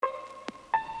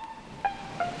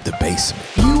The Basement.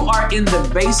 You are in the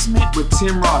basement with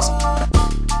Tim Ross.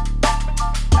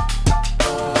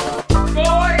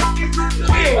 Boy,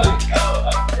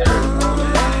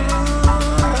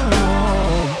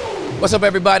 What's up,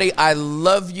 everybody? I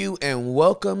love you and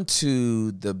welcome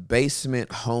to the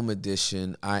Basement Home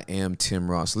Edition. I am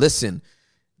Tim Ross. Listen,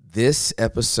 this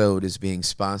episode is being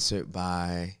sponsored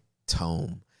by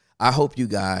Tome. I hope you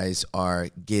guys are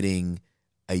getting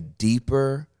a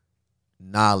deeper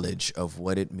knowledge of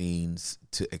what it means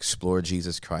to explore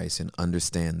Jesus Christ and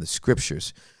understand the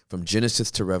scriptures from Genesis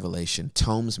to Revelation.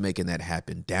 Tome's making that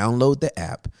happen. Download the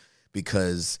app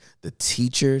because the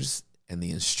teachers and the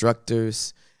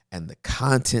instructors and the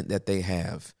content that they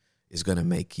have is going to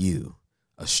make you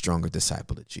a stronger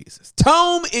disciple of Jesus.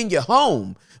 Tome in your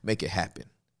home. Make it happen.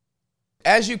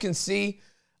 As you can see,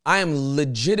 I am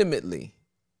legitimately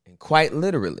and quite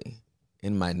literally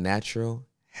in my natural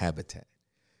habitat.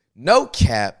 No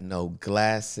cap, no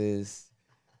glasses,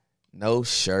 no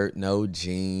shirt, no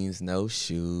jeans, no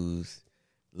shoes.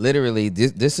 Literally,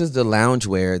 this is the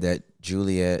loungewear that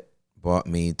Juliet bought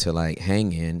me to like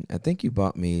hang in. I think you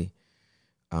bought me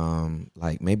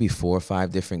like maybe 4 or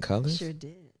 5 different colors. Sure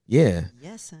did. Yeah.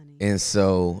 Yes, honey. And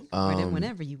so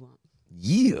whenever you want.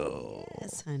 Yeah.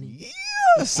 Yes, honey.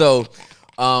 Yeah. So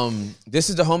this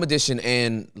is the home edition,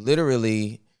 and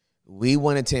literally we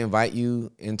wanted to invite you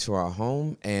into our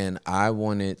home, and I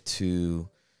wanted to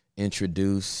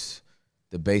introduce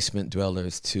the basement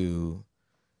dwellers to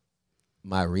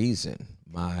my reason,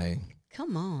 my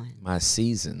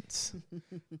seasons,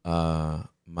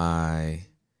 my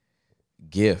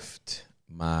gift,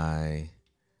 my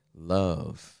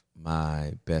love,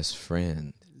 my best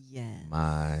friend,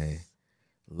 my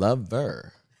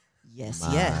lover.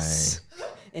 Yes.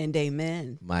 And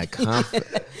amen. My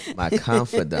confidant,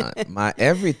 my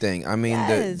everything. I mean,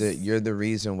 Yes. you're the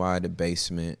reason why the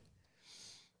basement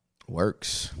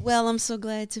works. Well, I'm so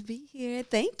glad to be here.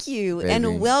 Thank you. Baby.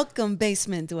 And welcome,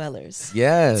 basement dwellers.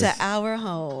 Yes. To our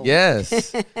home.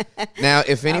 Yes. Now,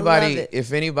 if anybody it.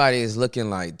 is looking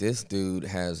like this dude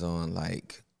has on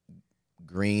like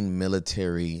green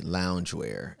military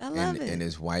loungewear, I love it. and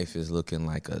his wife is looking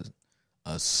like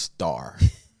a star.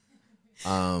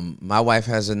 My wife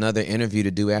has another interview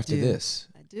to do after this.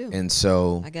 I do. And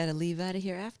so I got to leave out of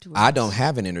here afterwards. I don't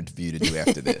have an interview to do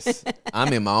after this.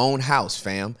 I'm in my own house,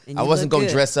 fam. And I you wasn't look going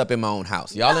to good. dress up in my own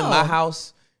house. Y'all in No. my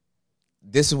house,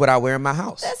 this is what I wear in my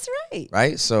house. That's right.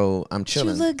 Right? So I'm But you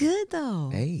chilling. look good, though.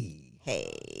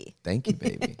 Hey, thank you,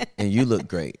 baby. And you look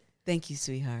great. Thank you,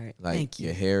 sweetheart. Like, Thank you.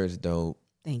 your hair is dope.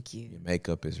 Thank you. Your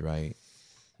makeup is right.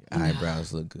 Your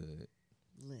eyebrows look good.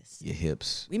 Listen, Your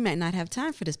hips. we might not have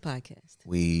time for this podcast.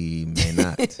 We may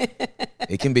not.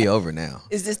 It can be over now.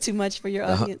 Is this too much for your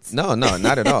audience? No,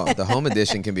 not at all. The home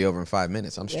edition can be over in 5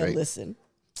 minutes. I'm Yeah, straight. listen.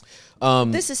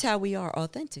 This is how we are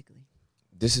authentically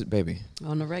This is, baby.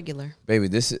 on the regular. Baby,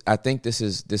 I think this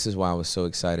is why I was so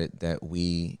excited that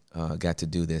we got to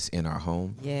do this in our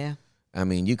home. Yeah. I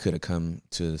mean, you could have come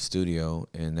to the studio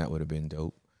and that would have been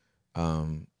dope.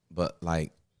 But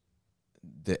like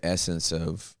the essence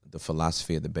of the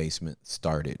philosophy of the basement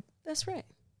started That's right.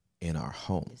 in our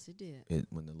home. Yes, it did.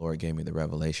 When the Lord gave me the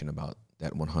revelation about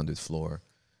that 100th floor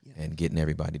and getting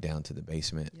everybody down to the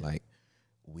basement, like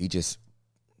we just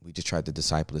tried to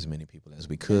disciple as many people as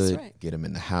we could, right. get them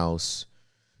in the house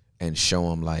and show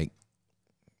them like,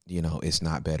 you know, it's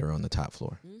not better on the top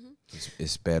floor.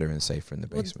 It's better and safer in the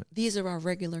basement. Well, these are our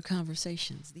regular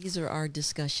conversations. These are our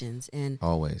discussions. And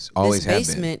Always this have been.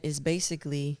 basement is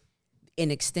basically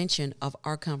an extension of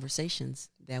our conversations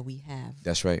that we have.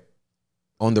 That's right.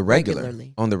 On the regular.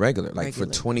 Regularly. On the regular. Like for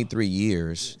Regularly. 23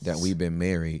 years that we've been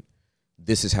married,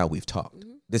 this is how we've talked.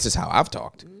 This is how I've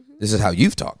talked. This is how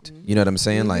you've talked. You know what I'm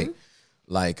saying?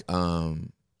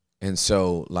 And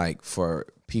so like for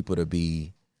people to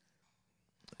be,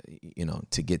 you know,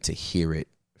 to get to hear it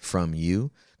from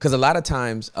you. Because a lot of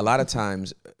times,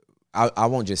 I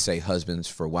won't just say husbands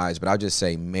for wives, but I'll just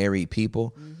say married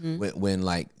people. When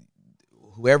like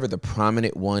whoever the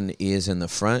prominent one is in the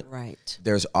front, Right.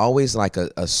 there's always like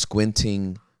a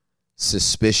squinting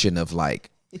suspicion of like,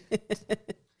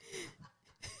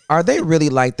 are they really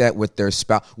like that with their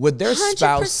spouse? Would their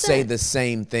spouse 100%. say the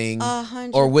same thing?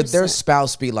 100%. Or would their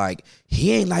spouse be like,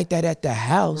 he ain't like that at the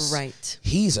house. Right.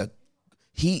 He's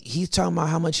talking about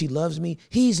how much he loves me.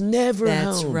 He's never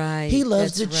That's home. right. He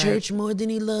loves That's the right. church more than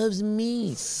he loves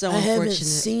me. So I haven't unfortunate.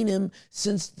 seen him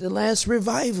since the last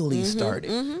revival he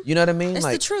started. You know what I mean? That's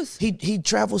the truth. He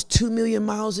travels 2 million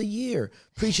miles a year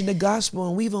preaching the gospel,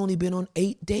 and we've only been on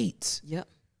 8 dates. Yep.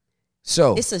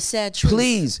 So It's a sad truth.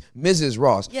 please, Mrs.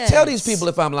 Ross, Yes. tell these people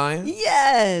if I'm lying.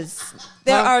 Yes.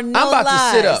 There are no I'm about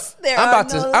lies. to sit up. There I'm are about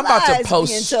to no I'm about to lies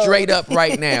post being told. straight up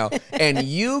right now. And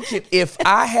you can, if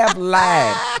I have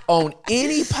lied on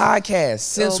any podcast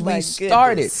since Oh, my we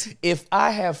started, goodness. if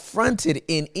I have fronted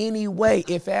in any way,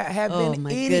 if I have Oh, been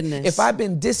my any, goodness. if I've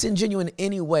been disingenuous in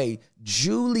any way,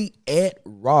 Juliet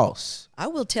Ross, I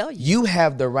will tell you. you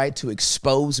have the right to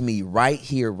expose me right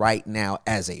here, right now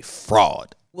as a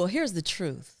fraud. Well, here's the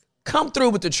truth. Come through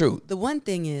with the truth. The one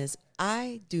thing is,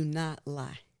 I do not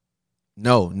lie.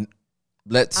 No,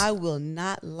 let's. I will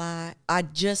not lie. I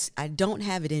don't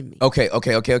have it in me. Okay.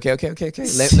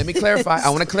 Let me clarify. I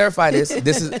want to clarify this.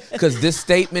 This is because this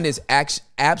statement is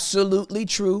absolutely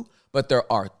true, but there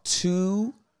are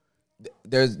two.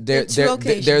 There's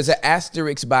occasions. an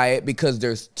asterisk by it because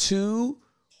there's two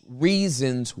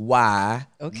reasons why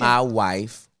Okay. my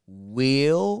wife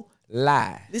will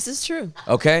lie. This is true.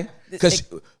 Okay, because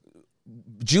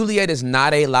Juliet is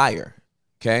not a liar.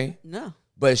 Okay, No.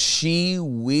 but she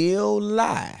will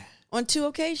lie On 2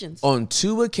 occasions. on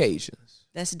 2 occasions.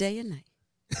 That's day and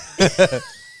night.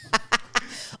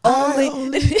 I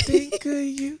only think of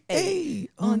you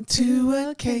on 2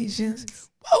 occasions.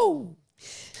 Whoa,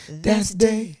 that's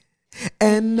day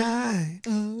and night.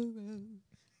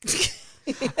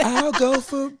 I'll go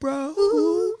for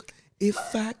broke if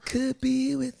I could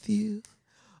be with you.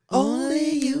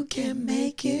 Only you can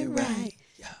make it right.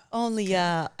 Only,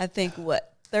 I think,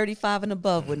 35 and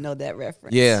above would know that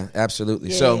reference. Yeah, absolutely.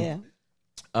 Yeah. So,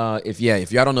 if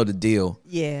y'all don't know the deal,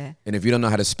 Yeah. and if you don't know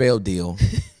how to spell deal,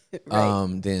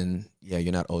 then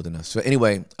you're not old enough. So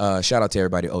anyway, shout out to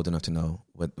everybody old enough to know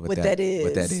what that is.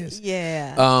 What that is.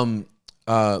 Yeah.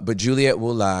 But Juliet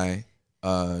will lie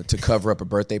to cover up a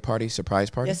birthday party, surprise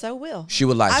party. Yes, I will. She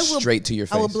will lie straight to your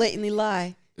face. I will blatantly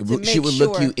lie. She will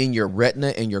look you in your retina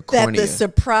and your that cornea. the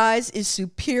surprise is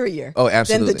superior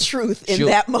Absolutely. than the truth in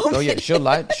that moment. Oh yeah, she'll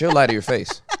lie to your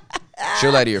face.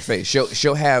 She'll lie to your face.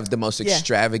 She'll have the most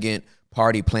extravagant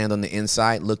party planned on the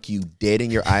inside, look you dead in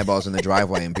your eyeballs in the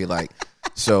driveway and be like,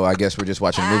 so I guess we're just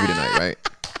watching a movie tonight, right?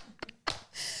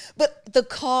 But the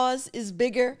cause is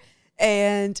bigger,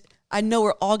 and I know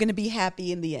we're all going to be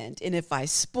happy in the end. And if I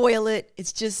spoil it,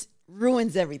 it just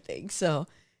ruins everything. So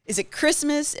is it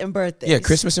Christmas and birthdays? Yeah,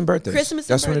 Christmas and birthdays. Christmas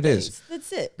That's and what it birthdays. is.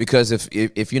 That's it. Because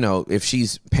if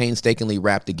she's painstakingly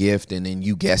wrapped a gift and then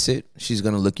you guess it, she's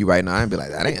gonna look you right in the eye and be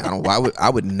like, I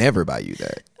would never buy you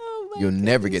that. Oh my You'll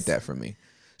never get that from me.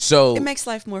 So It makes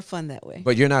life more fun that way.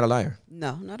 but you're not a liar.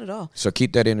 No, not at all. So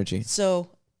keep that energy. So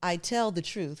I tell the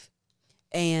truth,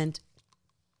 and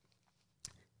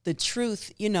the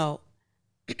truth,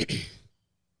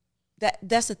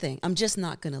 that's the thing. I'm just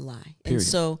not going to lie. Period. And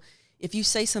so if you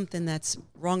say something that's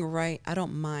wrong or right, I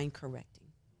don't mind correcting.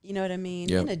 You know what I mean?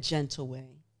 Yep. In a gentle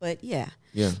way. But yeah,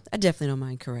 Yeah. I definitely don't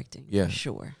mind correcting. Yeah. For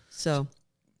sure. So,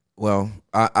 Well,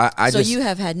 I so just you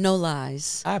have had no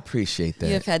lies. I appreciate that.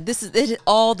 You have had,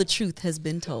 all the truth has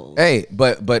been told. Hey,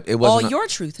 but it All wasn't your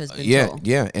truth has been yeah, told.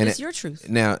 yeah, and it's your truth.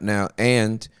 Now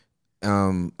and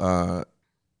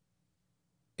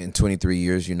in 23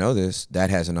 years, that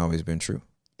hasn't always been true,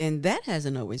 And that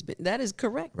hasn't always been, that is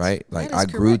correct. right? That Like is I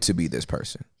grew correct. to be this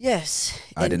person. Yes.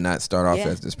 I did not start off Yeah.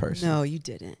 as this person. No, you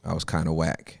didn't. I was kind of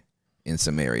whack in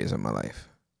some areas of my life.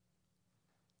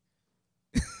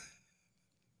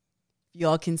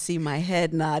 Y'all can see my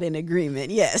head nod in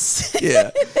agreement. Yes.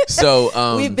 Yeah.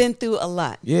 So We've been through a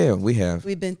lot. Yeah, we have.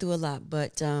 We've been through a lot,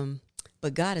 but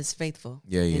God is faithful.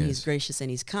 Yeah, he and is. He's gracious and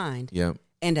He's kind. Yep.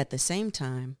 And at the same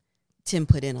time, Tim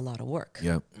put in a lot of work.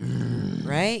 Yep.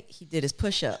 Right? He did his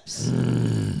push-ups.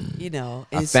 And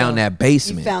I found that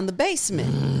basement. You found the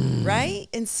basement, right?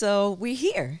 And so we're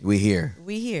here. We here.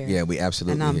 We here. Yeah, we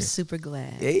absolutely And I'm here. super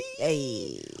glad. Hey.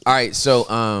 Hey. All right, so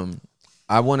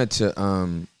I wanted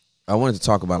to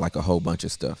talk about like a whole bunch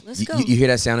of stuff. Let's You- go. You hear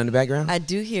that sound in the background? I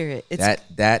do hear it. It's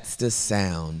That's the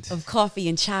sound of coffee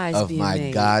and chais of being my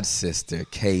made. god sister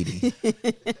Katie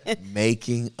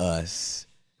making us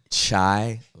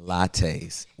chai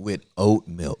lattes with oat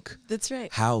milk. That's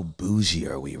right. How bougie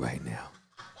are we right now?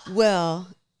 Well,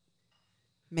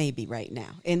 maybe right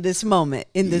now, in this moment,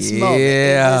 Yeah. in this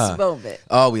moment.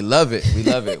 Oh, we love it. We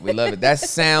love it. We love it. That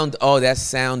sound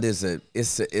is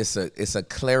it's a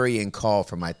clarion call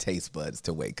for my taste buds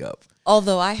to wake up.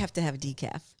 Although I have to have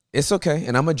decaf. It's okay,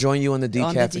 and I'm gonna join you on the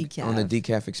decaf. on the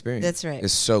decaf experience. That's right.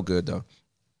 It's so good though.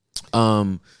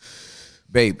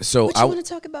 Babe, so What you want to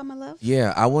talk about, my love?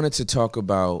 yeah, I wanted to talk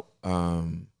about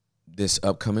this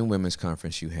upcoming women's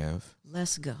conference you have,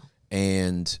 Let's go.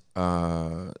 and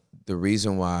the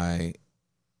reason why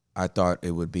I thought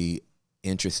it would be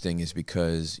interesting is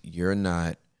because you're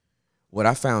not what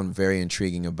I found very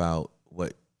intriguing about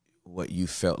what you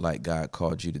felt like God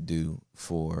called you to do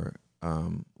for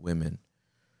women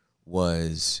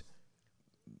was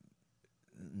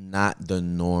not the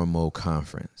normal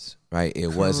conference, right? It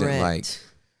wasn't like,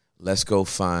 let's go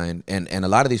find, and a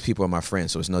lot of these people are my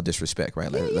friends, so it's no disrespect,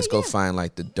 right? Like, let's go find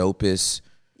like the dopest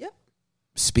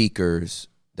speakers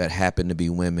that happen to be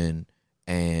women,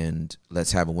 and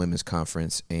let's have a women's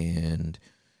conference and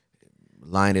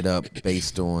line it up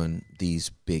based on these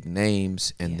big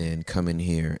names, and then come in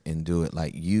here and do it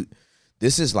like you.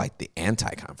 This is like the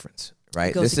anti-conference,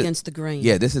 right? It goes this against is, the grain.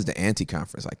 Yeah, this is the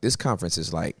anti-conference. Like, this conference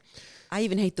is like, I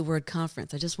even hate the word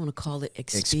conference. I just want to call it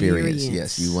experience.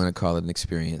 Yes, you want to call it an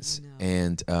experience.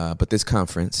 And but this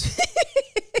conference,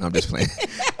 no, I'm just playing.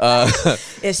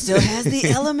 It still has the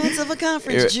elements of a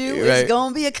conference, Jew. Right. It's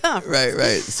going to be a conference.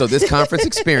 Right. So this conference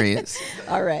experience,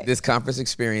 all right. This conference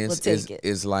experience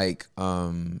is like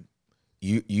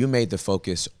you made the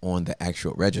focus on the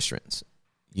actual registrants.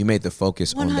 You made the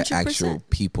focus 100%. On the actual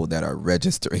people that are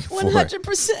registering 100%.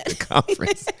 For the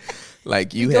conference.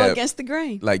 Like you go have against the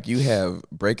grain. Like you have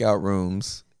breakout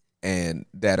rooms and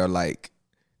that are like,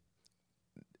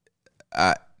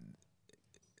 I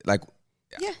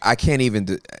can't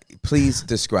even. Please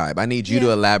describe. I need you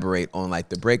to elaborate on like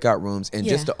the breakout rooms and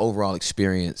just the overall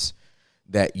experience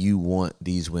that you want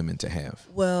these women to have.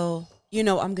 Well,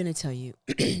 I'm going to tell you,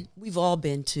 we've all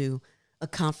been to a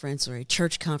conference or a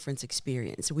church conference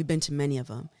experience. We've been to many of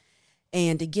them.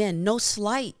 And again, no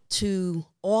slight to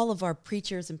all of our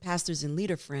preachers and pastors and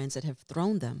leader friends that have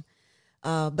thrown them.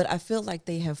 But I feel like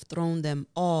they have thrown them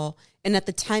all. And that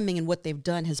the timing and what they've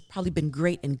done has probably been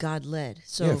great and God-led.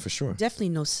 So yeah, for sure. Definitely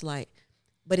no slight.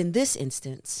 But in this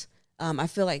instance, I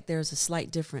feel like there's a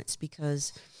slight difference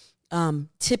because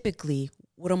typically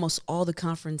what almost all the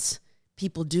conference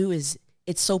people do is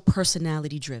it's so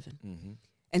personality driven. Mm-hmm.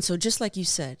 And so just like you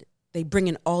said, they bring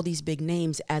in all these big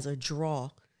names as a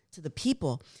draw to the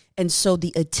people. And so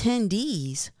the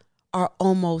attendees are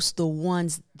almost the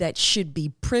ones that should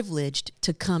be privileged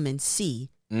to come and see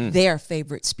their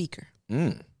favorite speaker.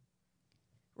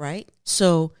 Right?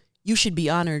 So you should be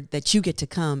honored that you get to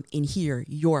come and hear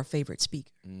your favorite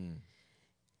speaker.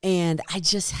 And I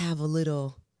just have a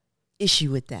little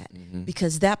issue with that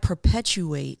because that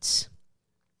perpetuates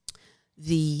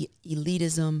the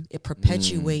elitism. It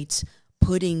perpetuates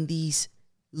putting these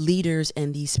leaders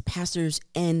and these pastors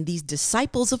and these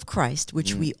disciples of Christ,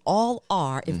 which we all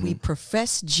are, if we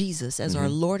profess Jesus as our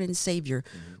Lord and Savior,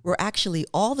 we're actually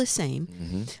all the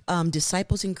same,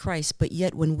 disciples in Christ. But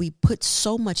yet when we put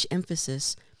so much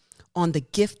emphasis on the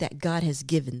gift that God has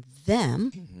given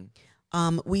them,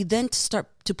 we then start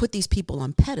to put these people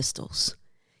on pedestals.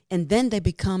 And then they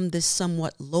become this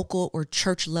somewhat local or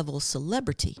church level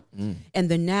celebrity. And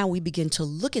then now we begin to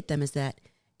look at them as that.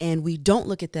 And we don't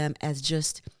look at them as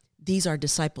just, these are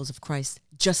disciples of Christ,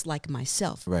 just like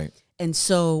myself. Right. And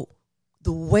so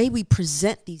the way we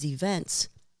present these events,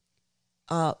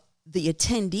 the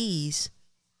attendees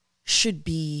should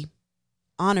be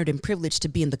honored and privileged to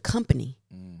be in the company,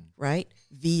 right?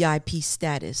 VIP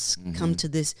status, come to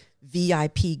this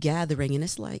VIP gathering. And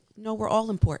it's like, no, we're all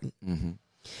important.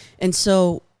 And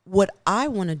so what I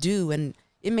want to do, and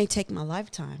it may take my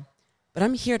lifetime, but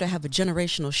I'm here to have a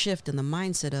generational shift in the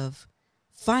mindset of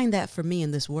find that for me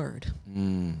in this word.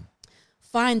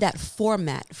 Find that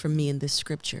format for me in this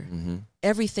scripture.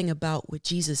 Everything about what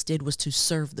Jesus did was to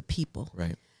serve the people.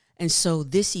 Right. And so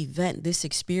this event, this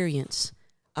experience,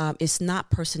 it's not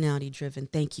personality driven.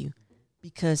 Thank you.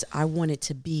 Because I want it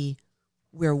to be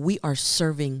where we are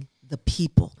serving the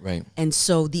people. Right. And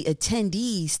so the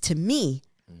attendees to me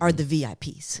are the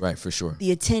VIPs. Right, for sure.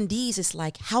 The attendees, it's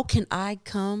like, how can I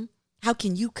come? How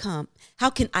can you come? How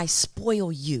can I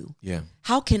spoil you? Yeah.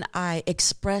 How can I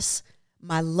express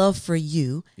my love for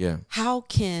you? Yeah. How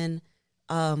can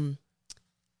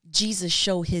Jesus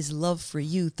show his love for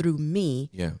you through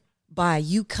me? Yeah. By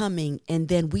you coming, and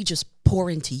then we just pour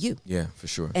into you. Yeah, for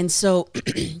sure. And so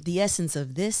the essence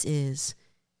of this is,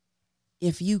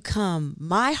 if you come,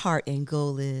 my heart and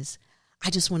goal is, I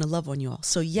just want to love on you all.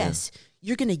 So yes,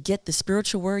 you're going to get the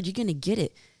spiritual word. You're going to get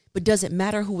it. But does it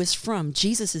matter who it's from?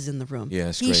 Jesus is in the room.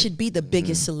 Yeah, he great. should be the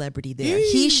biggest celebrity there.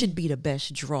 He should be the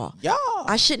best draw. Yeah.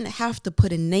 I shouldn't have to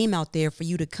put a name out there for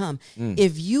you to come.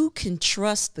 If you can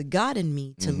trust the God in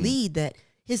me to lead, that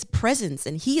his presence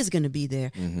and he is going to be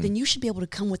there, then you should be able to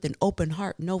come with an open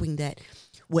heart, knowing that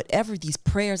whatever these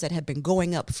prayers that have been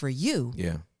going up for you,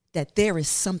 that there is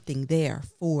something there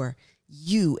for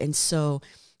you. And so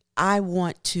I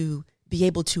want to be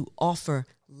able to offer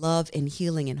love and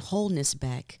healing and wholeness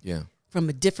back from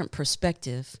a different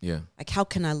perspective. Like, how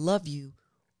can I love you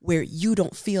where you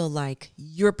don't feel like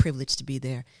you're privileged to be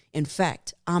there. In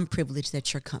fact, I'm privileged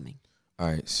that you're coming. All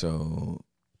right, so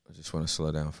I just want to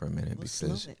slow down for a minute We'll because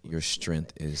slow it. your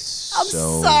strength is I'm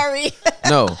so sorry.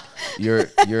 No,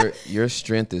 your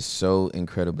strength is so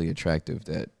incredibly attractive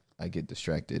that I get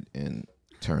distracted and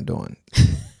turned on.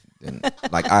 And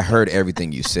like I heard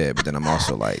everything you said, but then I'm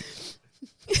also like,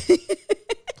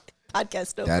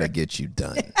 Podcast over. that'll get you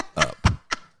done up.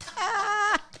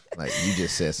 Like you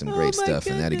just said some great my stuff,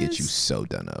 and that'll get you goodness. so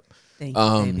done up. Thank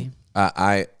you, baby.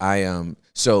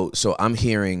 So I'm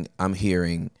hearing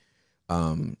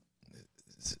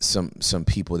some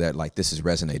people that like this is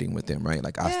resonating with them, right?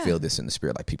 Like I Yeah. feel this in the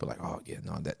spirit. Like people are like, oh yeah,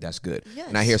 no, that's good. Yes.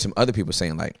 And I hear some other people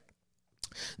saying like,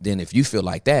 then if you feel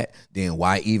like that, then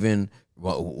why even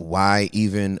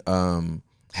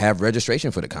have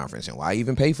registration for the conference, and why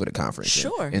even pay for the conference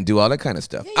Sure. and do all that kind of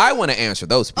stuff? I want to answer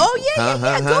those people. Oh,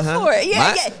 yeah. Go for it.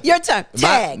 Yeah. Your turn.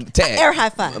 Tag. Air high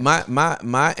five.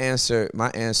 My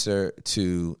answer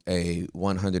to a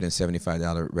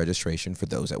 $175 registration for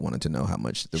those that wanted to know how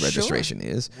much the registration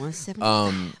is,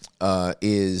 175.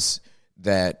 is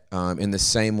that in the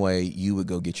same way you would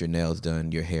go get your nails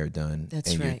done, your hair done,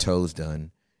 That's and your right. toes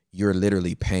done, you're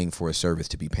literally paying for a service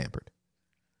to be pampered.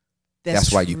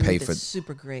 That's why you true. pay That's for-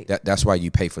 super great. That's why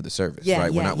you pay for the service, Yeah,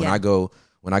 right? yeah, When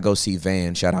I go see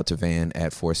Van, shout out to Van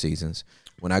at Four Seasons.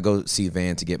 When I go see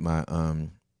Van to get my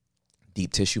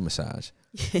deep tissue massage,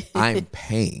 I'm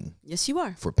paying Yes, you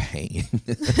are. for pain.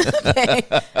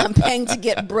 I'm paying to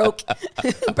get broke.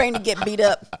 I'm paying to get beat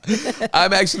up.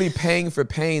 I'm actually paying for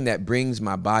pain that brings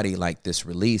my body like this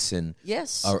release and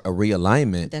Yes. a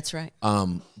realignment. That's right.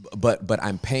 But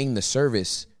I'm paying the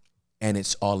service, and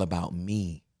it's all about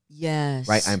me, Yes.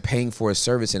 right? I'm paying for a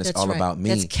service, and it's That's all right. about me.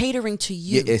 That's catering to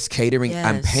you. Yeah, it's catering.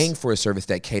 I'm Yes. paying for a service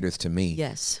that caters to me.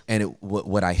 Yes. And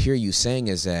what I hear you saying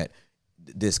is that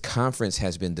this conference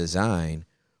has been designed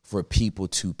for people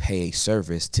to pay a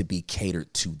service to be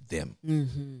catered to them,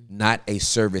 not a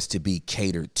service to be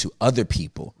catered to other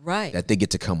people, Right. that they get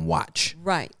to come watch.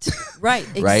 Right. Right.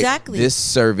 Right? Exactly. This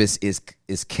service is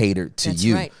catered to That's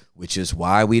you, right. which is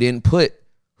why we didn't put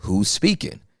who's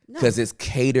speaking, because it's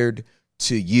catered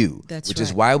to you. That's which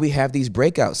is right. why we have these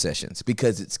breakout sessions,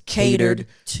 because it's catered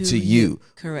to you. you.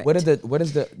 Correct. What is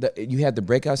the you had the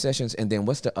breakout sessions, and then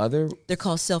what's the other? They're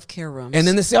called self-care rooms. And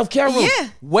then the self-care room. Yeah.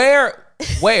 Where?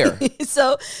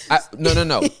 so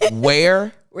No.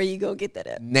 Where? where you go get that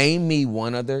at? Name me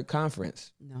one other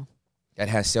conference No. that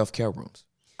has self-care rooms.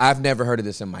 I've never heard of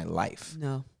this in my life.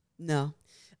 No.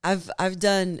 I've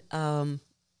done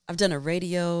a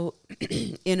radio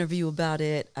interview about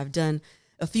it. I've done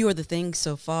a few other things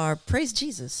so far. Praise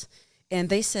Jesus. And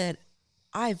they said,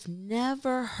 I've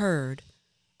never heard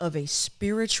of a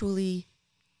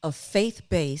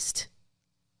faith-based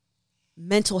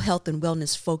mental health and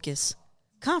wellness focus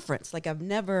conference. Like I've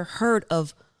never heard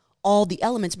of all the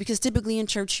elements, because typically in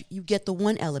church you get the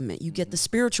one element, you get the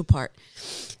spiritual part.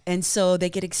 And so they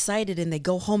get excited and they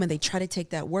go home and they try to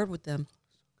take that word with them.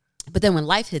 But then when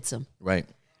life hits them, Right.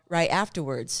 right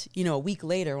afterwards, a week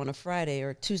later on a Friday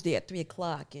or Tuesday at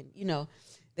 3:00, and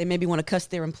they maybe want to cuss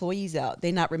their employees out.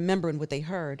 They're not remembering what they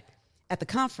heard at the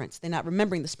conference. They're not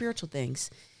remembering the spiritual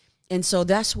things. And so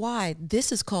that's why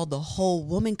this is called the Whole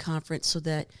Woman Conference, so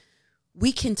that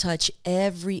we can touch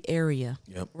every area,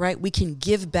 Yep. right? We can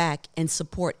give back and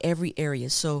support every area.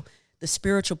 So the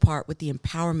spiritual part with the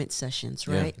empowerment sessions,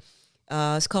 Yeah. right?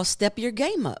 It's called Step Your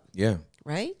Game Up, Yeah.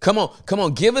 right? Come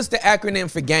on. Give us the acronym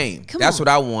for GAME. That's on. what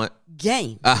I want.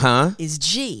 Game Uh-huh. is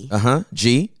G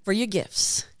G for your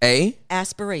gifts, A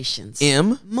aspirations,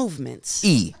 M movements,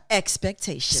 E.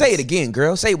 expectations. Say it again,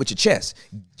 girl. Say it with your chest.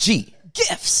 G.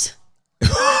 Gifts.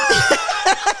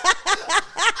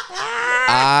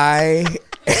 I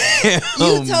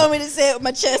You told me to say it with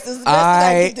my chest. This is the best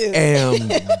I I can do. am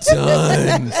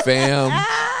done, fam.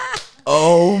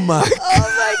 Oh my God.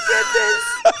 Oh my goodness.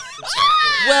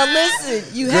 Well,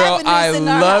 listen, you Girl, having this I in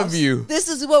our love house. you. This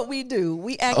is what we do.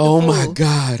 We act Oh the my fool.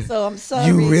 God. So I'm sorry.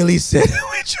 You really said it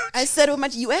with your I said it with my.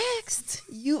 You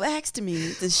asked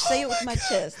me to say it with my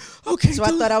chest. Okay, So I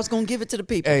don't- thought I was gonna give it to the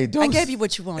people. Hey, I don't- gave you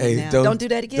what you wanted. Hey, Now don't do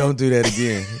that again. Don't do that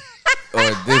again.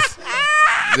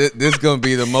 Or this gonna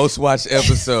be the most watched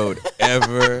episode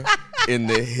ever in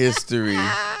the history.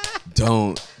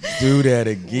 Don't do that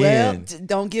Well, again.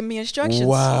 don't give me instructions.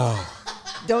 Wow,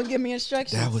 Don't give me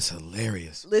instructions. that was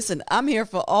hilarious. Listen, I'm here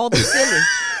for all the silly,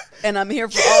 and I'm here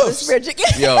for all the spiritual.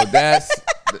 Yo,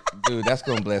 that's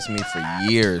gonna bless me for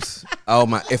years. Oh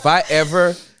my! If I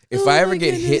ever my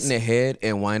get hit goodness. in the head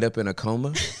and wind up in a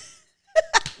coma,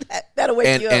 That'll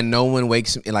wake you up. and no one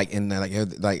wakes me, like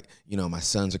my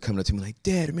sons are coming up to me like,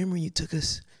 Dad, remember when you took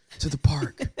us to the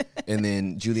park. And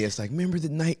then Juliet's like, remember the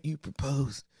night you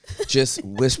proposed? Just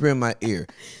whisper in my ear,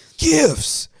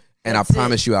 gifts. And That's I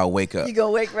promise you I'll wake up. You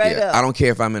gonna wake right up. I don't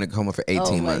care if I'm in a coma for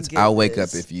 18 my months. I'll wake up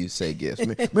goodness. if you say gifts.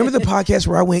 Remember the podcast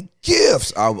where I went,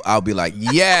 gifts? I'll be like,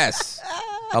 yes.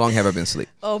 How long have I been asleep?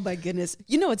 Oh my goodness.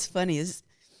 You know what's funny is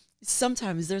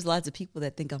sometimes there's lots of people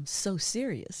that think I'm so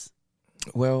serious.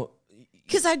 Well,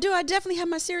 Because I do. I definitely have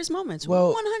my serious moments.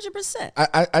 Well, 100%.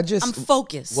 I just... I'm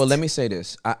focused. Well, let me say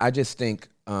this. I just think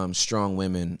strong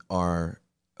women are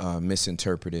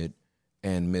misinterpreted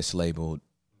and mislabeled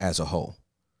as a whole.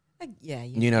 Yeah.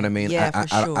 You know what I mean? Yeah, I,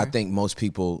 for I, sure. I think most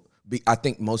people. I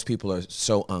think most people are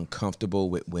so uncomfortable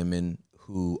with women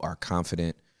who are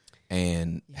confident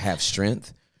and have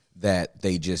strength that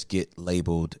they just get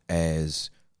labeled as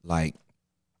like.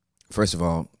 First of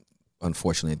all,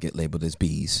 unfortunately, get labeled as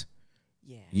bees.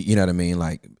 Yeah. You know what I mean?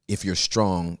 Like if you're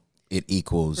strong, it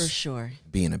equals For sure.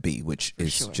 being a bee, which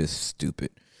is sure. just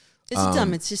stupid. It's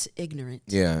dumb. It's just ignorant.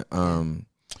 Yeah.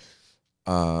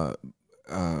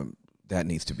 That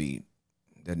needs to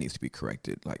be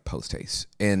corrected, like post haste.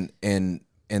 And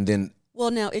then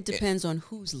Well, now it depends on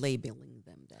who's labeling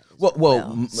them. That as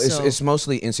well, So, it's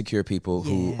mostly insecure people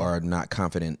who Yeah. are not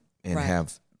confident and Right.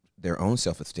 have their own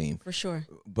self-esteem. for sure.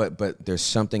 But there's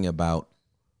something about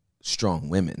strong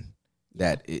women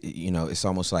that it's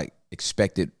almost like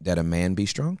expected that a man be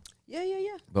strong. Yeah.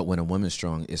 But when a woman's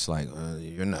strong, it's like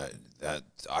you're not that.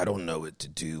 I don't know what to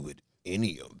do with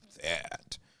any of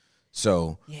that.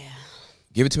 So Yeah.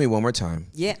 give it to me one more time.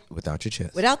 Yeah. Without your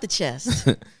chest. Without the chest.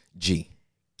 G.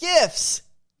 Gifts.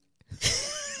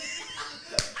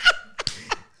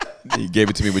 You gave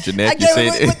it to me with your I neck. gave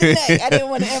it with the neck. I didn't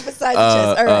want to emphasize the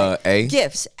chest. All right. A.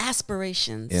 Gifts,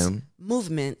 aspirations, M.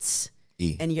 movements,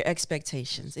 E. and your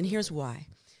expectations. And here's why.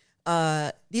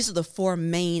 These are the 4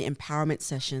 main empowerment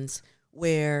sessions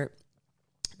where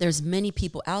there's many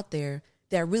people out there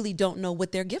that really don't know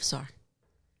what their gifts are.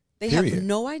 They have Period.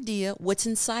 no idea what's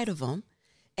inside of them.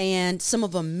 And some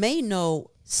of them may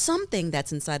know something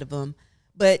that's inside of them,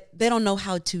 but they don't know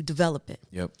how to develop it.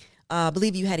 Yep. I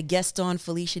believe you had a guest on,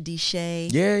 Felicia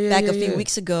Deshay, Yeah, back a few yeah.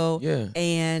 weeks ago. Yeah.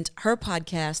 And her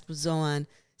podcast was on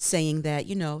saying that,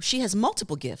 she has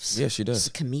multiple gifts. Yeah, she does. She's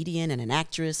a comedian and an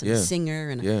actress and Yeah. a singer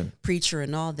and Yeah. a preacher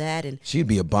and all that. And She'd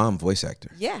be a bomb voice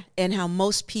actor. yeah, and how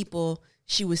most people,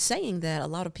 she was saying that a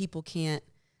lot of people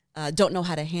don't know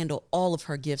how to handle all of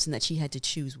her gifts and that she had to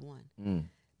choose one. Mm.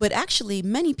 But actually,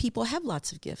 many people have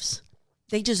lots of gifts.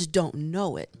 They just don't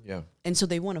know it. Yeah. And so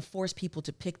they want to force people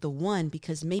to pick the one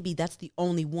because maybe that's the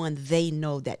only one they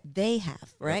know that they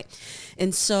have, right?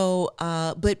 And so,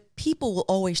 but people will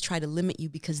always try to limit you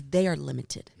because they are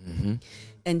limited. Mm-hmm.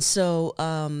 And so,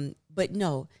 but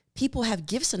no, people have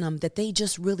gifts in them that they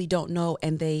just really don't know,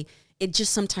 and it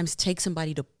just sometimes takes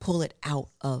somebody to pull it out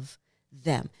of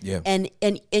them. Yeah. And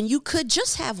you could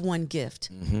just have one gift.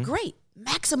 Great.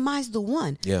 Maximize the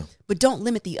one. Yeah. But don't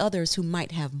limit the others who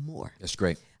might have more. That's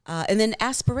great. And then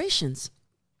aspirations.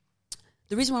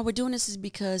 The reason why we're doing this is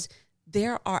because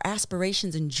there are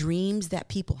aspirations and dreams that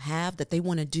people have that they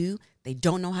want to do. They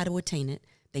don't know how to attain it.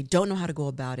 They don't know how to go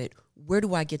about it. Where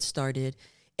do I get started?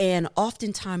 And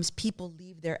oftentimes people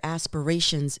leave their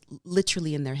aspirations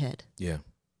literally in their head. Yeah.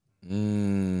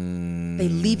 They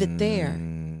leave it there.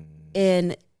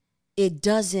 And it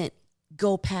doesn't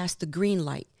go past the green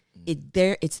light.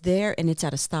 It's there and it's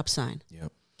at a stop sign.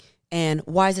 Yep. And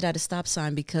why is it at a stop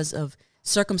sign? Because of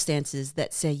circumstances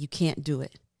that say you can't do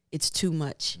it. It's too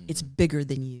much. It's bigger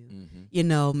than you.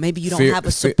 Maybe you don't have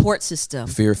a support system.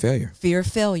 Fear of failure. Fear of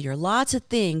failure. Lots of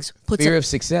things. Fear of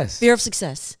success. Fear of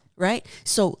success, right?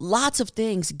 So lots of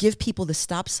things give people the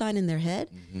stop sign in their head.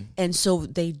 And so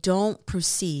they don't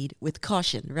proceed with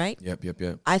caution, right? Yep.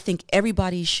 I think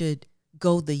everybody should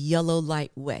go the yellow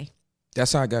light way.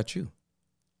 That's how I got you.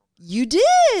 You did.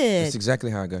 That's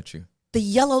exactly how I got you. The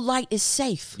yellow light is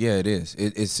safe. Yeah, it is.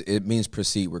 It means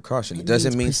proceed with caution. It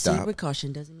doesn't mean proceed stop. with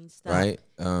caution. Doesn't mean stop. Right?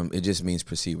 It just means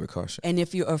proceed with caution. And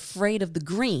if you're afraid of the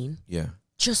green, Yeah.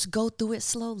 just go through it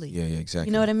slowly. Yeah, exactly.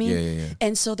 You know what I mean? Yeah.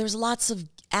 And so there's lots of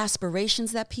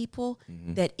aspirations that people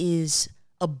that is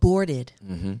aborted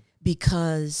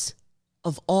because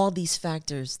of all these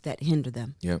factors that hinder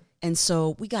them. Yep. And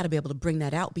so we got to be able to bring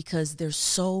that out because there's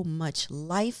so much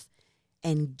life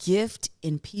and gift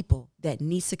in people that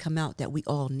needs to come out that we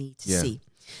all need to see.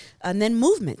 And then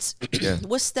movements. Yeah.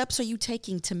 What steps are you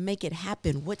taking to make it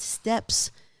happen? What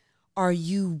steps are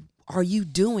you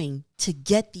doing to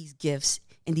get these gifts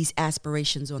and these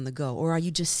aspirations on the go? Or are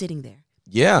you just sitting there?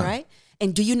 Yeah. Right?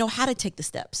 And do you know how to take the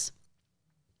steps?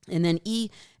 And then E,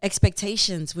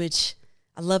 expectations, which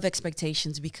I love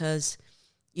expectations because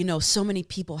so many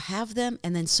people have them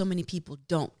and then so many people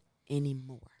don't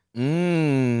anymore.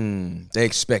 They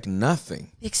expect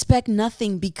nothing. They expect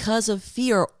nothing because of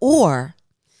fear. Or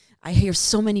I hear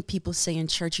so many people say in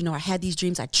church, I had these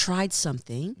dreams, I tried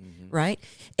something, right?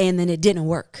 And then it didn't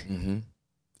work.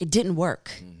 It didn't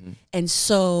work. And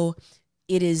so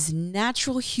it is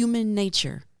natural human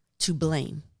nature to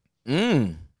blame.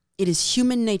 It is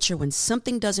human nature when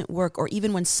something doesn't work or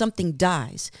even when something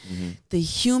dies. The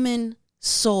human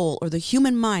soul or the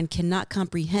human mind cannot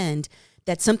comprehend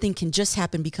that something can just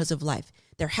happen because of life.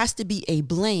 There has to be a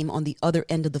blame on the other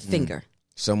end of the finger.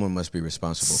 Someone must be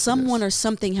responsible. Someone or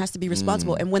something has to be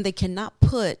responsible. And when they cannot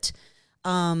put,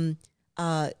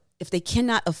 if they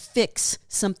cannot affix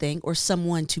something or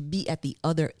someone to be at the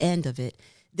other end of it,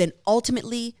 then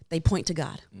ultimately they point to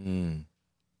God.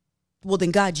 Well,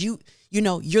 then God, you're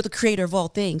the creator of all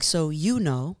things. So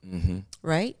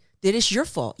right? That it's your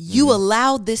fault. You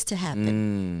allowed this to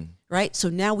happen. Right? So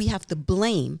now we have to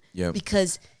blame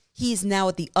because he's now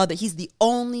he's the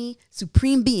only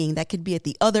supreme being that could be at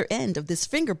the other end of this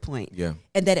finger point. Yeah.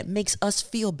 And that it makes us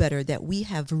feel better that we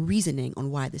have reasoning on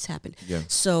why this happened. Yeah.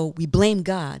 So we blame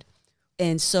God.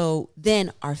 And so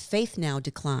then our faith now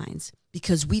declines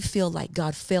because we feel like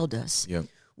God failed us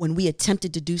when we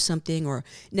attempted to do something. Or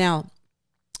now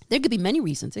there could be many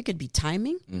reasons. It could be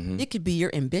timing. It could be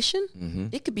your ambition.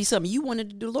 It could be something you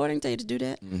wanted to do. Lord didn't tell you to do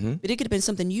that. But it could have been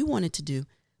something you wanted to do.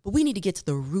 But we need to get to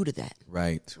the root of that.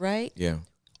 Right. Right? Yeah.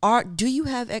 Do you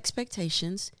have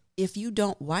expectations? If you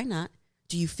don't, why not?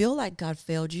 Do you feel like God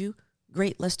failed you?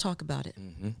 Great, let's talk about it.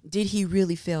 Did he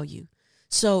really fail you?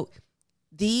 So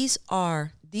this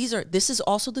is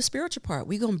also the spiritual part.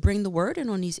 We're going to bring the word in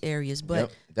on these areas,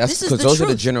 but that's because those are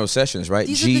the general sessions, right?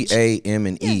 GAM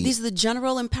and E. These are the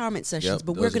general empowerment sessions,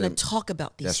 but we're going to talk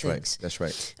about these things. That's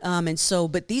right. And so,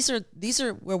 but these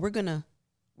are where we're going to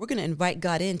invite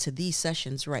God into these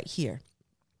sessions right here.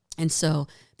 And so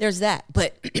there's that.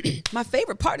 But my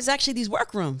favorite part is actually these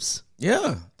workrooms.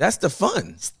 Yeah, that's the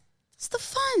fun. It's the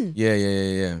fun.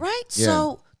 Yeah. Right? Yeah.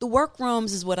 So the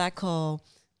workrooms is what I call.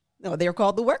 No, they're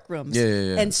called the workrooms.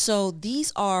 Yeah. And so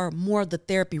these are more of the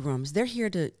therapy rooms. They're here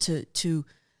to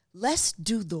let's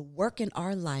do the work in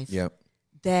our life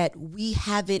that we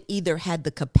haven't either had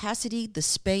the capacity, the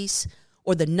space,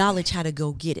 or the knowledge how to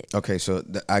go get it. Okay, so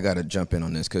I got to jump in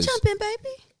on this because jump in,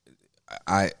 baby.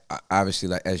 I obviously,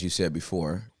 like as you said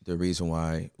before, the reason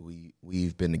why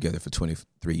we've been together for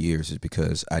 23 years is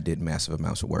because I did massive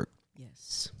amounts of work.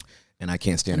 Yes. And I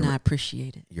can't stand and I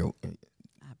appreciate it.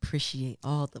 I appreciate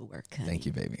all the work, honey. Thank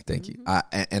you, baby. Thank you.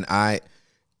 I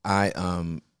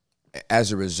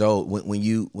as a result, when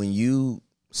you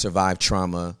survive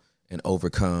trauma and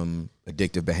overcome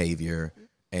addictive behavior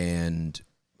and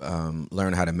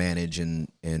learn how to manage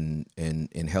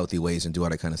in healthy ways and do all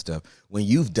that kind of stuff, when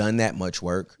you've done that much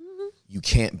work, you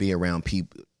can't be around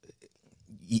people.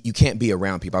 You can't be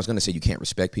around people. I was going to say you can't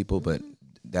respect people, but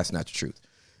that's not the truth.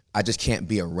 I just can't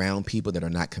be around people that are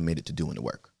not committed to doing the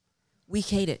work. We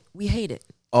hate it. We hate it.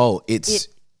 Oh,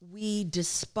 we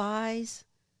despise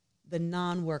the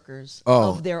non-workers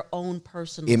Oh, of their own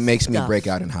personal it makes me stuff. break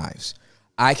out in hives.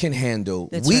 I can handle,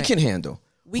 That's we right. can handle,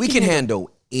 We we can can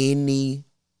handle any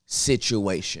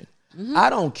situation. Mm-hmm. I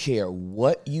don't care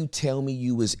what you tell me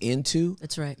you was into.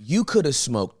 That's right. You could have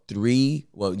smoked you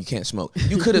can't smoke.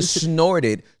 You could have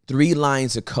snorted 3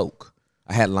 lines of Coke.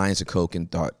 I had lines of Coke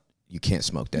and thought, you can't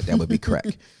smoke that. That would be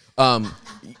crack.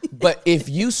 But if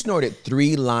you snorted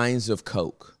 3 lines of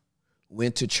Coke,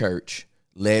 went to church,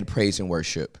 led praise and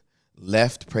worship,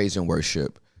 left praise and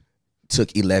worship,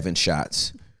 took 11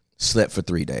 shots, slept for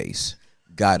 3 days,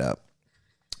 got up,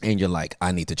 and you're like,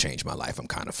 I need to change my life. I'm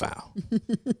kind of foul.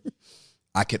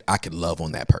 I could love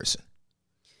on that person.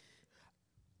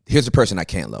 Here's a person I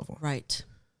can't love on. Right.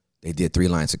 They did 3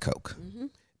 lines of Coke. Mm-hmm.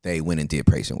 They went and did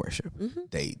praise and worship. Mm-hmm.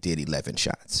 They did 11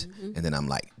 shots. Mm-hmm. And then I'm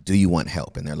like, do you want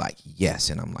help? And they're like, yes.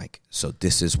 And I'm like, so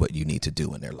this is what you need to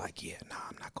do. And they're like, yeah, no,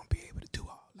 I'm not going to be able to do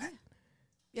all that.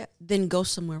 Yeah. Then go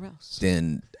somewhere else.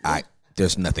 Then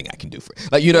there's nothing I can do for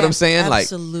it. Like, you know what I'm saying?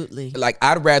 Absolutely. Like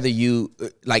I'd rather you,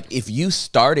 like if you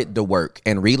started the work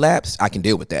and relapse, I can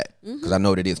deal with that because I know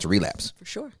what it is to relapse. For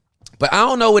sure. But I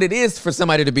don't know what it is for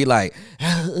somebody to be like,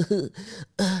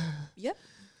 Yep.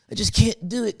 I just can't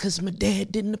do it because my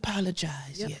dad didn't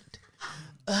apologize yet.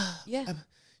 Yeah.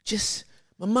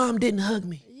 My mom didn't hug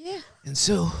me. Yeah. And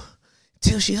so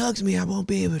till she hugs me, I won't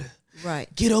be able to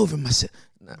Right. get over myself.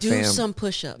 Do some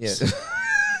push-ups. Yeah.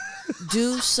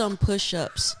 Do some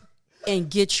push-ups and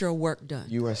get your work done.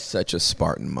 You are such a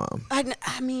Spartan mom.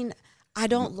 I mean, I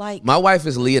don't like. My wife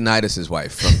is Leonidas'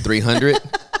 wife from 300.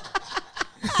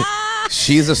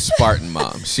 She's a Spartan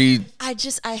mom.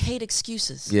 I hate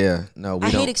excuses. Yeah, no, we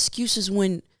I don't. hate excuses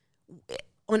when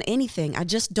on anything. I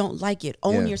just don't like it.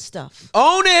 Own Yeah. your stuff.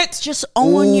 Own it. Just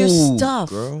own your Ooh, stuff.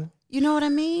 girl. You know what I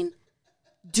mean?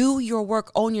 Do your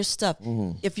work, own your stuff.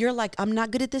 Mm-hmm. If you're like, I'm not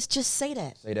good at this, just say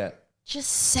that. Say that. Just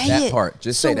say That it. part.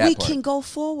 Just so say that we part. can go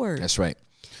forward. That's right.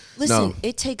 Listen, No.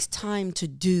 it takes time to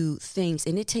do things,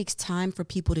 and it takes time for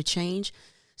people to change.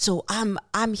 So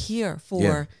I'm here for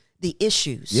Yeah. the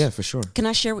issues. Yeah, for sure. Can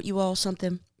I share with you all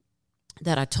something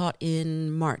that I taught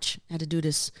in March? I had to do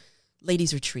this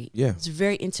ladies' retreat. Yeah. It's a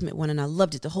very intimate one, and I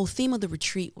loved it. The whole theme of the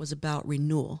retreat was about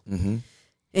renewal. Mm-hmm.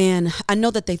 And I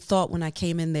know that they thought when I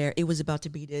came in there, it was about to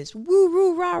be this woo,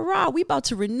 woo, rah, rah. We about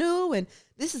to renew, and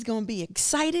this is going to be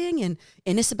exciting, and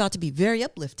it's about to be very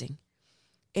uplifting.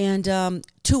 And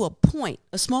to a point,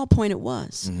 a small point it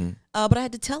was. Mm-hmm. But I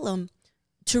had to tell them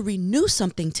to renew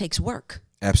something takes work.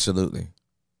 Absolutely.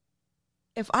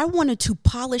 If I wanted to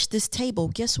polish this table,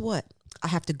 guess what? I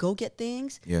have to go get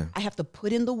things. Yeah. I have to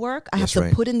put in the work. I That's have to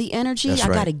right. put in the energy. That's I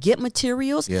right. got to get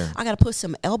materials. Yeah. I got to put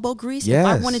some elbow grease. If Yes.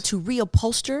 I wanted to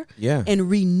reupholster Yeah. and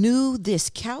renew this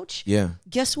couch, Yeah.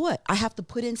 guess what? I have to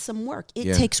put in some work. It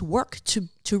Yeah. takes work to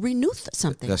renew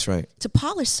something, That's right. to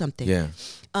polish something. Yeah.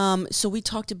 So we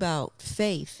talked about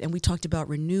faith and we talked about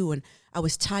renew, and I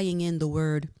was tying in the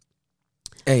word.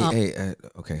 Hey,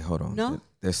 okay, hold on. No?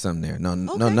 There's something there. No,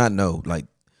 no, Okay. not no. Like,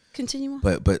 Continue on.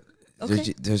 but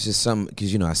Okay. there's just some,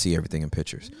 because I see everything in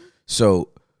pictures. So,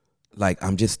 like,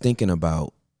 I'm just thinking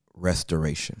about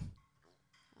restoration.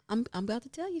 I'm about to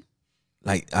tell you.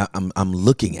 Like, I'm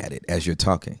looking at it as you're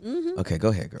talking. Mm-hmm. Okay, go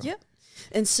ahead, girl. Yep.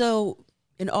 And so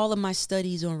in all of my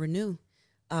studies on renew,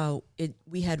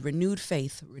 we had renewed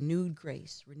faith, renewed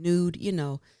grace, renewed,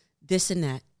 this and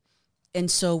that. And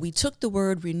so we took the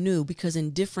word renew because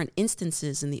in different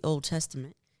instances in the Old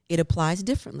Testament, it applies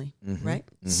differently, right?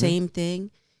 Mhm. Same thing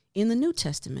in the New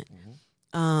Testament.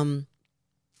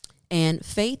 And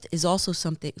faith is also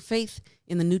something, faith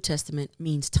in the New Testament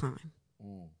means time.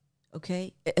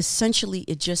 Okay? Essentially,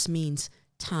 it just means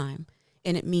time.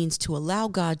 And it means to allow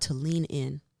God to lean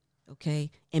in,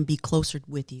 okay, and be closer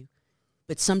with you.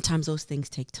 But sometimes those things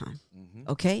take time,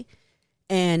 okay?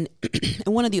 And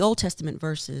in one of the Old Testament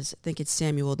verses, I think it's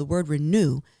Samuel, the word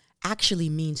renew actually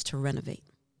means to renovate.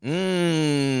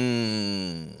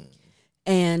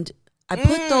 And I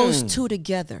put those two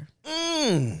together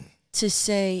to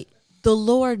say the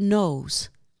Lord knows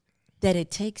that it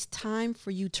takes time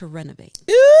for you to renovate.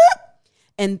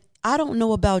 And I don't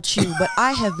know about you, but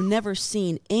I have never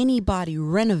seen anybody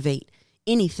renovate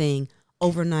anything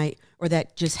overnight or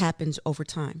that just happens over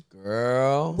time.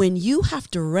 Girl. When you have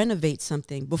to renovate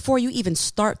something, before you even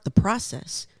start the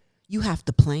process, you have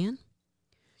to plan.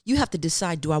 You have to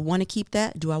decide, do I want to keep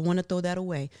that? Do I want to throw that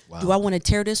away? Wow. Do I want to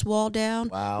tear this wall down?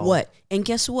 Wow. What? And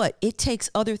guess what? It takes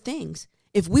other things.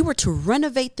 If we were to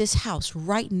renovate this house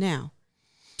right now,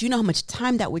 do you know how much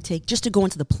time that would take just to go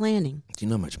into the planning? Do you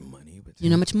know how much money it would take? You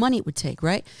know how much money it would take,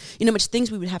 right? You know how much things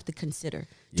we would have to consider.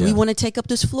 Do we Yeah. want to take up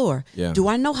this floor? Yeah. Do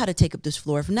I know how to take up this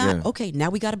floor? If not, Yeah. okay, now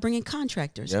we got to bring in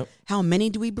contractors. Yep. How many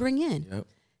do we bring in? Yep.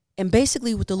 And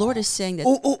basically what the Lord is saying that,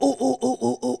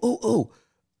 Oh.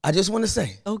 I just want to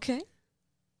say, okay,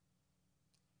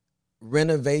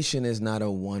 renovation is not a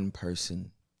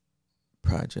one-person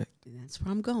project. that's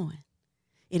where I'm going.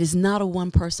 It is not a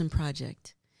one-person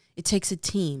project. It takes a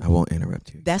team. I won't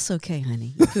interrupt you. That's okay,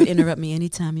 honey. You could interrupt me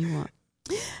anytime you want.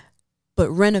 But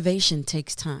renovation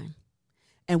takes time.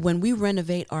 And when we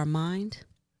renovate our mind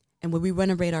and when we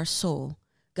renovate our soul,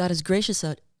 God is gracious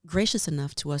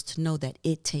enough to us to know that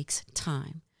it takes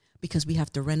time because we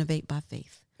have to renovate by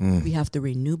faith. We have to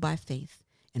renew by faith.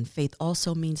 And faith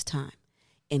also means time.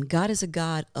 And God is a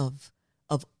God of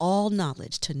all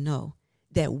knowledge to know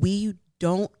that we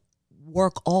don't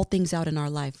work all things out in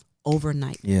our life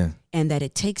overnight. Yeah. And that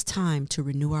it takes time to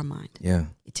renew our mind. Yeah.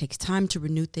 It takes time to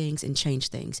renew things and change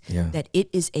things. Yeah. That it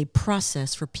is a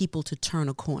process for people to turn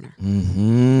a corner.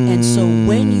 Mm-hmm. And so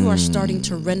when you are starting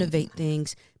to renovate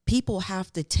things, people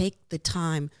have to take the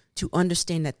time to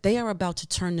understand that they are about to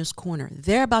turn this corner.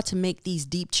 They're about to make these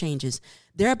deep changes.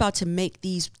 They're about to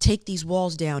take these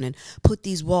walls down and put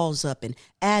these walls up and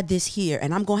add this here.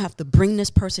 And I'm going to have to bring this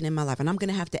person in my life. And I'm going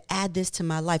to have to add this to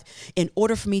my life in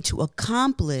order for me to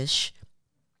accomplish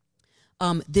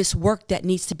this work that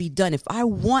needs to be done. If I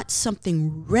want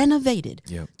something renovated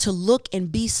Yep. to look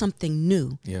and be something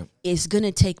new, Yep. it's going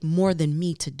to take more than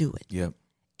me to do it. Yep.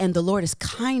 And the Lord is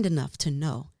kind enough to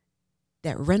know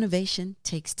that renovation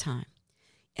takes time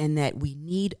and that we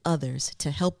need others to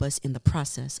help us in the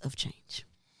process of change.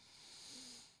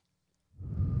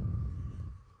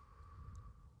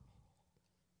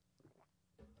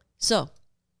 So,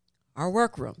 our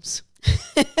workrooms.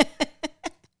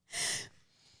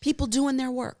 People doing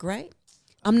their work, right?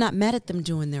 I'm not mad at them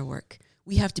doing their work.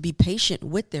 We have to be patient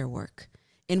with their work.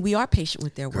 And we are patient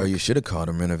with their work. Girl, you should have called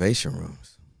them renovation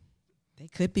rooms. They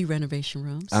could be renovation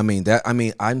rooms. I'm really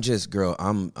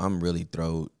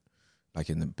thrilled, like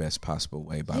in the best possible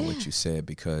way by what you said,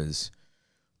 because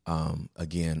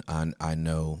again, I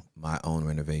know my own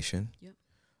renovation. Yep.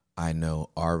 I know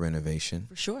our renovation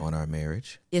For sure. on our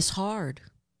marriage. It's hard.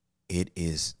 It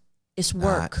is It's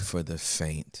not work. for the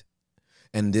faint.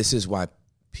 And this is why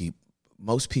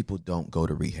most people don't go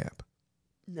to rehab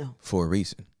No, for a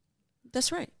reason.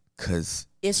 that's right. Because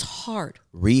It's hard.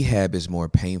 rehab is more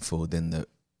painful than the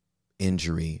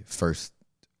injury first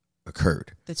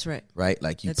occurred, That's right. right?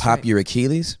 Like you That's pop right. your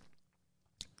Achilles,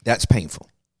 that's painful.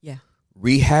 Yeah,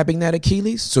 Rehabbing that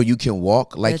Achilles so you can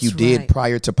walk like That's you did right.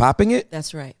 prior to popping it,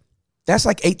 that's right. that's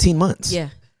like 18 months. Yeah,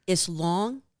 it's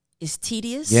long. It's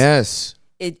tedious. Yes.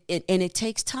 And it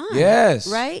takes time. Yes.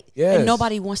 Right? Yes. And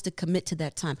nobody wants to commit to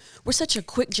that time. We're such a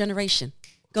quick generation.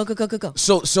 Go, go, go, go, go.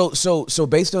 So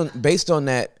based on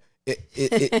that,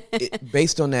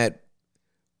 based on that,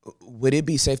 would it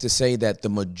be safe to say that the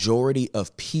majority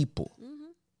of people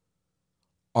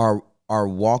are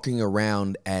walking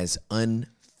around as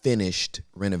unfinished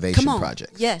renovation Come on.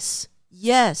 projects? Yes.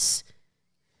 Yes.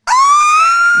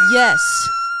 Yes.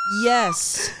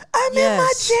 Yes. I'm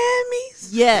Yes. in my jammies.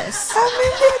 Yes. I'm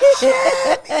in my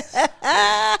jammies.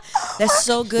 That's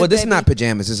so good. Well, this is baby. not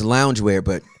pajamas. It's loungewear,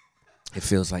 but it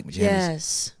feels like pajamas.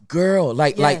 Yes. Girl,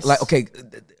 like Yes. okay.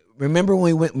 Remember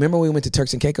when we went to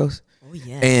Turks and Caicos? Oh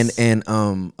yes. And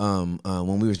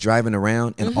when we was driving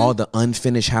around and all the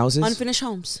unfinished houses, unfinished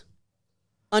homes.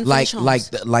 Unfinished homes.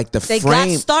 like the They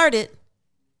frame. got started.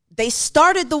 They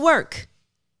started the work.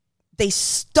 They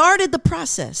started the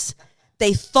process.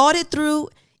 They thought it through,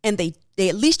 and they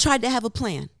at least tried to have a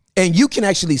plan. And you can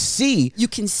actually see You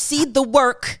can see the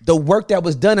work. the work that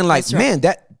was done, and like, That's right.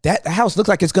 man, that house looks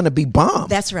like it's gonna be bombed.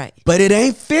 That's right. But it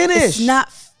ain't finished. It's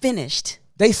not finished.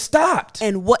 They stopped.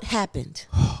 And what happened?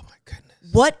 Oh my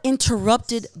goodness. What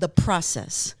interrupted the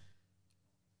process?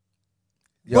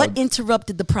 Yo, What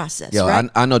interrupted the process? Yo, right?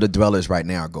 I know the dwellers right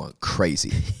now are going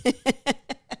crazy.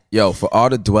 Yo, for all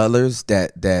the dwellers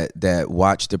that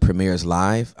watch the premieres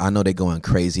live, I know they're going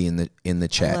crazy in the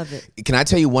chat. love it. Can I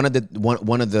tell you one of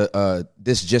the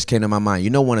this just came to my mind. You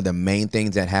know, one of the main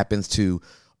things that happens to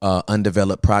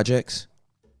undeveloped projects,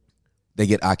 they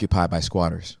get occupied by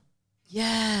squatters.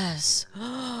 Yes.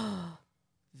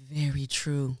 Very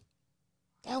true.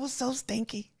 That was so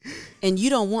stinky. And you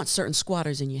don't want certain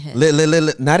squatters in your head.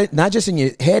 Not just in your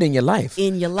head, in your life.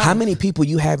 In your life. How many people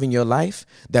you have in your life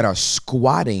that are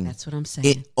squatting? That's what I'm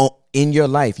saying. In your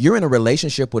life, you're in a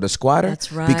relationship with a squatter.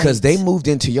 That's right. Because they moved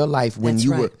into your life when That's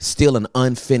you were right. still an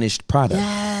unfinished product.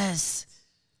 Yes.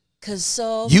 Because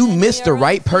You many missed the are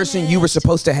right person you were unfinished.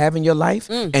 supposed to have in your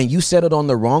life, and you settled on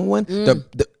the wrong one.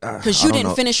 Because you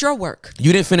didn't finish your work.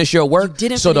 You didn't finish your work. You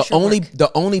didn't so finish the your only work.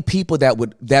 the only people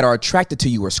that are attracted to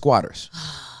you are squatters.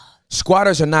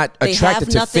 Squatters are not They attracted have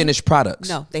to nothing. finished products.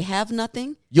 No, they have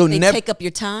nothing. You'll they nev- take up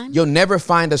your time. You'll never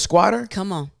find a squatter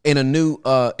Come on. in a new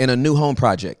home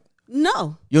project.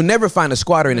 No. You'll never find a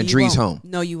squatter in a You Drees won't. home.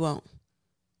 No, you won't.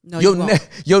 No, you won't.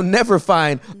 You'll never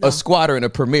find a squatter in a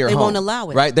premier They home. won't allow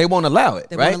it. Right? They won't allow it.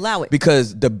 They right? won't allow it.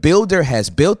 Because the builder has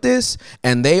built this,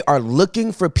 and they are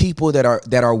looking for people that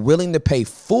are willing to pay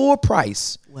full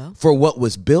price Well. for what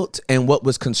was built and what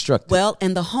was constructed. Well,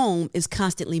 and the home is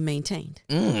constantly maintained.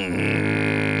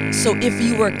 So if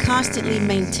you were constantly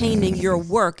maintaining your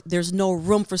work, there's no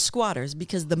room for squatters,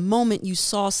 because the moment you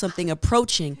saw something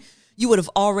approaching, you would have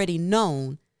already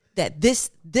known that this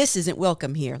isn't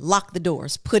welcome here. Lock the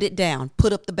doors, put it down,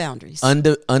 put up the boundaries.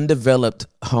 Undeveloped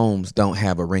homes don't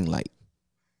have a ring light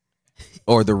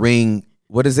or the ring.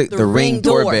 What is it? The The ring ring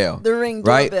door. doorbell. The ring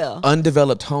right? doorbell.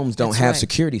 Undeveloped homes don't That's have right.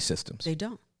 security systems. They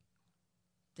don't.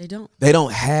 They don't. They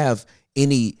don't have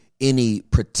any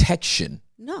protection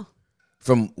No.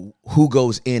 from who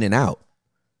goes in and out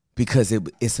because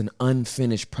it's an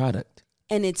unfinished product.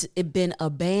 And it's been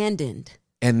abandoned.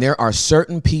 And there are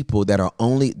certain people that are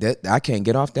only that I can't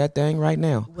get off that thing right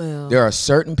now. Well. There are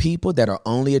certain people that are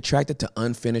only attracted to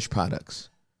unfinished products,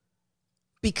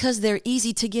 Because they're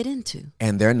easy to get into.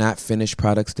 and they're not finished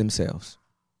products themselves.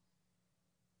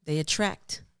 They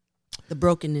attract the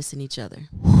brokenness in each other.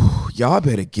 Y'all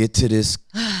better get to this.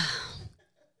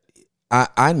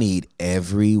 I need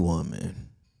every woman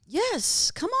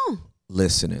Yes. Come on.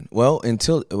 listening.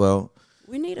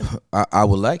 We need them. I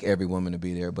would like every woman to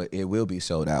be there, but it will be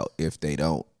sold out if they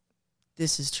don't.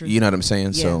 This is true. You know what I'm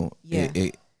saying? Yeah, So yeah.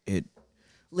 it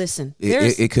Listen,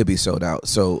 there's it could be sold out.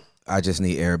 So I just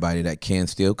need everybody that can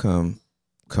still come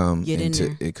Get in into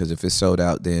there. it, because if it's sold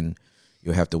out, then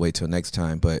you'll have to wait till next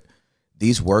time. But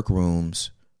these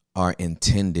workrooms are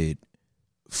intended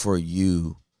for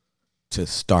you to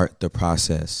start the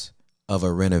process of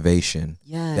a renovation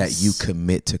that you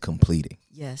commit to completing.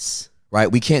 Yes. Right?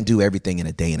 We can't do everything in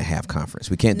a day and a half conference.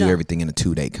 We can't do No. everything in a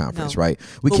 2-day conference, No. right?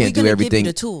 We But can't we're do gonna everything. give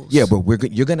you the tools. Yeah,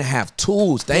 but you're going to have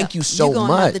tools. Thank you so you're gonna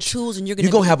much. Have the tools, and you're gonna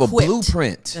going to have equipped. a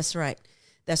blueprint. That's right.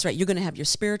 That's right. You're going to have your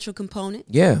spiritual component.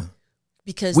 Yeah.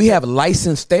 Because We have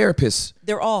licensed therapists.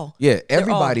 they're all. Yeah, they're all-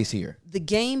 everybody's here. The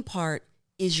game part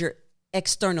is your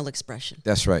external expression.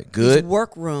 That's right. Good. These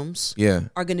workrooms Yeah.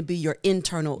 are going to be your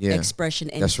internal Yeah. expression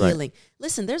and That's right. healing.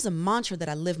 Listen, there's a mantra that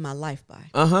I live my life by.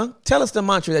 Tell us the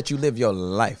mantra that you live your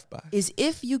life by. Is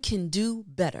if you can do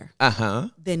better, Uh-huh.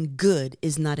 then good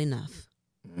is not enough.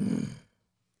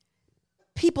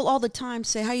 People all the time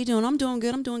say, "How you doing?" "I'm doing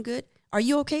good. I'm doing good." Are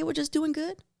you okay with just doing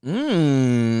good?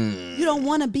 You don't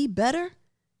want to be better?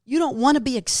 You don't want to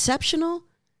be exceptional?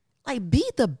 Like, be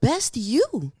the best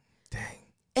you. Dang.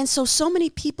 And so many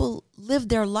people live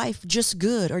their life just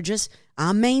good, or just,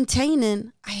 I'm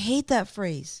maintaining. I hate that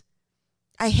phrase.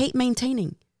 I hate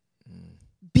maintaining.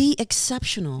 Be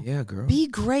exceptional. Yeah, girl. Be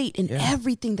great in Yeah.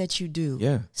 everything that you do.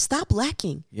 Yeah. Stop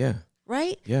lacking, Yeah.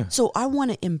 right? Yeah. So I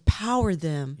want to empower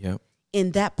them Yep.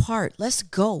 in that part. Let's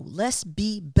go. Let's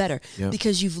be better. Yep.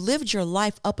 Because you've lived your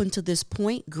life up until this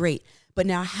point, great. But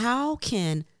now how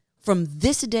can, from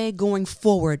this day going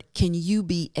forward, can you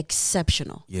be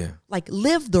exceptional? Yeah. Like,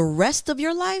 live the rest of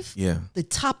your life Yeah. the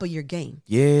top of your game,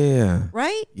 Yeah.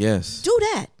 right? Yes. Do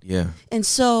that. Yeah. And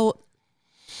so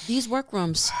these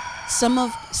workrooms, some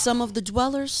of the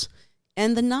dwellers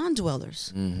and the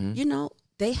non-dwellers, you know,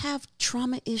 they have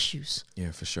trauma issues,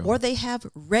 Yeah, for sure. or they have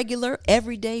regular,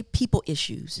 everyday people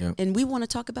issues. Yep. And we want to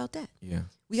talk about that. Yeah.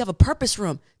 We have a purpose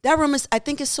room. That room I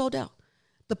think is sold out.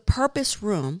 The purpose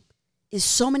room is,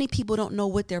 so many people don't know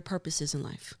what their purpose is in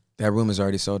life. That room is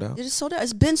already sold out? It is sold out.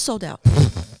 It's been sold out.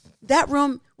 That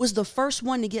room was the first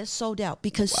one to get sold out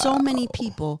because so many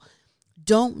people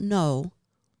don't know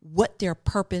what their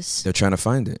purpose They're trying to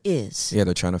find it. is. Yeah,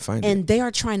 they're trying to find it. And they are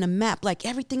trying to map, like,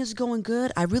 everything is going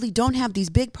good. I really don't have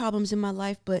these big problems in my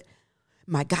life, but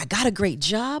my God, I got a great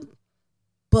job.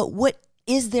 But what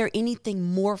is there anything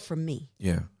more for me?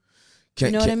 Yeah.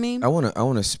 You know what I mean? I want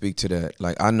to speak to that.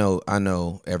 Like, I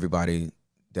know everybody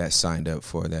that signed up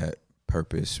for that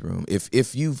purpose room.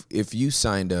 If you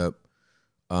signed up,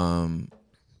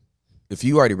 if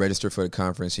you already registered for the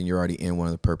conference and you're already in one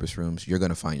of the purpose rooms, you're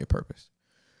gonna find your purpose.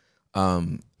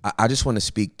 I just want to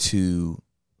speak to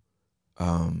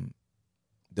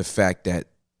the fact that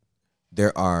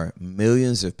there are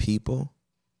millions of people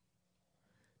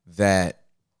that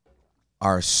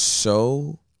are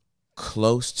so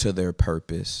close to their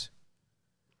purpose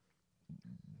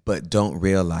but don't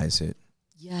realize it.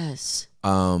 Yes.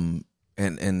 This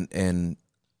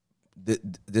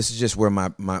is just where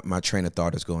my train of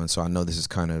thought is going, so I know this is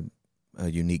kind of a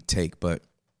unique take, but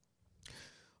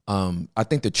I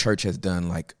think the church has done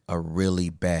like a really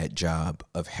bad job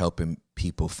of helping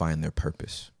people find their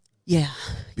purpose. Yeah.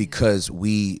 Because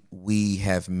we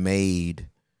have made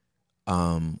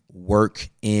work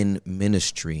in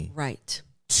ministry Right.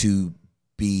 to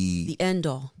be The end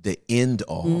all. the end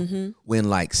all, when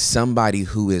like somebody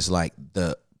who is like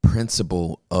the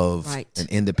principal of Right. an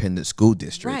independent school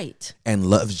district Right. and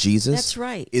loves Jesus, That's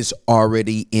right. is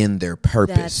already in their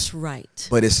purpose. That's right.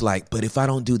 But it's like, but if I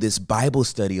don't do this Bible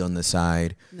study on the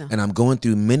side, No. and I'm going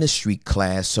through ministry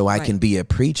class so I Right. can be a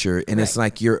preacher, and it's Right.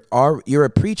 like you're a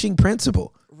preaching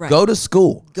principal. Right. Go to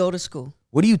school. Go to school.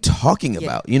 What are you talking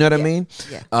about? You know what I Yeah. mean?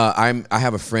 Yeah. I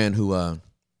have a friend who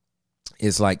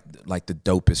is like the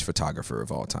dopest photographer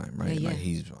of all time, right? Yeah, Like yeah.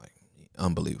 he's like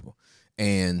unbelievable.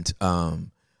 And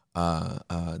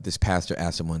this pastor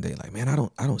asked him one day, like, man, I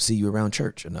don't see you around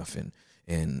church enough,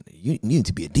 and you need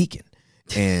to be a deacon.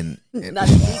 And Not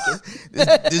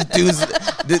a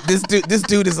deacon. this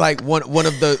dude is like one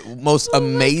of the most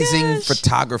amazing gosh.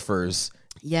 photographers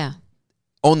Yeah.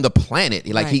 on the planet.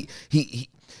 Like Right. he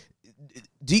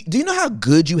do you know how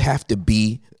good you have to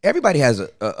be? Everybody has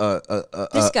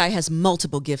This guy has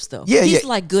multiple gifts, though. Yeah, He's yeah.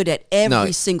 like good at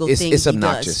every single thing it's he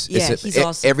obnoxious. does. Yeah, he's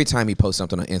awesome. Every time he posts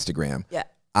something on Instagram, Yeah.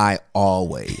 I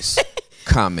always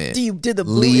comment. Do you do the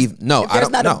boo? leave? If No, I there's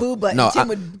don't. not no, a boo button, no, Tim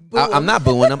would boo I'm him. not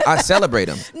booing him. I celebrate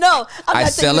him. No, I'm I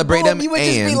not saying you celebrate boo him You would just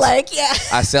be and like, yeah.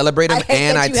 I celebrate him I hate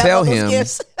and that I you have tell all those him,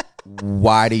 gifts.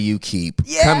 why do you keep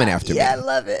Yeah, coming after yeah, me? I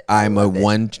love it. I'm a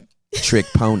one-trick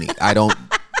pony.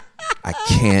 I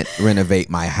can't renovate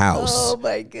my house Oh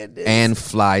my goodness. and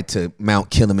fly to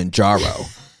Mount Kilimanjaro.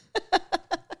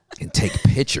 can take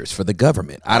pictures for the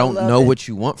government. I don't know what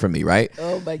you want from me, right?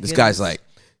 Oh, my This guy's like,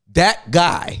 that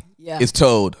guy is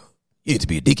told, you need to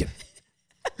be a deacon.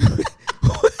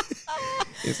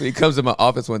 And so he comes to my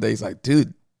office one day. He's like,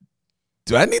 dude,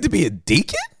 do I need to be a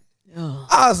deacon? Oh.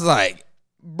 I was like,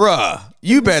 bruh,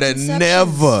 you better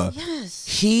never. Yes.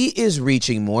 He is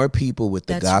reaching more people with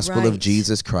the gospel of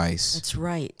Jesus Christ. That's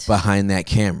right. Behind that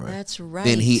camera. That's right.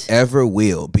 Than he ever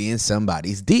will being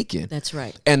somebody's deacon. That's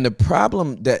right. And the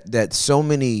problem that so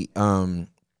many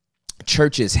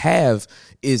churches have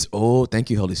is, oh,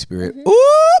 thank you, Holy Spirit. Mm-hmm.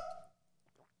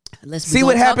 Ooh. See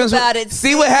what happens.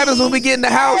 See what happens when we get in the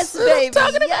house. Yes,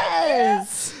 baby.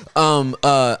 Yes.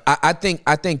 I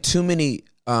think too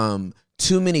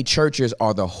many churches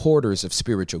are the hoarders of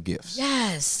spiritual gifts.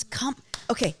 Yes.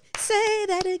 Okay. Say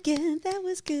that again. That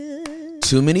was good.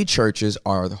 Too many churches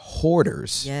are the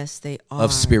hoarders. Yes, they are.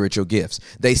 Of spiritual gifts.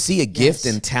 They see a gift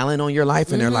and talent on your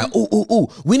life, and they're like, ooh,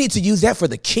 we need to use that for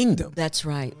the kingdom. That's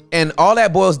right. And all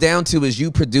that boils down to is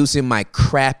you producing my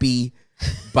crappy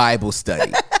Bible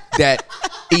study that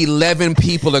 11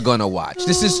 people are gonna watch.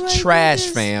 This is trash,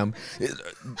 fam.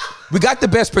 We got the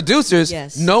best producers.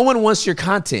 Yes. No one wants your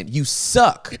content. You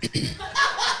suck.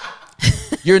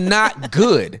 You're not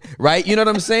good, right? You know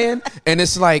what I'm saying? And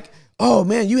it's like, oh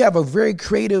man, you have a very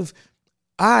creative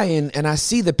eye, and I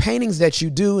see the paintings that you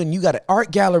do, and you got an art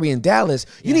gallery in Dallas.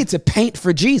 You need to paint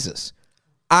for Jesus.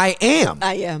 I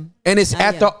am. And it's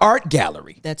at the art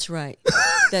gallery. That's right.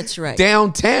 That's right.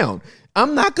 Downtown.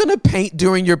 I'm not going to paint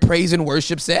during your praise and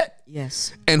worship set.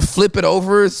 Yes. And flip it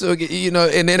over so, and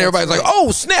then everybody's like,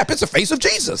 oh, snap, it's the face of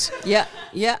Jesus. Yeah.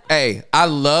 Yeah. Hey, I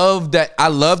love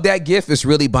that gift. It's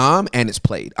really bomb, and it's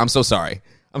played. I'm so sorry.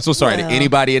 To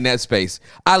anybody in that space.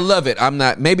 I love it.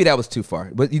 Maybe that was too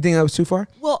far. But you think that was too far?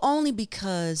 Well, only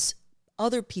because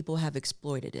other people have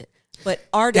exploited it. But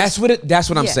artists. That's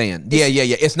what I'm saying. Yeah.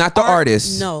 It's not the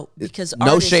artist. No, because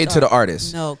no shade to the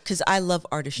artist. No, because I love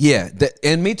artistry. Yeah,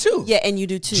 and me too. Yeah, and you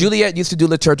do too. Juliet used to do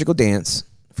liturgical dance.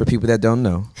 For people that don't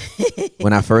know,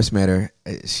 when I first met her,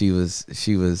 she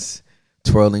was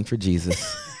twirling for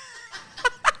Jesus.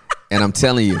 And I'm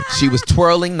telling you, she was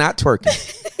twirling, not twerking.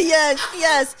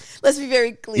 Yes. Let's be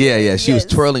very clear. Yeah. She was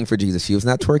twirling for Jesus. She was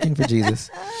not twerking for Jesus.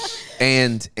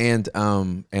 And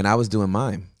I was doing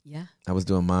mime. Yeah. I was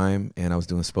doing mime, and I was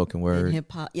doing spoken word, and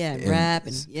hip hop, rap,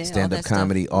 and stand-up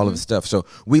comedy, all of the stuff. So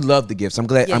we love the gifts. I'm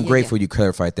grateful you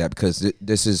clarified that,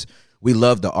 because we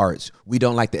love the arts. We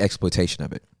don't like the exploitation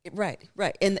of it. Right.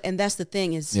 And that's the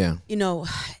thing is,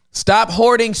 stop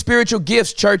hoarding spiritual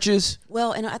gifts, churches.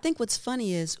 Well, and I think what's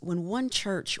funny is when one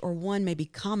church or one maybe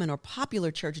common or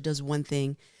popular church does one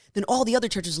thing, then all the other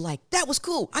churches are like, that was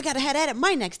cool. I got to have that at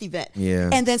my next event. Yeah.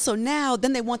 And then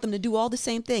then they want them to do all the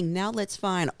same thing. Now let's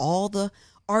find all the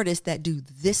artists that do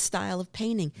this style of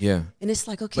painting. Yeah. And it's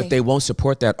like, okay. But they won't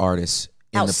support that artist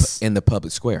in the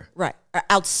public square. Right. Or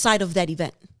outside of that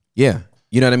event. Yeah.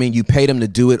 You know what I mean? You paid them to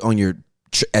do it on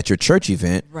at your church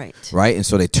event. Right. Right. And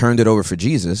so they turned it over for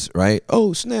Jesus. Right.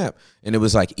 Oh, snap. And it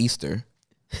was like Easter.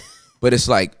 But it's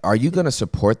like, are you going to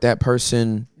support that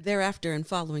person thereafter and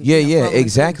following? Yeah,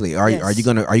 exactly. Are you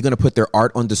gonna put their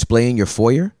art on display in your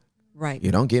foyer? Right.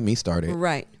 You don't get me started.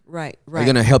 Right. Are you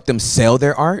gonna help them sell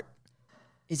their art?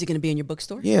 Is it gonna be in your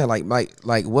bookstore? Yeah,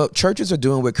 like what churches are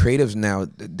doing with creatives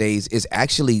nowadays is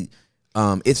actually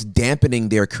it's dampening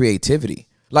their creativity.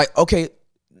 Like, okay,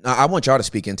 I want y'all to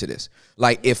speak into this.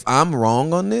 Like, if I'm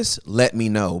wrong on this, let me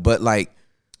know. But like,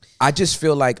 I just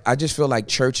feel like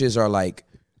churches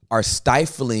are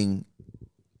stifling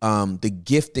the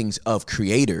giftings of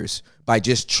creators by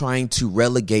just trying to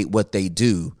relegate what they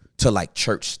do to like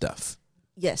church stuff.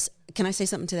 Yes. Can I say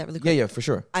something to that really quick? Yeah, for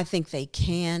sure. I think they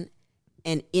can,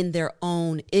 and in their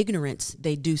own ignorance,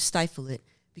 they do stifle it,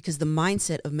 because the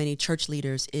mindset of many church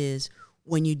leaders is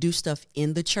when you do stuff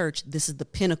in the church, this is the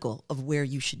pinnacle of where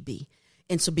you should be.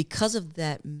 And so because of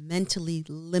that mentally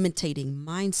limiting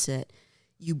mindset,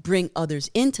 you bring others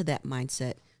into that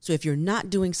mindset. So if you're not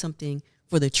doing something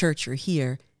for the church you're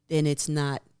here, then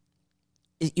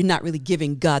you're not really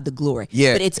giving God the glory.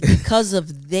 Yeah. But it's because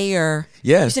of their,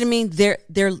 yes. You see what I mean?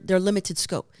 Their limited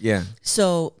scope. Yeah.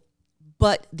 So,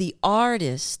 but the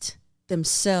artist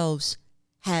themselves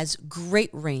has great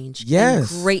range,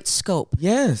 yes, and great scope.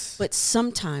 Yes. But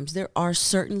sometimes there are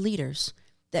certain leaders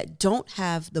that don't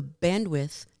have the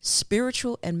bandwidth,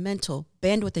 spiritual and mental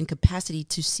bandwidth and capacity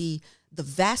to see the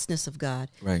vastness of God,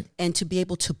 right, and to be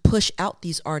able to push out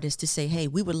these artists to say, hey,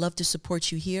 we would love to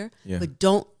support you here, yeah, but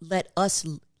don't let us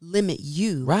limit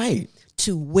you, right,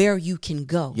 to where you can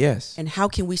go. Yes. And how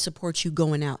can we support you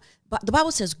going out? But the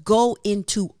Bible says, "Go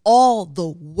into all the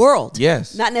world."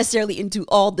 Yes. Not necessarily into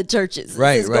all the churches.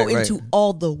 Right, It says, right, Go right. into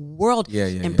all the world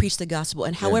and yeah. preach the gospel.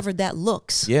 And however that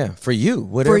looks. Yeah, for you,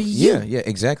 whatever. For you. Yeah,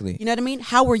 exactly. You know what I mean?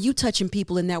 How are you touching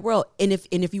people in that world? And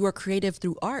if you are creative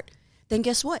through art, then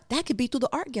guess what? That could be through the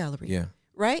art gallery. Yeah.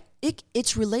 Right?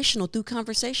 It's relational through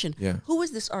conversation. Yeah. Who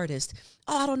is this artist?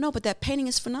 Oh, I don't know, but that painting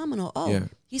is phenomenal. Oh, Yeah.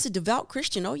 he's a devout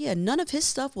Christian. Oh, yeah, none of his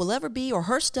stuff will ever be, or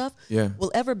her stuff Yeah.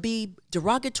 will ever be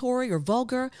derogatory or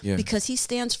vulgar Yeah. because he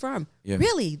stands firm. Yeah.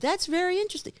 Really? That's very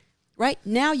interesting. Right?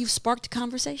 Now you've sparked a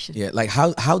conversation. Yeah, like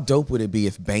how dope would it be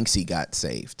if Banksy got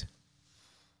saved?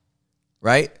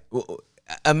 Right?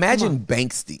 Imagine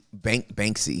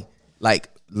Banksy, like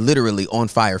literally on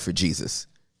fire for Jesus.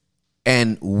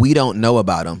 And we don't know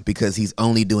about him because he's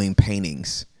only doing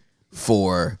paintings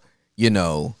for,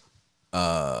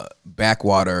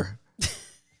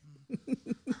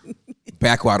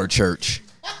 backwater church.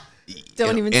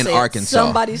 Don't even in say Arkansas. it.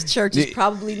 Somebody's church is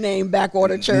probably named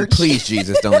Backwater Church. Please,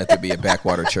 Jesus, don't let there be a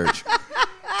backwater church.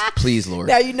 Please, Lord.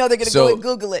 Now you know they're gonna So- go and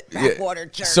Google it. Yeah. Backwater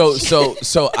Church.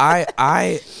 So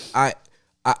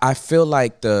I feel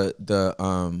like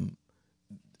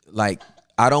like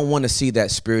I don't want to see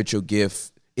that spiritual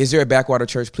gift. Is there a backwater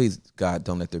church? Please, God,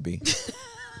 don't let there be.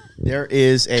 There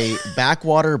is a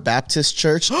Backwater Baptist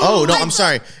Church. Oh, no, I'm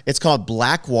sorry. It's called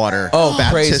Blackwater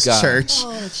praise Baptist God.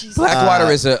 Church.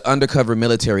 Blackwater is an undercover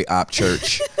military op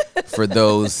church for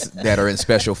those that are in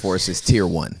special forces, tier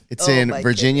 1. It's Oh, in my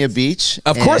Virginia Beach.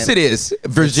 Of course it is.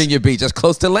 Virginia Beach. That's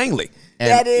close to Langley. And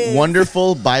That is.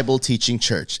 Wonderful Bible Teaching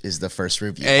Church is the first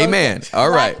review. Amen. All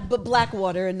right. But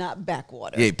Blackwater and not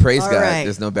Backwater. Yeah, praise All God. right.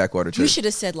 There's no backwater church. You should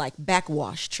have said like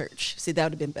Backwash Church. See, that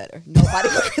would have been better. Nobody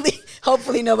really.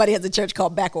 Hopefully, nobody has a church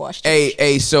called Backwash Church.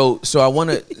 Hey, so I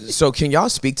want to. So can y'all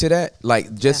speak to that?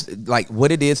 Like, just like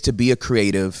what it is to be a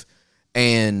creative,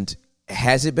 and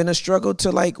has it been a struggle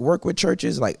to like work with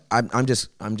churches? Like, I'm just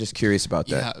curious about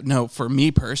that. Yeah, no, for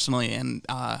me personally, and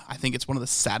I think it's one of the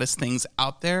saddest things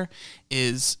out there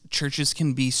is churches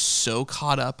can be so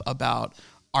caught up about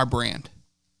our brand.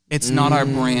 It's not our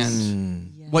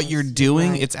brand. What you're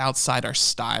doing, it's outside our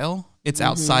style. It's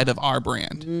outside of our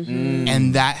brand.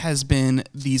 And that has been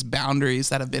these boundaries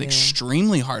that have been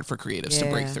extremely hard for creatives to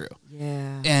break through.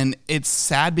 Yeah. And it's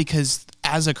sad because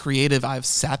as a creative, I've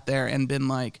sat there and been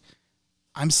like,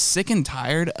 I'm sick and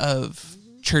tired of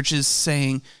churches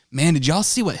saying, man, did y'all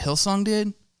see what Hillsong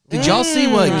did? Did y'all see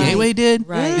what Gateway did?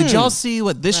 Right. Did y'all see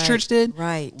what this Right. church did?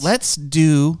 Right. Let's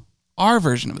do our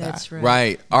version of That's that. right.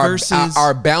 Right. Versus-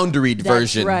 Our boundaried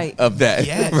version right. of that.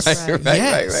 Yes.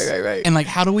 Right. And like,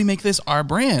 how do we make this our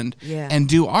brand Yeah. and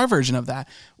do our version of that?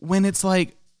 When it's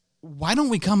like, why don't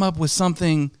we come up with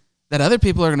something that other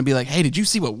people are going to be like, hey, did you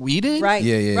see what we did? Right.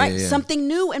 Yeah. Right. Something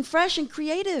new and fresh and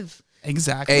creative.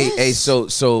 Exactly. Hey, so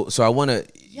I want to,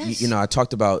 Yes. I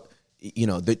talked about,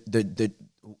 the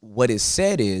what is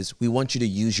said is we want you to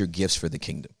use your gifts for the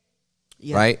kingdom,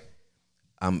 Yeah. right?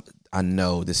 I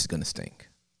know this is gonna stink.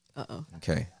 Uh-oh.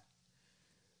 Okay,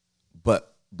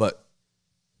 but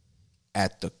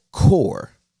at the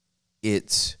core,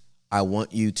 it's I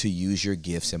want you to use your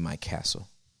gifts in my castle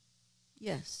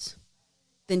Yes.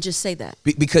 Then just say that.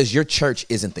 because your church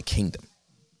isn't the kingdom.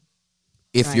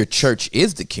 If your Right. church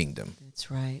is the kingdom,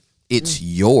 That's right. it's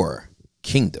your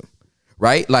kingdom,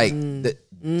 right? Like the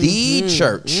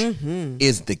church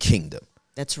is the kingdom.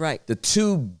 That's right. The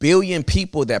 2 billion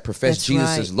people that profess That's Jesus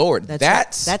right. as Lord.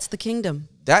 That's the kingdom.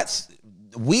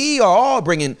 We are all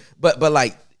bringing, but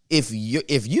like if you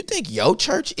think your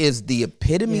church is the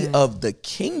epitome Yeah. of the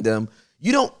kingdom,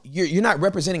 you're not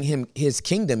representing his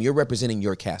kingdom. You're representing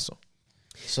your castle.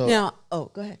 So, Now, go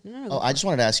ahead. No. I just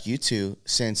wanted to ask you too,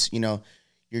 since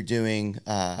you're doing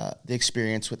the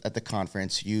experience at the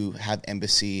conference, you have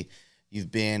Embassy,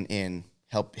 you've been in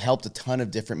helped a ton of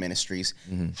different ministries.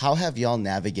 How have y'all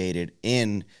navigated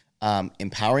in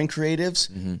empowering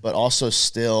creatives, but also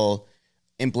still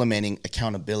implementing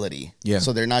accountability? Yeah.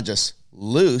 So they're not just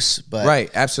loose, but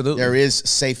Right, absolutely. there is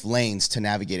safe lanes to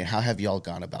navigate. And how have y'all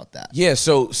gone about that? Yeah,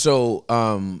 so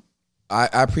I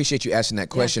appreciate you asking that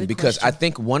question good because question. I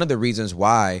think one of the reasons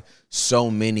why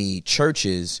so many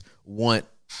churches want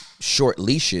short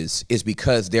leashes is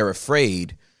because they're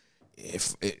afraid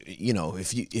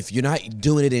if you're not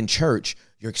doing it in church,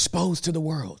 you're exposed to the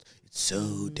world. It's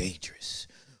so dangerous.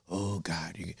 Oh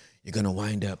God, you're gonna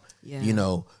wind up,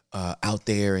 out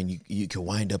there, and you can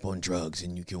wind up on drugs,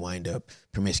 and you can wind up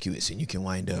promiscuous, and you can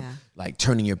wind up like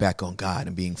turning your back on God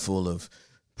and being full of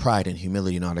pride and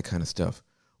humility and all that kind of stuff.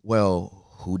 Well,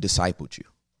 who discipled you?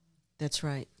 That's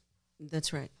right.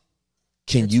 That's right.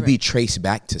 Can That's you be right. traced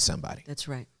back to somebody? That's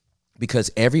right.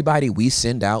 because everybody we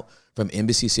send out from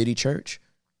Embassy City Church,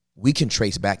 we can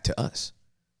trace back to us.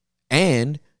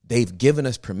 And they've given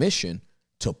us permission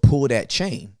to pull that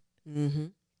chain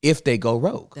if they go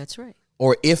rogue. That's right.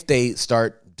 Or if they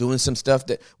start doing some stuff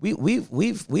that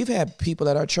we've had people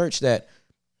at our church that,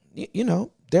 you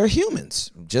know, they're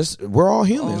humans. We're all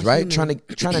humans, right? Trying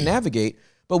to navigate.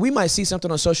 But we might see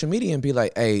something on social media and be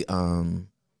like, hey,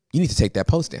 you need to take that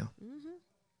post down.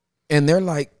 And they're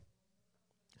like,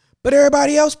 but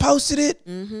everybody else posted it.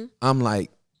 I'm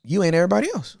like, you ain't everybody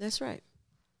else. That's right.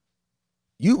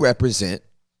 You represent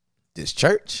this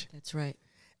church. That's right.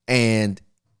 And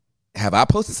have I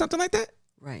posted something like that?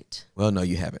 Right. Well, no,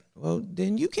 you haven't. Well,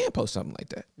 then you can't post something like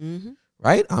that.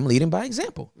 Right? I'm leading by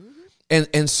example.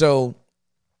 And so,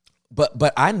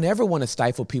 but I never want to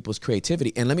stifle people's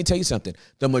creativity. And let me tell you something.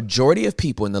 The majority of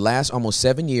people in the last almost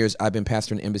 7 years I've been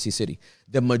pastoring Embassy City,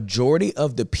 the majority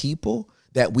of the people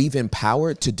that we've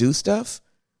empowered to do stuff,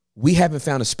 we haven't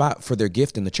found a spot for their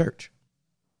gift in the church.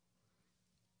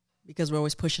 Because we're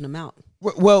always pushing them out.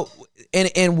 Well,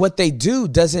 and what they do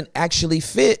doesn't actually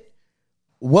fit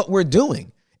what we're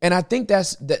doing. And I think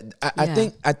that's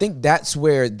I think that's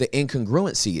where the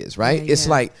incongruency is, right? Yeah,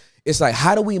 It's like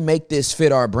how do we make this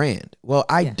fit our brand? Well,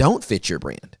 I don't fit your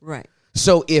brand. Right.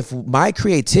 So if my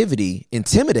creativity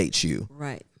intimidates you,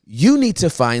 Right. you need to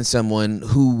find someone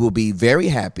who will be very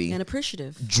happy And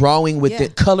appreciative. drawing with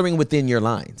it, coloring within your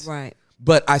lines. Right.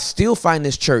 But I still find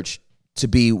this church to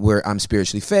be where I'm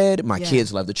spiritually fed. My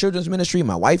kids love the children's ministry.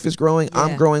 My wife is growing.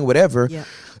 I'm growing, whatever. Yeah.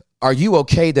 Are you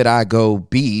okay that I go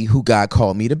be who God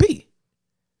called me to be?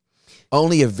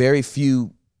 Only a very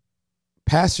few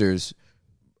pastors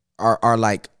are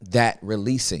like that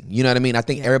releasing. You know what I mean? I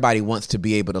think everybody wants to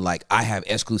be able to like, I have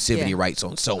exclusivity rights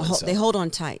on so-and-so. They hold on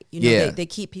tight. You know, they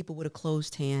keep people with a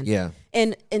closed hand. Yeah.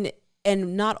 And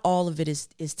not all of it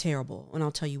is terrible. And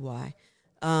I'll tell you why.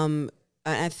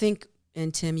 I think,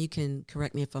 and Tim, you can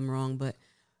correct me if I'm wrong, but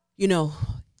you know,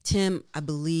 Tim, I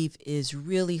believe, is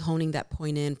really honing that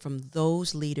point in from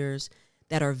those leaders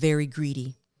that are very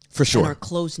greedy. For sure. And are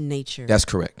closed in nature. That's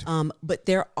correct. But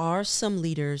there are some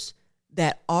leaders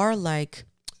that are like,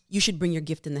 you should bring your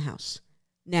gift in the house.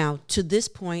 Now, to this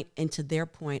point and to their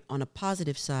point on a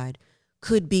positive side,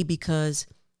 could be because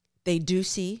they do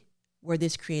see where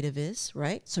this creative is,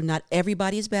 right? So not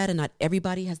everybody is bad and not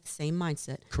everybody has the same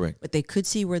mindset. Correct. But they could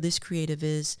see where this creative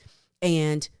is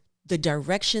and the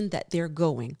direction that they're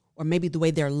going, or maybe the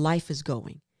way their life is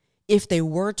going. If they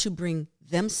were to bring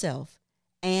themselves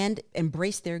and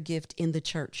embrace their gift in the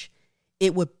church,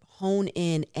 it would hone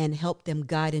in and help them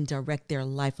guide and direct their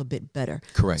life a bit better.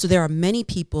 Correct. So there are many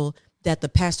people that the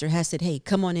pastor has said, hey,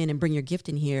 come on in and bring your gift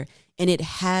in here. And it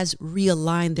has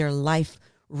realigned their life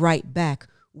right back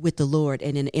with the Lord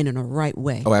and in a right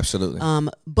way. Oh, absolutely.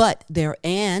 But there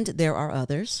are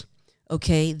others,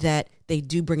 okay, that they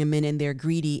do bring them in and they're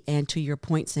greedy. And to your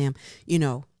point, Sam, you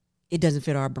know, it doesn't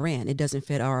fit our brand. It doesn't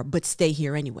fit but stay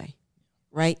here anyway.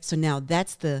 Right. So now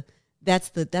that's the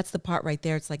part right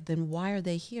there. It's like, then why are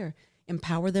they here?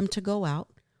 Empower them to go out,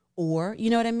 or, you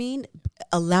know what I mean?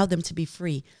 Allow them to be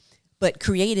free. But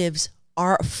creatives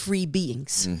are free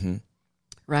beings.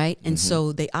 Right. And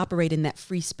so they operate in that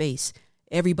free space.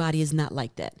 Everybody is not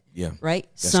like that. Yeah. Right.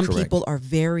 That's Some correct. people are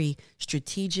very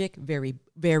strategic, very,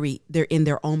 they're in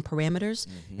their own parameters.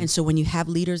 And so when you have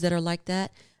leaders that are like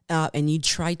that, and you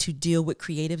try to deal with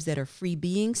creatives that are free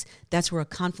beings, that's where a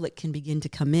conflict can begin to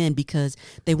come in, because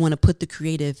they want to put the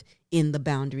creative in the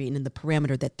boundary and in the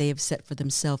parameter that they have set for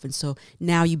themselves. And so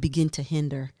now you begin to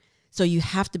hinder. So you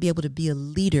have to be able to be a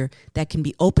leader that can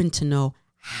be open to know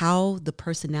how the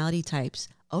personality types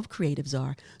of creatives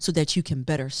are, so that you can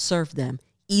better serve them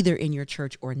either in your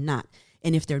church or not.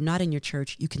 And if they're not in your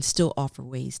church, you can still offer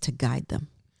ways to guide them.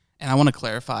 And I want to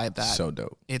clarify that. So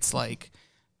dope. It's like,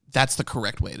 that's the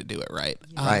correct way to do it, right?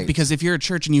 Right. Because if you're a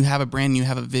church and you have a brand, you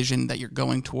have a vision that you're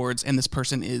going towards, and this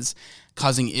person is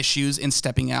causing issues and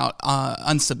stepping out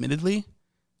unsubmittedly,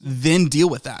 then deal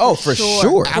with that. Oh, for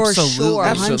sure. Absolutely.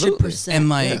 Absolutely. 100%. And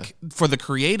like for the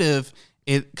creative,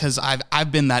 because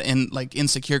I've been that in like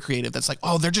insecure creative that's like,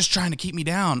 oh, they're just trying to keep me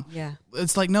down. Yeah.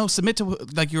 It's like, no, submit to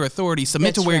like your authority,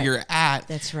 submit That's to where right. you're at.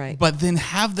 That's right. But then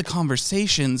have the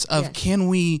conversations of, Yes. can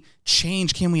we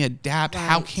change? Can we adapt?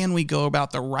 How Right. can we go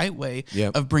about the right way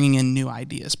Yep. of bringing in new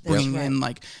ideas, bringing right. in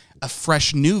like a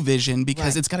fresh new vision,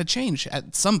 because Right. it's got to change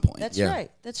at some point. That's Yeah.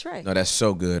 right. That's right. No, that's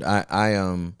so good.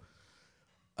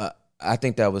 I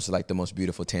think that was like the most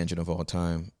beautiful tangent of all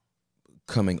time,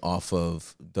 coming off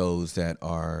of those that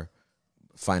are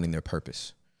finding their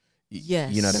purpose.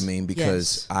 Yes. You know what I mean?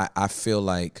 Because Yes. I feel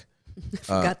like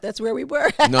Forgot that's where we were.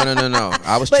 No.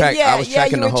 I was But tracking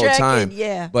you the were whole tracking, time.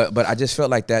 yeah. But I just felt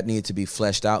like that needed to be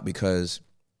fleshed out because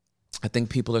I think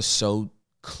people are so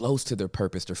close to their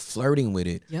purpose. They're flirting with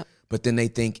it. Yep. But then they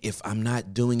think if I'm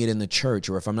not doing it in the church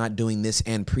or if I'm not doing this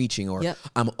and preaching or Yep.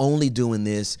 I'm only doing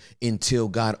this until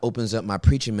God opens up my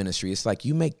preaching ministry. It's like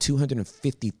you make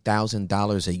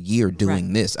 $250,000 a year doing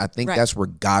Right. this. I think Right. that's where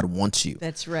God wants you.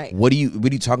 That's right. What are you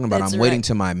talking about? That's I'm waiting right.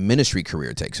 till my ministry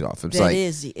career takes off. It's That like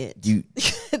is it. you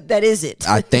That is it.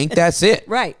 I think that's it.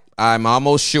 Right. I'm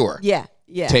almost sure. Yeah.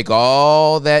 Yeah. Take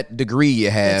all that degree you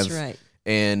have That's right.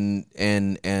 and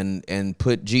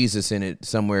put Jesus in it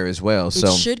somewhere as well. It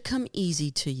So should come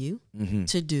easy to you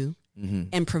to do,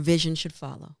 and provision should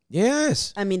follow.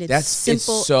 yes. I mean, it's That's-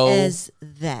 simple so, as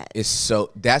that.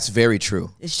 that's very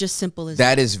true. It's just simple as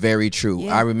That is very true.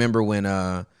 Yeah. I remember when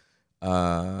I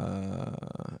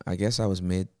guess I was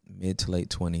mid to late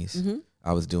 20s.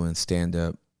 I was doing stand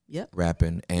up, Yep.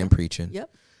 rapping and preaching. Yep.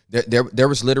 There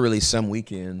was literally some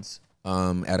weekends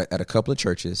at a couple of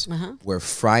churches where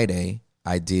Friday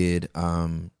I did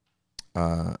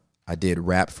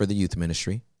rap for the youth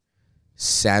ministry.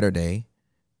 Saturday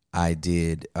I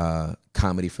did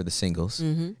comedy for the singles,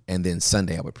 and then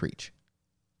Sunday I would preach.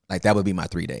 Like that would be my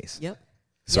 3 days. Yep.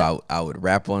 So I would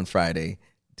rap on Friday,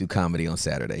 do comedy on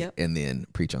Saturday, Yep. and then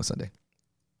preach on Sunday.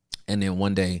 And then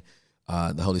one day,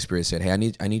 the Holy Spirit said, "Hey, I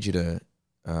need you to.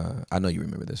 I know you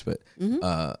remember this, but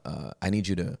I need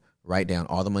you to write down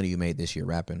all the money you made this year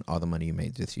rapping, all the money you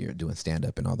made this year doing stand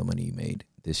up, and all the money you made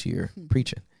this year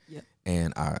preaching." Yep.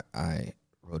 And I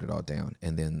wrote it all down,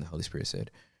 and then the Holy Spirit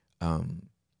said,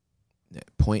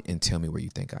 "Point and tell me where you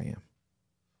think I am."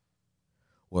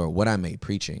 Well, what I made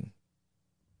preaching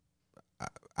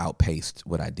outpaced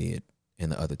what I did in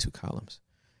the other two columns.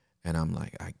 And I'm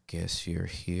like, I guess you're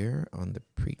here on the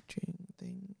preaching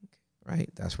thing, right?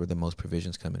 That's where the most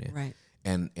provision's coming in. Right.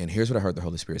 And here's what I heard the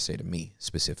Holy Spirit say to me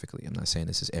specifically. I'm not saying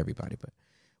this is everybody, but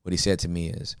what he said to me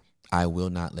is, I will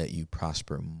not let you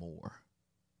prosper more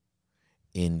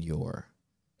in your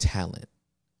talent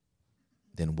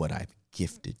than what I've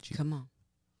gifted you Come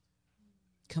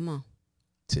on.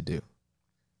 to do.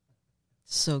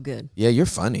 So good. Yeah, you're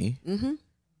funny. Mm-hmm.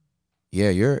 Yeah,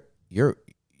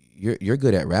 you're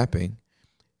good at rapping.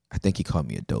 I think he called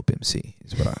me a dope MC.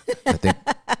 Is what I think.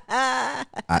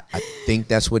 I think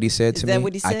that's what he said to Is that me.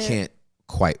 what he I said? can't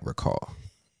quite recall.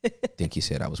 I think he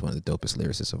said I was one of the dopest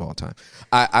lyricists of all time.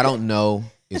 I don't know.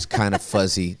 It's kind of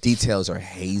fuzzy. Details are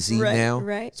hazy Right, now.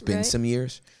 right, It's been right. some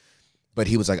years. But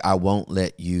he was like, I won't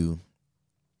let you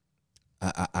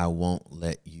I won't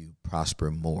let you prosper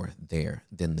more there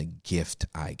than the gift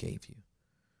I gave you.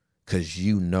 Because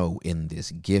you know in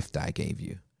this gift I gave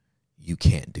you, you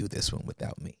can't do this one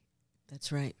without me.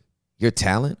 That's right. Your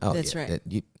talent, oh, That's yeah, right.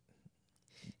 you're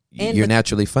And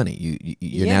naturally funny. You're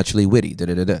Yeah. naturally witty.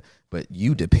 But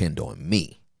you depend on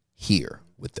me here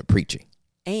with the preaching.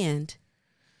 And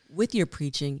with your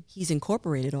preaching, he's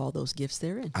incorporated all those gifts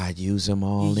therein. I use them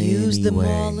all You use them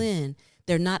anyway. all in.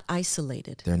 They're not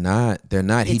isolated. They're not.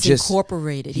 He It's just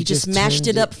incorporated. He just mashed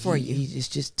turned it up for you. He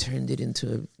just turned it into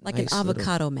a Like nice an little-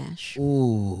 avocado mash.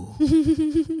 Ooh,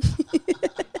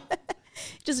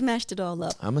 Just mashed it all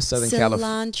up. I'm a Southern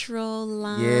California. Cilantro,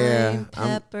 lime, Yeah,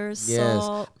 pepper,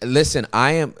 salt. Listen,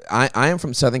 I am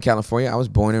from Southern California. I was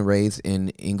born and raised in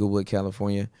Inglewood,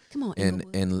 California, Come on, and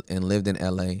Inglewood. and lived in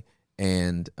LA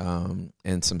and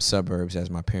some suburbs as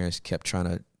my parents kept trying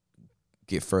to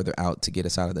get further out to get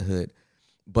us out of the hood.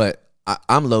 But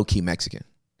I'm low key Mexican.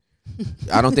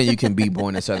 I don't think you can be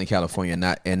born in Southern California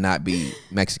and not be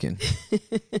Mexican.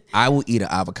 I will eat an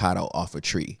avocado off a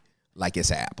tree like it's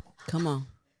an apple. Come on.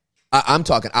 I'm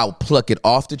talking, I'll pluck it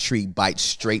off the tree, bite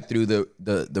straight through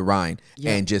the rind,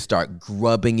 Yeah. and just start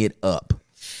grubbing it up.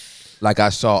 Like I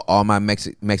saw all my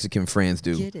Mexican friends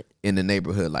do Get it. in the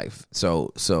neighborhood life.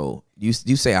 So you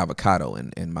say avocado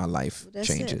and my life That's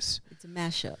changes. it. It's a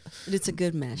mashup. But it's a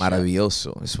good mashup.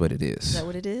 Maravilloso is what it is. Is that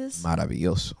what it is?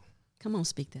 Maravilloso. Come on,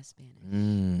 speak that Spanish.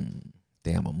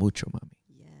 Te amo mucho, mami.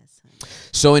 Yes. honey.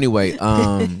 So anyway,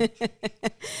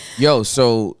 yo,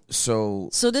 so So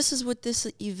this is what this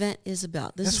event is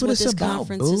about. This That's is what what it's this about,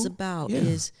 conference is boo. about. Yeah.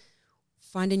 Is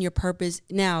finding your purpose.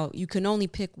 Now you can only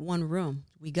pick one room.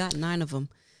 We got 9 of them.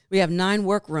 We have 9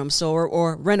 work rooms, so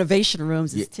or renovation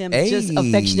rooms, as Tim just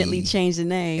affectionately changed the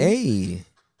name. hey,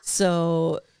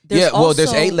 So there's yeah. Well, there's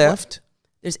also- 8 left.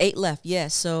 There's 8 left. Yes. Yeah,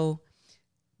 so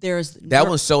there's That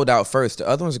one sold out first. The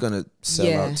other one's gonna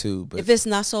sell out too. But if it's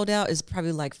not sold out, it's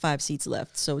probably like 5 seats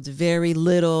left. So it's very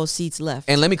little seats left.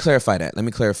 and let me clarify that.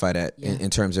 Yeah. in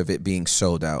terms of it being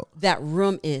sold out. that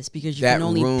room is because you That can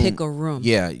only room- pick a room.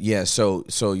 Yeah. So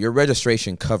your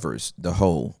registration covers the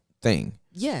whole thing.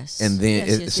 Yes. And then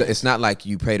yes. it's not like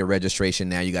you paid a registration,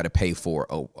 now you got to pay for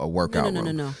a workout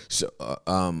room. No. So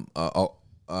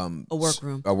A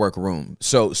workroom. A workroom.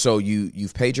 So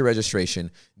you've paid your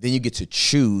registration, then you get to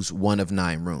choose one of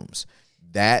 9 rooms.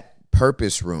 That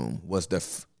purpose room was the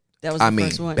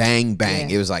first one. Bang. Yeah.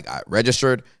 It was like, I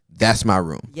registered, that's my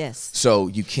room. Yes. So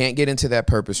you can't get into that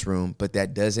purpose room, but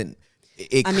that doesn't.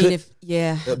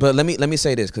 But let me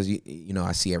say this, because you know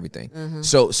I see everything. Mm-hmm.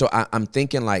 So I'm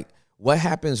thinking, like, what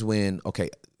happens when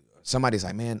somebody's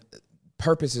like, man,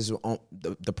 purpose is on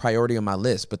the priority on my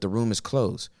list, but the room is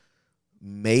closed.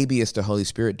 Maybe it's the Holy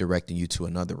Spirit directing you to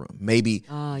another room. Maybe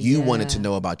you wanted to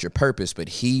know about your purpose, but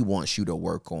He wants you to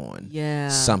work on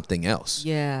something else.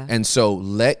 Yeah. And so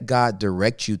let God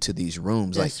direct you to these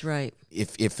rooms. That's like, right.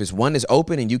 If it's one is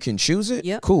open and you can choose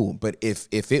it, cool. But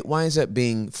if it winds up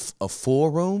being a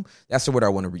full room, that's the word I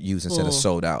want to use instead of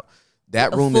sold out.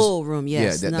 That room is full room,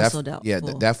 yes, not sold out. Yeah,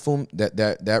 full.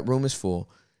 that room is full.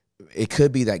 It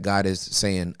could be that God is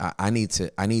saying,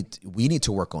 we need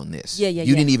to work on this. You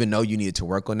didn't even know you needed to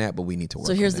work on that, but we need to work on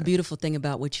that. So here's the beautiful thing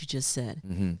about what you just said.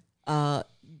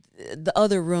 Mm-hmm. The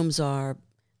other rooms are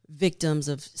victims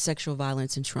of sexual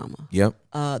violence and trauma. Yep.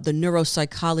 The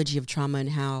neuropsychology of trauma and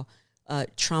how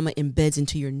trauma embeds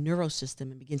into your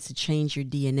neurosystem and begins to change your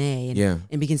DNA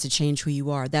and begins to change who you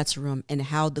are. That's a room. And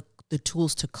how the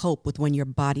tools to cope with when your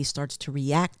body starts to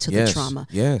react to the trauma.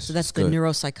 Yes. So that's the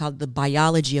neuropsychology, the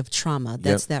biology of trauma.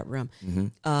 That's that room.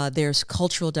 Mm-hmm. There's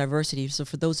cultural diversity. So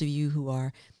for those of you who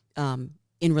are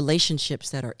in relationships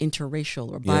that are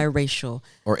interracial or biracial.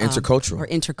 Or intercultural.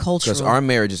 Because our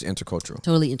marriage is intercultural.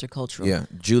 Totally intercultural. Yeah.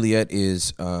 Juliet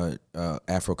is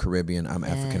Afro-Caribbean. I'm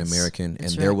African-American.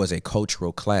 And there was a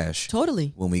cultural clash.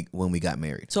 Totally. When we got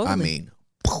married. Totally. I mean.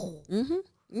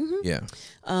 Mm-hmm. Yeah.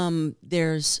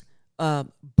 There's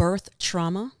birth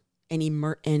trauma and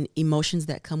emotions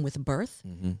that come with birth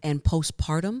and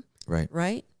postpartum. Right.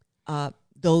 Right.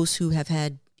 Those who have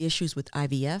had issues with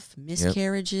IVF,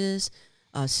 miscarriages,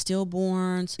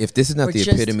 stillborns. If this is not the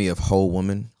epitome of whole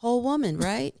woman,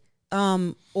 right?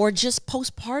 Or just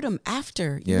postpartum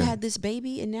after you had this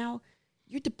baby and now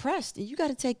you're depressed and you got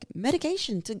to take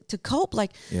medication to cope.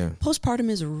 Like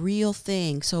postpartum is a real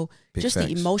thing. So Big just facts.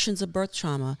 the emotions of birth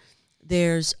trauma.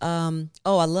 There's, I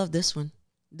love this one.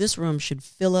 This room should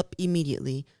fill up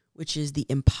immediately, which is the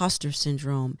imposter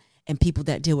syndrome and people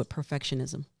that deal with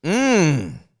perfectionism.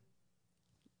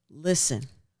 Listen,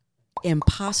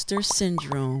 imposter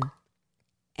syndrome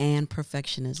and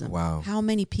perfectionism. Wow. How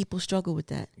many people struggle with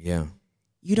that? Yeah.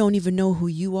 You don't even know who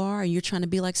you are and you're trying to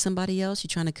be like somebody else. You're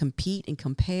trying to compete and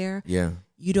compare. Yeah.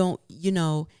 You don't,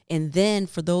 and then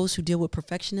for those who deal with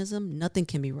perfectionism, nothing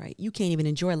can be right. You can't even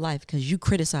enjoy life because you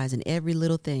criticizing every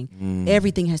little thing.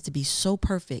 Everything has to be so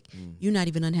perfect. You're not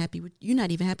even happy with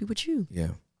you. Yeah.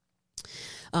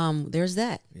 There's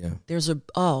that. Yeah. There's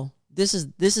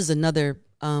this is another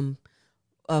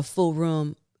full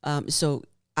room. So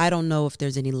I don't know if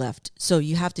there's any left. So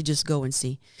you have to just go and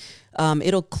see.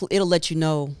 It'll let you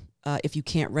know if you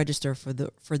can't register for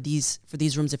these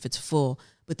rooms if it's full.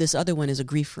 But this other one is a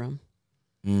grief room.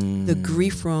 The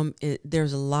grief room,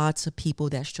 there's lots of people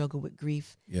that struggle with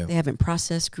grief. Yeah. They haven't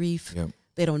processed grief. Yeah.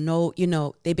 They don't know,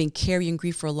 they've been carrying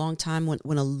grief for a long time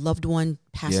when a loved one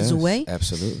passes away.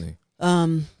 Absolutely. They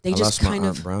I just lost kind my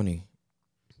of Aunt Brownie.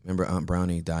 Remember Aunt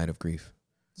Brownie died of grief?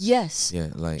 Yes. Yeah,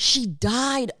 like she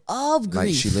died of grief.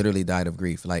 Like she literally died of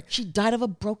grief. Like she died of a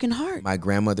broken heart. My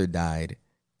grandmother died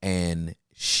and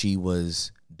she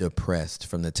was depressed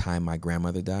from the time my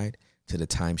grandmother died to the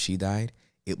time she died.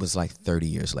 It was like 30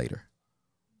 years later.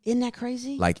 Isn't that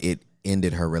crazy? Like it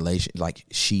ended her relation. Like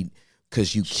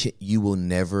because you will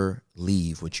never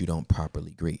leave what you don't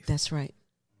properly grieve. That's right.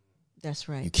 That's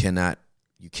right. You cannot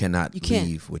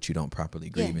leave what you don't properly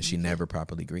grieve, and she never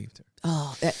properly grieved her.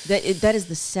 Oh, that is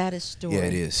the saddest story. Yeah,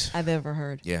 it is. I've ever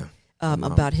heard. Yeah,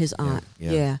 about his aunt.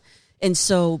 Yeah. And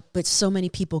but so many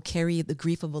people carry the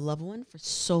grief of a loved one for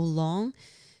so long,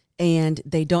 and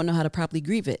they don't know how to properly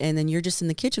grieve it. And then you're just in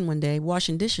the kitchen one day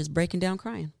washing dishes, breaking down,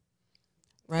 crying,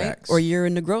 right? Facts. Or you're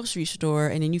in the grocery store,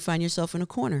 and then you find yourself in a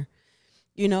corner,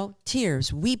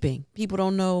 tears, weeping. People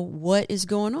don't know what is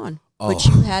going on. But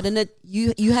you had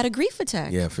you had a grief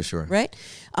attack. Yeah, for sure. Right?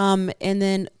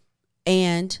 And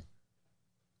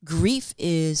grief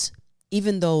is,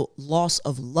 even though loss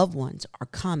of loved ones are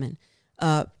common,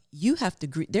 you have to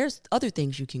grieve. There's other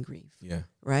things you can grieve. Yeah.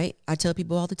 Right? I tell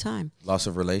people all the time. Loss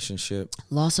of relationships,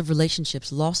 loss of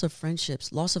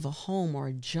friendships, loss of a home or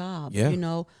a job,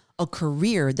 yeah. a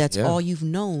career that's all you've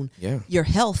known. Yeah. Your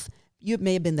health. you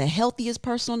may have been the healthiest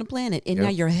person on the planet, and Yep. now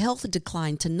your health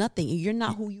declined to nothing, and you're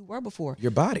not who you were before.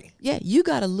 Your body. Yeah, you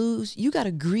got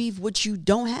to grieve what you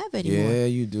don't have anymore. Yeah,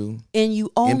 you do. And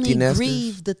you only Empty nesters.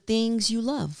 grieve the things you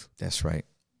love. That's right.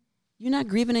 You're not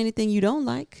grieving anything you don't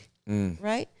like, Mm.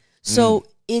 right? So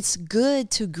it's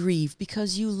good to grieve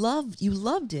because you loved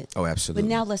it. Oh, absolutely. But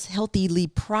now let's healthily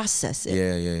process it.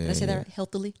 Yeah. Did I say yeah. that right?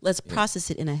 Healthily? Let's process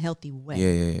it in a healthy way.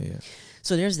 Yeah.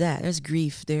 So there's that. There's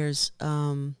grief. There's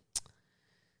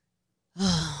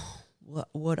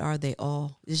what are they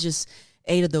all? It's just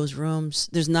 8 of those rooms.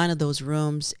 There's 9 of those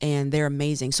rooms, and they're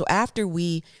amazing. So after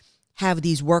we have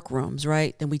these work rooms,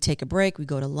 right? Then we take a break, we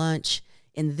go to lunch,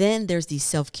 and then there's these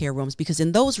self-care rooms, because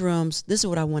in those rooms, this is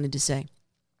what I wanted to say.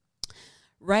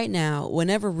 Right now,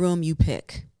 whenever room you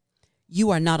pick, you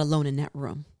are not alone in that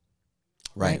room.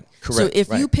 Right. Correct. So if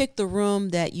right. you pick the room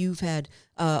that you've had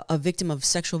a victim of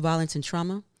sexual violence and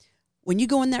trauma, when you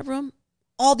go in that room,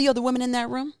 all the other women in that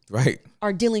room Right.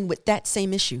 are dealing with that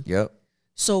same issue. Yep.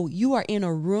 So you are in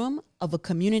a room of a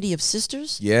community of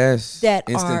sisters Yes. that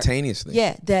instantaneously.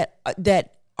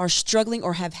 that are struggling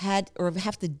or have had or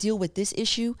have to deal with this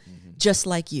issue just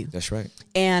like you. That's right.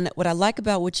 And what I like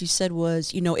about what you said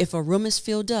was, if a room is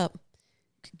filled up,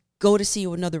 go to see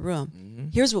another room.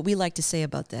 Here's what we like to say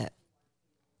about that.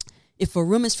 If a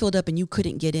room is filled up and you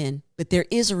couldn't get in, but there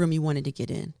is a room you wanted to get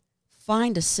in,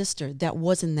 find a sister that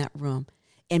was in that room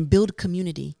and build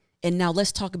community. And now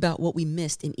let's talk about what we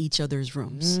missed in each other's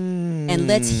rooms. And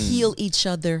let's heal each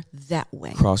other that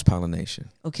way. Cross-pollination.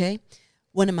 Okay?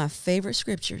 One of my favorite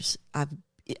scriptures,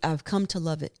 I've come to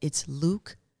love it. It's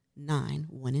Luke 9,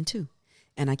 1 and 2.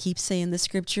 And I keep saying this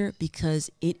scripture because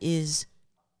it is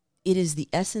the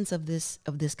essence of this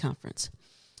conference.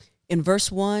 In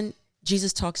verse 1,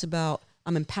 Jesus talks about,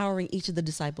 I'm empowering each of the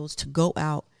disciples to go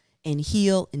out and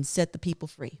heal and set the people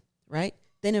free, right?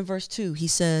 Then in verse 2, he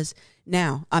says,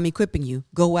 now I'm equipping you,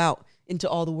 go out into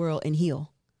all the world and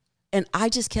heal. And I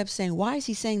just kept saying, why is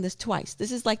he saying this twice?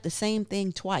 This is like the same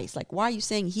thing twice. Like, why are you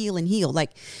saying heal and heal? Like,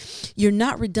 you're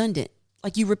not redundant.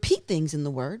 Like, you repeat things in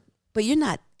the word, but you're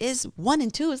not. It's 1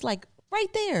 and 2 is like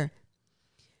right there.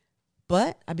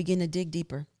 But I begin to dig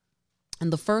deeper.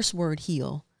 And the first word,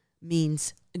 heal,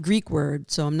 means a Greek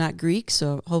word. So I'm not Greek,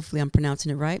 so hopefully I'm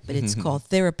pronouncing it right. But it's called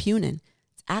therapeunin.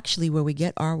 It's actually where we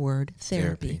get our word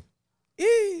therapy.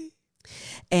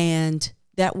 And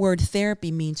that word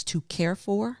therapy means to care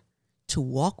for, to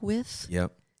walk with,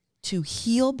 Yep. to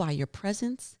heal by your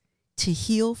presence, to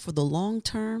heal for the long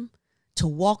term, to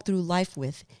walk through life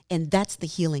with. And that's the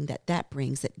healing that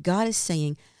brings, that God is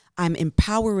saying, I'm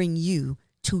empowering you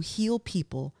to heal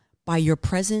people by your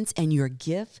presence and your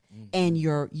gift and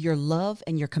your love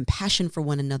and your compassion for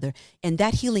one another. And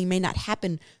that healing may not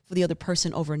happen for the other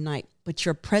person overnight, but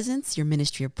your presence, your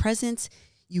ministry of presence,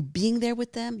 you being there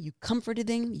with them, you comforted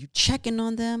them, you checking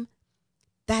on them,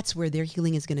 that's where their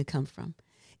healing is going to come from.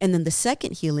 And then the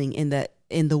second healing in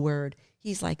the word,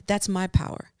 he's like, that's my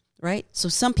power, right? So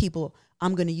some people,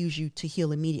 I'm going to use you to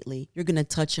heal immediately. You're going to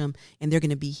touch them and they're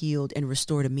going to be healed and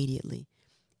restored immediately.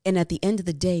 And at the end of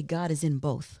the day, God is in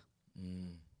both.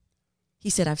 He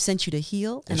said, I've sent you to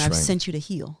heal and That's I've right. sent you to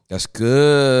heal. That's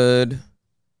good.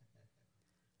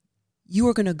 You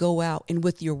are going to go out and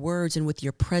with your words and with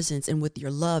your presence and with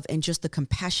your love and just the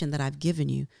compassion that I've given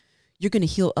you, you're going to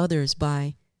heal others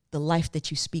by the life that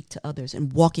you speak to others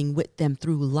and walking with them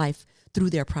through life,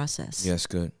 through their process. Yes,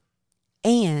 good.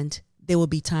 And there will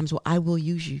be times where I will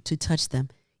use you to touch them.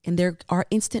 And there are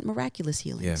instant miraculous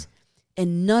healings. Yeah.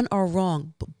 And none are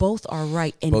wrong, but both are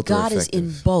right. And Both are God is in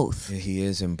effective. both. Yeah, he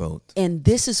is in both. And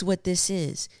this is what this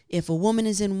is. If a woman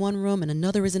is in one room and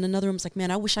another is in another room, it's like,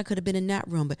 man, I wish I could have been in that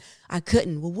room, but I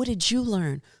couldn't. Well, what did you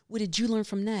learn? What did you learn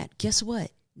from that? Guess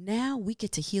what? Now we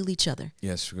get to heal each other.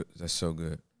 Yes, that's so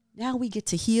good. Now we get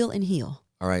to heal and heal.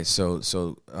 All right, so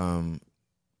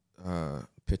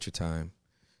picture time.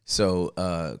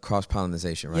 So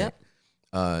cross-pollination, right?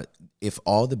 Yep. If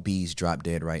all the bees drop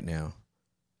dead right now,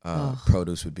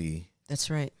 produce would be That's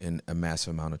right. in a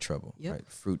massive amount of trouble. Yep. Right?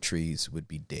 Fruit trees would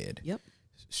be dead. Yep.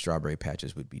 Strawberry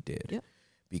patches would be dead. Yep.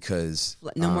 Because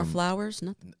No more flowers,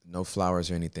 nothing. no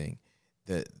flowers or anything.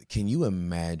 Can you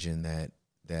imagine that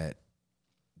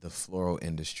the floral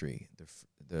industry,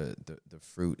 the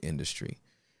fruit industry,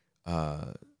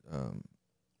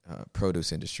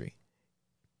 produce industry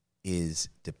is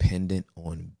dependent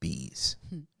on bees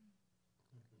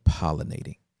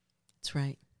pollinating, That's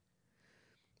right.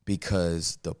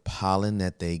 because the pollen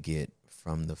that they get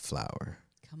from the flower,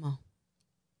 Come on.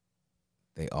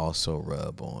 they also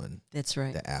rub on That's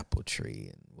right. the apple tree,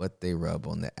 and what they rub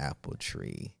on the apple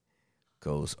tree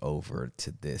goes over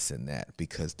to this and that,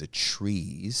 because the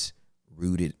trees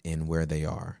rooted in where they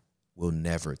are will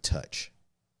never touch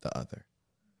the other.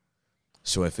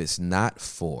 So if it's not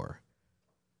for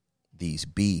these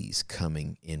bees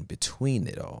coming in between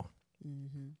it all,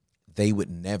 they would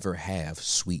never have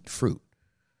sweet fruit.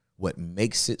 What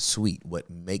makes it sweet, what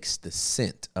makes the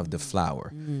scent of the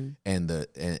flower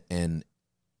and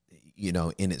you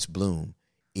know, in its bloom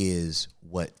is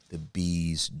what the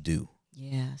bees do.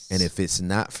 Yes. And if it's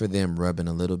not for them rubbing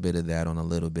a little bit of that on a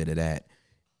little bit of that,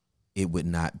 it would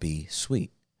not be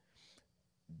sweet.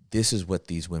 This is what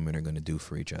these women are going to do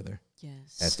for each other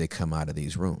as they come out of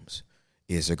these rooms,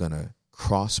 is they're going to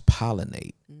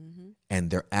cross-pollinate, and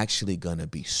they're actually going to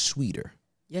be sweeter.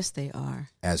 Yes, they are.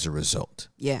 As a result.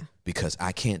 Yeah. Because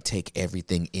I can't take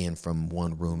everything in from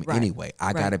one room Right. anyway.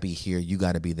 I got to be here, you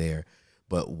got to be there.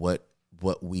 But what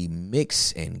we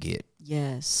mix and get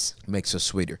makes us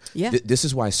sweeter. Yeah. This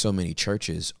is why so many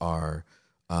churches are,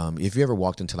 if you ever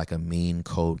walked into like a mean,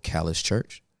 cold, callous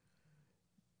church,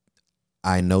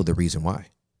 I know the reason why.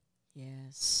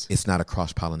 Yes. It's not a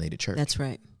cross-pollinated church. That's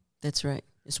right. That's right.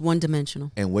 It's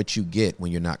one-dimensional. And what you get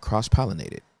when you're not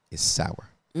cross-pollinated is sour.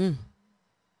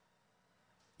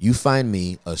 You find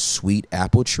me a sweet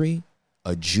apple tree,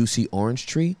 a juicy orange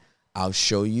tree, I'll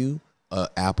show you an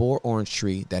apple or orange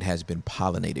tree that has been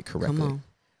pollinated correctly. Come on.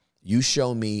 You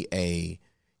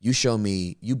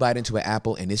bite into an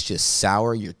apple and it's just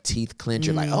sour, your teeth clench,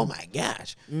 you're like, oh my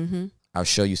gosh. I'll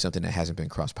show you something that hasn't been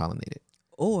cross-pollinated.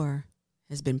 Or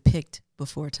has been picked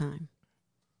before time.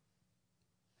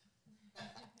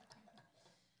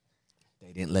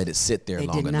 They didn't let it sit there They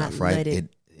long did enough, not right? let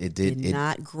it did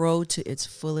not grow to its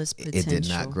fullest potential. It did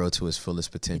not grow to its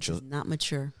fullest potential. It is not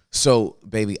mature. So,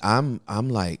 baby, I'm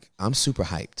super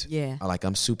hyped. Yeah.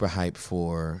 I'm super hyped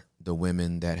for the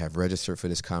women that have registered for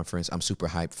this conference. I'm super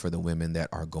hyped for the women that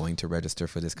are going to register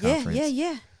for this conference.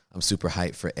 Yeah. I'm super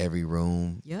hyped for every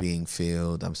room Yep. being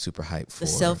filled. I'm super hyped for The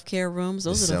self-care rooms.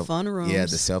 Those are the fun rooms. Yeah,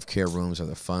 the self-care rooms are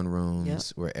the fun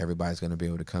rooms where everybody's going to be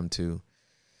able to come to.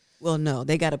 Well, no,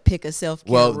 they got to pick a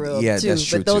self-care room yeah, too. that's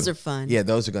true But those too. are fun. Yeah,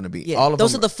 those are going to be. Yeah, all of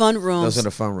those them are the fun rooms. Those are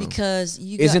the fun rooms. Because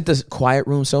you Isn't the quiet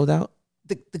room sold out?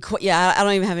 I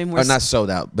don't even have any more. Or not sold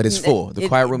out, but it's full. The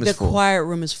quiet room is full. The quiet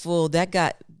room is full. That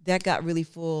got really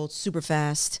full super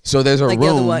fast. So there's a Like the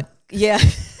other room. one. Yeah.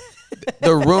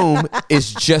 The room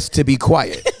is just to be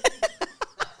quiet.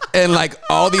 And like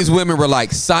all these women were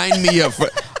like, sign me up for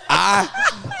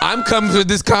I'm coming to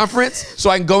this conference so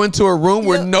I can go into a room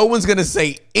where no one's gonna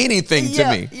say anything to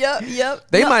me. Yep.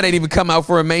 They might not even come out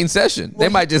for a main session. They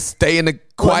might just stay in the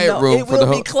quiet room it for the will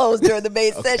whole. be closed during the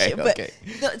main session. But okay.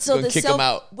 so Gonna the kick 'em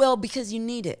out. Well, because you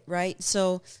need it, right?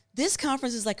 So this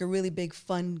conference is like a really big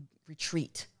fun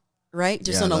retreat, right?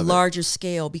 Just Yeah, on I a love it. larger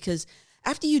scale. Because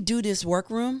after you do this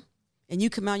workroom and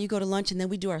you come out, and you go to lunch, and then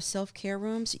we do our self-care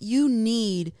rooms. You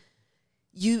need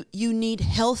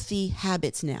healthy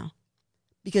habits now.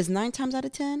 Because 9 times out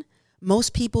of 10,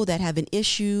 most people that have an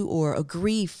issue or a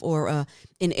grief or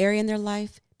an area in their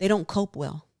life, they don't cope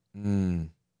well.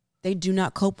 They do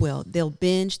not cope well. They'll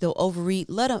binge, they'll overeat.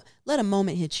 Let a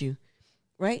moment hit you,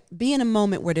 right? Be in a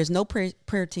moment where there's no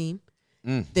prayer team,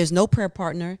 there's no prayer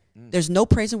partner, there's no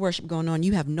praise and worship going on.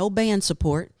 You have no band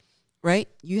support, right?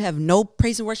 You have no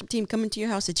praise and worship team coming to your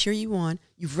house to cheer you on.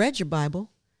 You've read your Bible,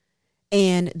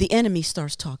 and the enemy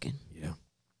starts talking.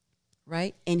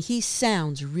 Right? And he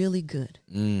sounds really good.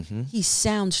 He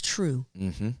sounds true.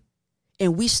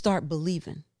 And we start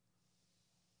believing.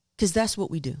 Because that's what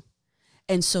we do.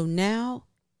 And so now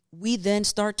we then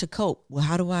start to cope. Well,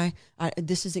 how do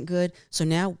this isn't good. So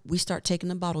now we start taking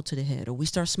the bottle to the head, or we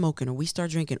start smoking, or we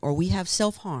start drinking, or we have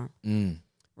self-harm.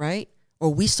 Right?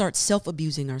 Or we start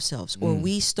self-abusing ourselves, or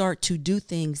we start to do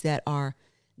things that are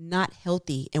not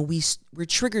healthy. And we're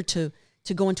triggered to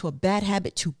go into a bad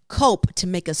habit to cope, to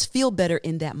make us feel better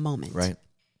in that moment. Right.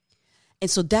 And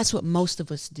so that's what most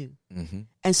of us do.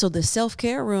 And so the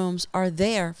self-care rooms are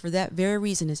there for that very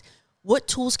reason, is what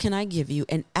tools can I give you,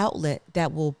 an outlet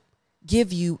that will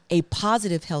give you a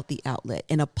positive, healthy outlet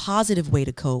and a positive way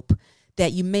to cope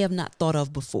that you may have not thought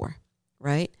of before,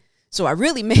 right? So I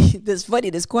really made this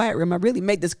quiet room. I really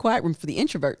made this quiet room for the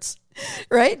introverts,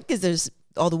 right? Because there's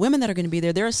all the women that are going to be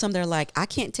there. There are some that are like, I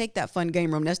can't take that fun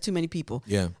game room. That's too many people.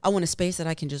 Yeah. I want a space that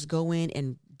I can just go in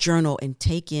and journal and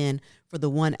take in for the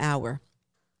 1 hour.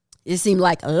 It seemed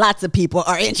like lots of people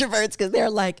are introverts because they're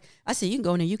like, I said, you can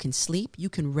go in there, you can sleep, you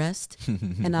can rest.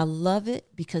 And I love it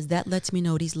because that lets me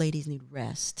know these ladies need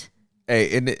rest.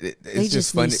 Hey, and it's They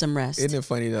just funny. need some rest. Isn't it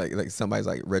funny like somebody's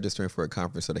like registering for a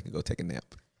conference so they can go take a nap?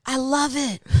 I love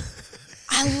it.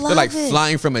 I love They're like it.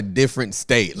 flying from a different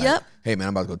state. Like, Yep. hey man,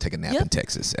 I'm about to go take a nap in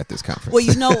Texas at this conference. Well,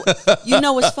 you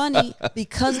know what's funny?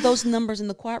 Because those numbers in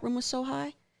the quiet room were so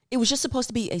high, it was just supposed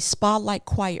to be a spa-like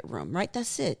quiet room, right?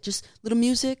 That's it. Just little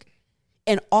music.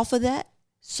 And off of that,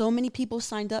 so many people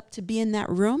signed up to be in that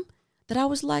room that I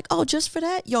was like, oh, just for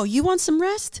that? Yo, you want some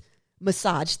rest?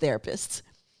 Massage therapists.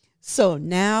 So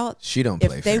now She don't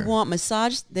play if they fair. want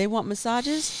massages, they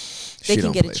She can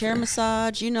don't get a play chair fair.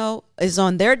 massage, it's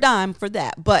on their dime for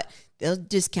that. But they'll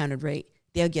discounted rate.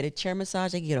 They'll get a chair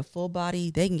massage, they can get a full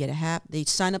body, they can get a half. They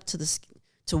sign up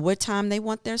to what time they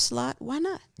want their slot. Why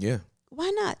not? Yeah. Why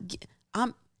not?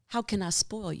 How can I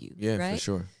spoil you? Yeah, right? for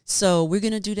sure. So we're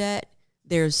gonna do that.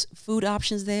 There's food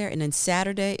options there, and then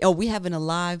Saturday, we having a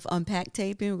live unpack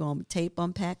taping. We're gonna tape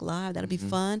unpack live. That'll be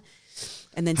fun.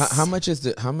 And then How much is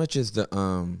the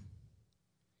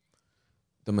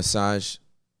massage?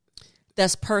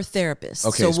 that's per therapist.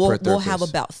 Okay, so it's we'll per have therapist.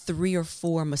 about 3 or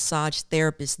 4 massage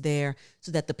therapists there,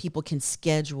 so that the people can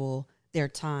schedule their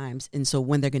times, and so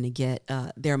when they're gonna get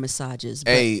their massages.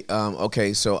 But Hey,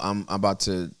 okay, so I'm about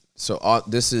to. So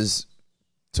this is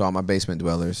to all my basement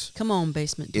dwellers. come on,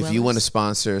 basement. If you want to dwellers.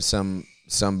 sponsor some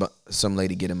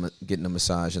lady getting a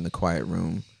massage in the quiet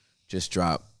room, just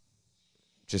drop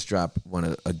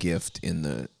a gift in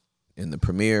the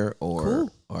premiere or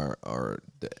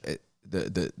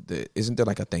the isn't there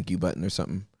like a thank you button or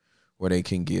something where they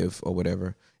can give or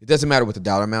whatever. It doesn't matter what the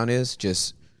dollar amount is,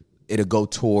 just it'll go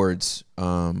towards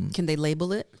Can they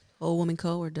label it Old Woman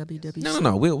Co. or WWC?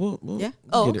 no we'll Yeah? we'll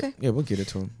Oh, get okay. it. Yeah, we'll get it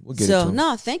to them. We'll get it to So them.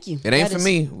 no, thank you. It ain't That for is-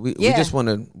 me. We Yeah. just want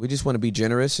to be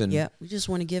generous and Yeah, we just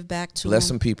want to give back to bless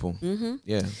them. some people.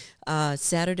 Yeah.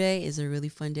 Saturday is a really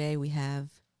fun day. We have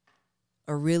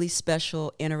a really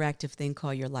special interactive thing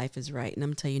called Your Life is Right. And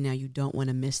I'm telling you now, you don't want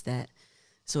to miss that.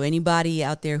 So anybody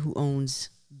out there who owns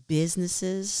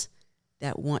businesses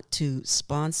that want to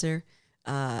sponsor,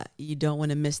 you don't want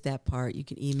to miss that part. You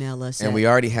can email us. And at- we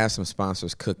already have some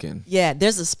sponsors cooking. Yeah,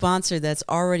 there's a sponsor that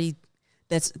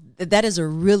is a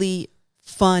really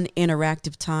fun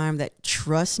interactive time that,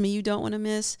 trust me, you don't want to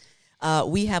miss.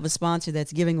 We have a sponsor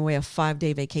that's giving away a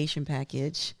 5-day vacation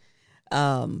package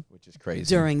Which is crazy.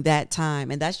 during that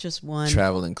time, and that's just one.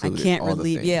 Travel included, I can't all the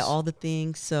relieve. things. Yeah, all the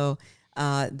things. So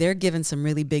they're giving some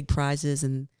really big prizes,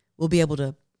 and we'll be able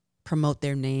to promote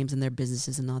their names and their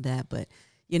businesses and all that. But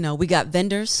we got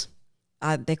vendors.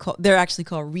 They're actually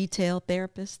called retail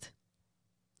therapists.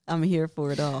 I'm here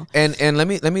for it all. And let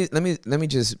me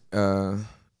just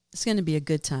It's going to be a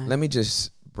good time. let me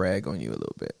just brag on you a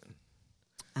little bit.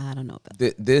 I don't know about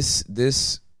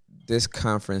that. This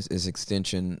conference is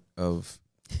extension of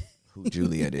who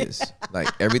Juliet is. Like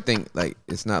everything, like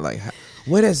it's not like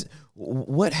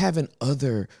what haven't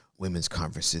other women's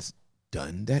conferences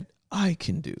done that I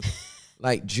can do?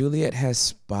 Like Juliet has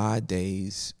spa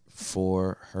days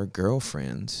for her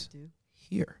girlfriends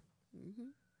here.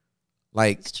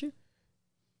 Like It's true.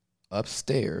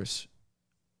 upstairs,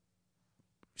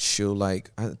 she'll I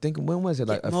think when was it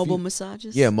like Get mobile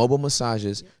massages. Yeah, mobile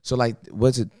massages. So like,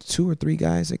 was it 2 or 3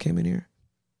 guys that came in here?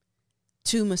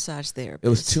 2 massage therapists. It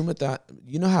was 2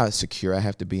 You know how secure I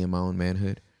have to be in my own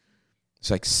manhood?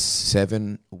 It's like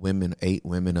 7 women, 8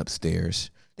 women upstairs.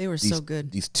 They were so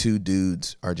good. These 2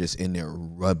 dudes are just in there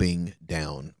rubbing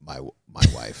down my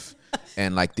wife.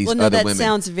 And like these Well, no, other that women.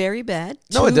 sounds very bad.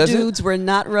 No, it 2 doesn't. dudes were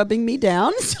not rubbing me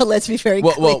down. So let's be very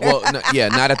clear. Well, no, yeah,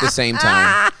 not at the same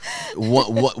time.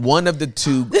 One of the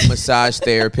 2 massage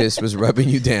therapists was rubbing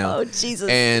you down. Oh, Jesus.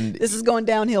 And This is going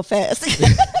downhill fast.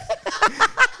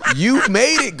 you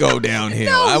made it go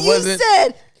downhill. No, I wasn't.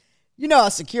 You said, how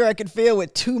secure I could feel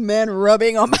with 2 men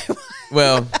rubbing on my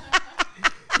Well,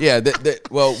 yeah.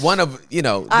 One of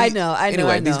I know.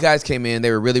 Anyway, these guys came in.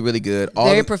 They were really, really good.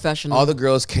 Very professional. All the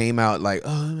girls came out like,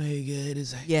 "Oh my god!"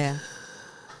 It's like, Yeah.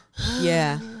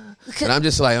 Yeah. and I'm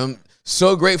just like, I'm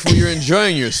so grateful you're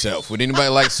enjoying yourself. Would anybody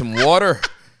like some water?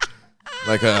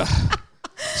 Like,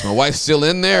 is my wife still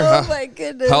in there? Oh, my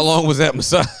goodness. How long was that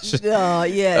massage? No,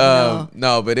 yeah,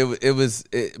 No, but it was.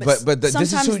 This is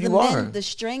sometimes who the you men, are. the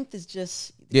strength is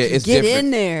just Yeah, it's get different.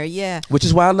 in there. Yeah. Which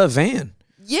is why I love Van.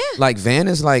 Yeah. Like Van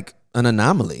is like an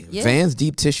anomaly. Yeah. Van's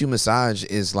deep tissue massage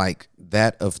is like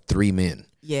that of 3 men.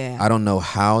 Yeah. I don't know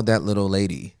how that little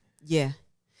lady Yeah.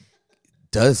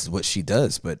 does what she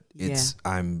does, but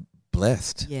I'm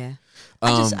blessed. Yeah.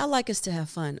 I like us to have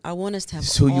fun. I want us to have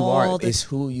It's who you are. all the- It's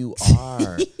who you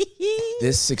are.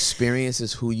 This experience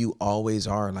is who you always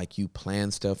are. Like you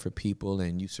plan stuff for people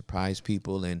and you surprise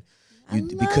people and you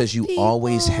love because you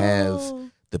always have people.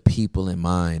 the people in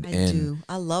mind. I and do.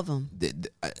 I love them.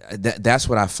 That's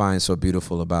what I find so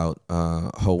beautiful about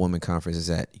Whole Woman Conference is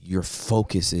that your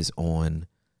focus is on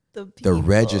the people.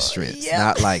 registrants, Yeah.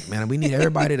 not like, man, we need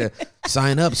everybody to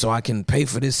sign up so I can pay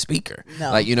for this speaker.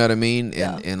 No. Like, you know what I mean?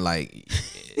 And like,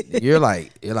 you're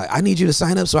like, I need you to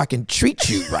sign up so I can treat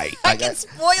you right. I Like, can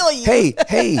spoil you.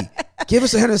 hey, give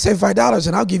us $175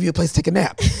 and I'll give you a place to take a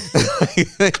nap.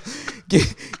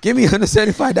 Give me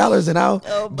 $175 and I'll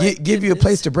Oh, my give you a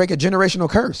place to break a generational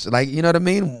curse. Like, you know what I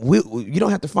mean? You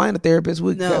don't have to find a therapist.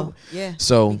 No, yeah.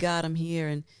 So we got them here.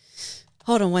 And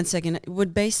hold on one second.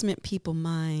 Would basement people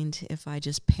mind if I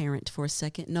just parent for a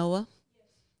second? Noah?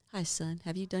 Hi, son.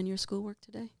 Have you done your schoolwork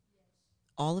today?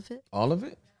 All of it? all of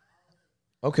it?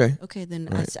 Okay. Okay, then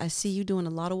Right. I see you doing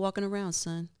a lot of walking around,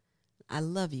 son. I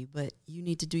love you, but you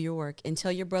need to do your work and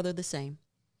tell your brother the same.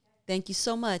 Thank you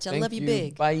so much. I love you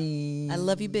big. Bye. I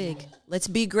love you big. Let's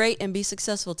be great and be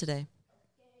successful today.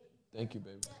 Thank you,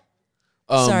 baby.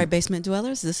 Sorry, basement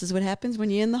dwellers. This is what happens when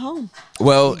you're in the home.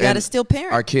 Well, You got to and still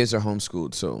parent. our kids are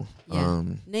homeschooled, so Yeah.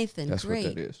 Nathan, that's great.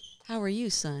 what that is. How are you,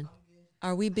 son?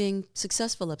 Are we being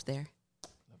successful up there?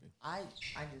 I was,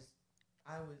 my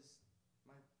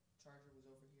charger was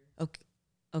over here. Okay.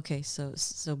 Okay,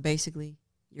 so basically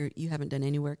you haven't done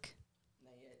any work?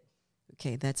 Not yet.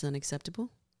 Okay, that's unacceptable.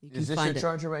 You can Is this find your it.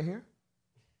 charger right here?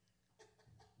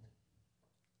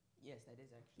 Yes, that is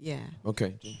actually. Yeah.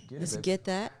 Okay. Get Let's it, baby. get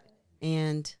that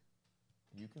and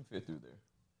You can fit through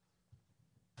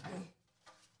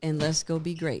there. let's go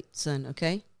be great, son,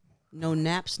 okay? No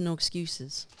naps, no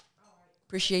excuses.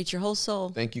 Appreciate your whole soul.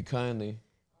 Thank you kindly.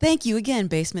 Thank you again,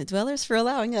 basement dwellers, for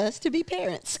allowing us to be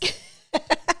parents.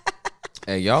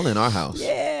 Hey, y'all in our house.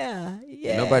 Yeah.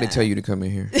 Nobody tell you to come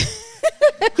in here.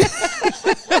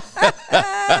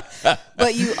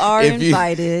 But you are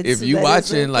invited. If so you that is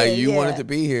watching, like okay, you yeah. wanted to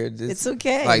be here, It's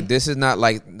okay. Like this is not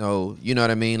like no, you know what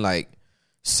I mean? Like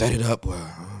set it up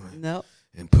No.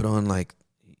 and put on like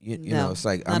you No, know. It's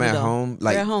like not I'm at at all. home.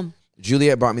 Like You're at home.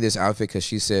 Juliet brought me this outfit because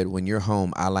she said when you're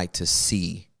home, I like to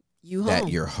see You that home.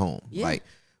 you're home. Yeah. Like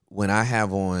when I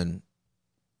have on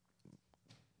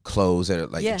clothes that are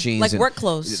like Yeah, jeans like and work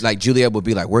clothes. like Juliet would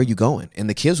be like, where are you going? And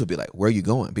the kids would be like, where are you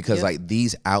going? Because Yep. like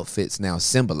these outfits now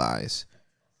symbolize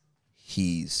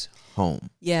he's home.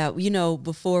 Yeah, you know,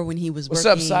 before when he was What's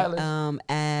up, working Silas?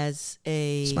 as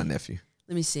a It's my nephew.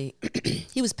 let me see.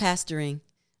 He was pastoring.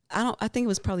 I think it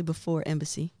was probably before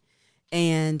Embassy.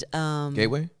 And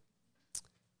Gateway?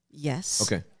 yes.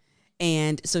 Okay.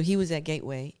 And so he was at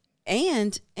Gateway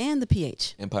and the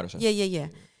PH. And Potter's house. Yeah.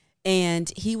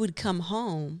 And he would come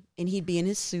home and he'd be in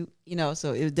his suit, you know,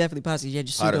 so it was definitely possible you had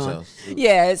your suit Potter's on. house.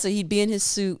 Yeah, so he'd be in his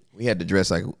suit. We had to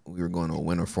dress like we were going to a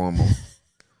winter formal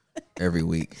every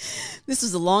week. This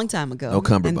was a long time ago. No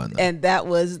cummerbund, though. And that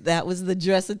was the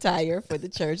dress attire for the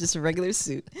church, just a regular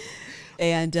suit.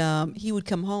 And he would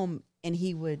come home and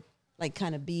he would like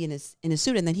kind of be in his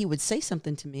suit, and then he would say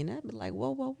something to me, and I'd be like,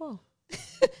 whoa.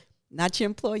 Not your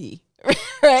employee.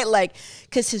 Right? Like,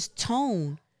 because his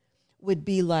tone would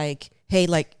be like, hey,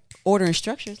 like order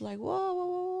instructions, like,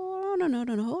 whoa,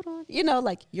 no, hold on. You know,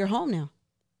 like you're home now.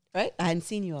 Right? I hadn't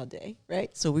seen you all day.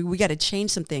 Right? So we got to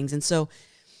change some things. And so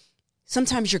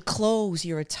sometimes your clothes,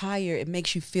 your attire, it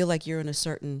makes you feel like you're in a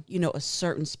certain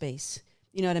space.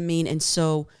 You know what I mean? And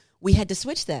so we had to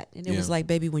switch that. And it was Yeah. like,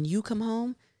 baby, when you come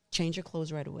home, change your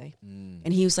clothes right away.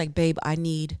 And he was like, babe, I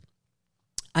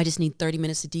just need 30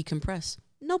 minutes to decompress.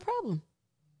 No problem.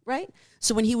 Right?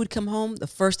 So when he would come home, the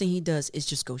first thing he does is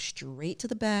just go straight to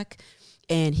the back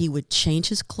and he would change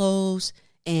his clothes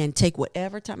and take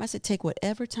whatever time. I said, take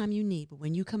whatever time you need. But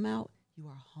when you come out, you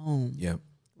are home. Yeah.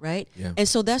 Right? Yeah. And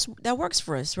so that works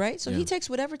for us, right? So Yeah. he takes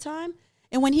whatever time.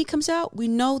 And when he comes out, we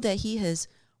know that he has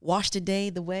washed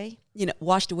away the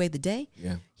day.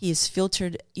 Yeah. He has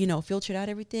filtered out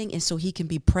everything. And so he can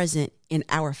be present in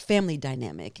our family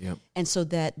dynamic. Yep. And so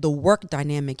that the work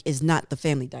dynamic is not the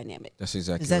family dynamic. That's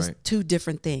exactly 'Cause that's right. two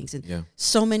different things. And Yeah.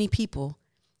 so many people,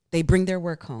 they bring their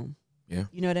work home. Yeah.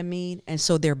 You know what I mean? And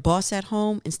so they're boss at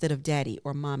home instead of daddy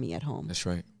or mommy at home. That's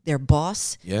right. They're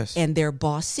boss Yes. and they're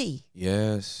bossy.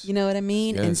 Yes. You know what I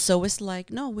mean? And Yes. so it's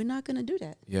like, no, we're not going to do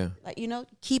that. Yeah. Like,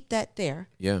 keep that there,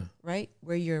 Yeah. right?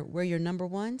 Where you're number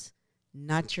ones,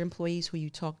 not your employees who you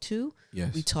talk to.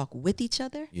 Yes. We talk with each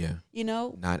other. Yeah.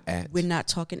 Not at. We're not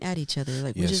talking at each other.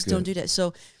 Like, we Yes, just don't good. do that.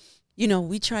 So,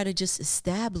 we try to just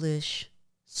establish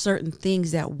certain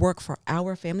things that work for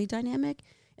our family dynamic,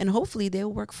 and hopefully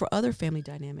they'll work for other family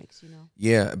dynamics,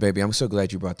 Yeah, baby. I'm so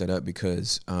glad you brought that up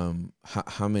because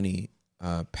how many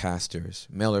pastors,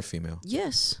 male or female,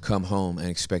 Yes. come home and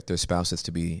expect their spouses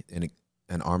to be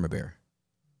an armor bearer,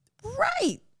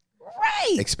 Right.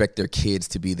 expect their kids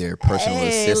to be their personal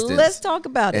Hey, assistants, let's talk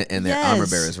about it. and their Yes. armor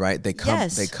bearers, right? They come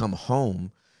Yes. they come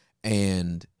home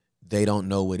and they don't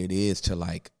know what it is to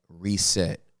like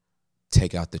reset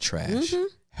take out the trash,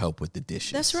 help with the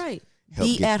dishes. That's right. Help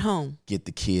Be at home. Get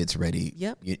the kids ready.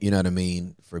 Yep. You know what I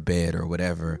mean, for bed or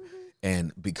whatever.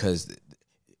 And because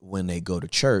when they go to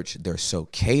church, they're so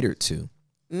catered to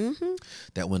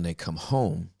that when they come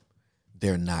home,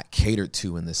 they're not catered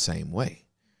to in the same way,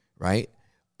 right?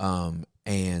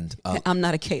 And I'm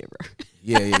not a caterer.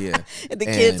 yeah. And the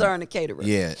kids aren't a caterer.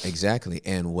 Yeah, exactly.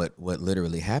 And what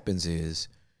literally happens is,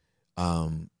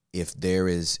 if there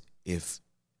is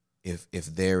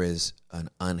an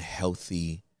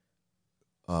unhealthy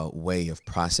way of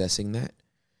processing that,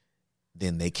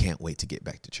 then they can't wait to get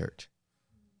back to church.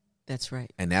 That's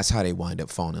right. And that's how they wind up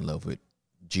falling in love with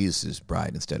Jesus'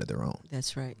 bride instead of their own.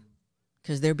 That's right.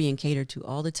 Because they're being catered to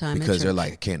all the time. Because at they're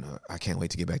church. like, I can't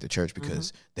wait to get back to church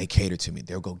because they cater to me.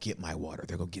 They'll go get my water.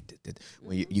 They'll go get this.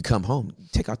 When you come home,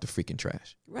 take out the freaking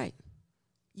trash. Right.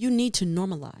 You need to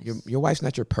normalize. Your wife's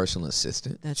not your personal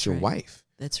assistant. That's it's your right. wife.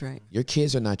 That's right. Your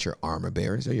kids are not your armor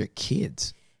bearers. They're your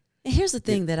kids. And here's the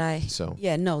thing that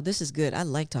this is good. I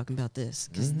like talking about this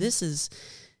because this is,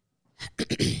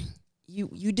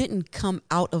 you didn't come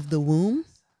out of the womb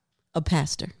a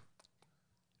pastor,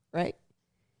 right?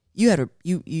 You had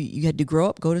to grow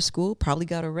up, go to school, probably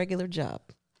got a regular job,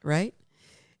 right?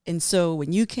 And so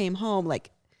when you came home,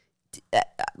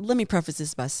 let me preface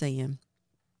this by saying,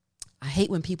 I hate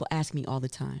when people ask me all the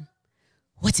time,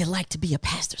 what's it like to be a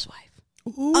pastor's wife?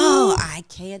 Ooh. Oh, I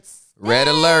can't stand Red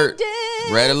alert.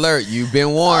 it. Red alert. You've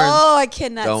been warned. Oh, I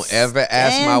cannot Don't ever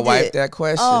ask my wife it. that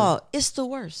question. Oh, it's the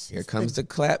worst. Here It's comes the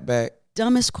clap back.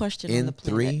 dumbest question on In the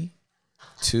planet.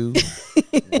 3, 2,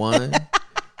 1.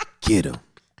 Get him.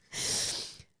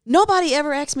 Nobody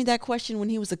ever asked me that question when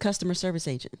he was a customer service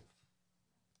agent.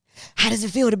 How does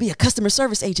it feel to be a customer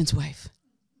service agent's wife?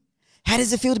 How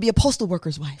does it feel to be a postal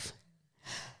worker's wife?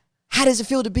 How does it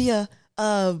feel to be a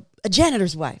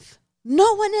janitor's wife?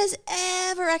 No one has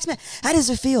ever asked me. How does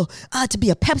it feel to be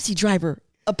a Pepsi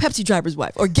driver's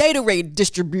wife, or Gatorade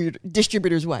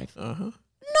distributor's wife? No one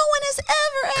has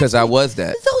ever asked. Because I was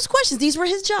that. Those questions. These were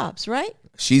his jobs, right?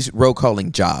 She's roll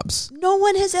calling jobs. No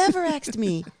one has ever asked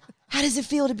me, how does it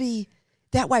feel to be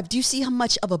that wife? Do you see how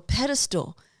much of a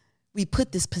pedestal we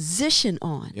put this position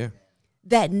on? Yeah.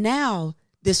 That now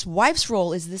this wife's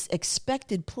role is this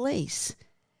expected place.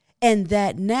 And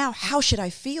that now, how should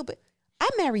I feel? But I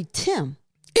married Tim.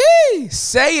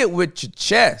 Say it with your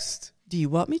chest. Do you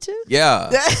want me to?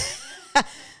 Yeah.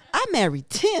 I married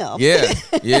Tim.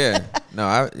 Yeah. No,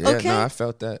 I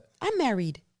felt that. I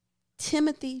married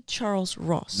Timothy Charles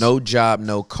Ross. No job,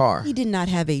 no car. He did not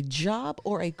have a job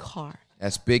or a car.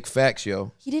 That's big facts,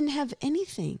 yo. He didn't have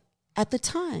anything at the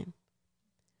time.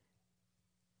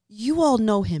 You all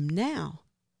know him now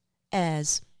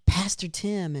as Pastor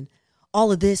Tim and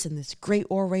all of this, and this great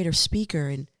orator, speaker,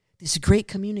 and this great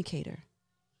communicator.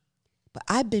 But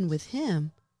I've been with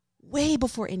him way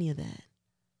before any of that,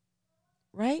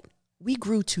 right? We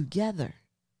grew together.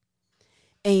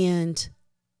 And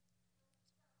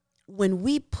when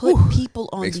we put people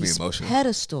on Makes me these emotional.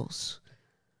 pedestals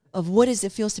of what is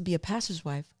it feels to be a pastor's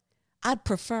wife, I'd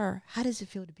prefer, how does it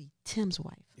feel to be Tim's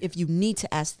wife? If you need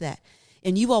to ask that.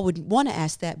 And you all would want to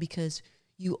ask that because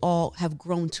you all have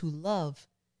grown to love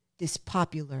this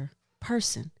popular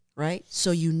person, right? So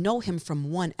you know him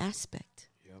from one aspect.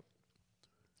 Yep.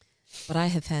 But I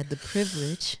have had the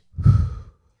privilege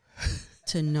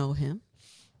to know him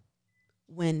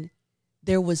when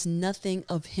there was nothing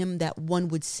of him that one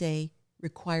would say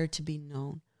required to be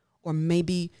known. Or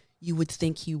maybe you would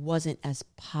think he wasn't as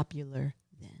popular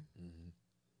then. Mm-hmm.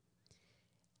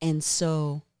 And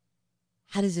so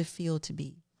how does it feel to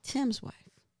be Tim's wife?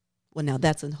 Well, now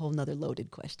that's a whole nother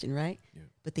loaded question, right? Yeah.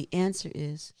 But the answer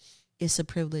is, it's a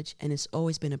privilege, and it's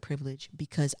always been a privilege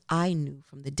because I knew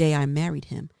from the day I married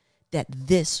him that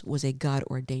this was a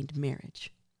God-ordained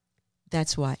marriage.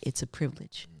 That's why it's a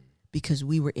privilege, because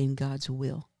we were in God's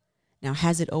will. Now,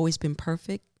 has it always been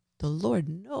perfect? The Lord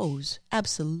knows,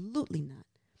 absolutely not.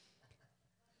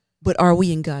 But are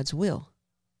we in God's will?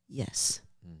 Yes.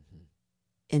 Mm-hmm.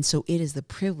 And so it is the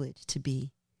privilege to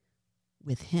be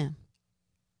with him.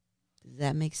 Does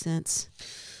that make sense?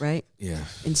 Right? Yeah.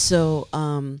 And so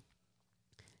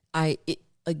I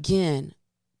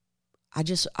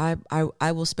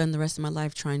will spend the rest of my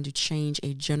life trying to change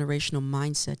a generational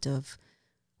mindset of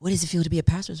what does it feel to be a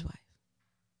pastor's wife?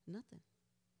 Nothing.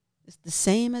 It's the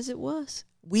same as it was.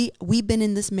 We've been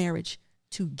in this marriage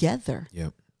together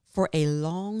for a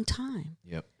long time.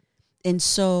 Yep. And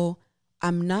so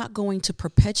I'm not going to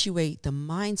perpetuate the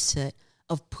mindset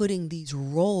of putting these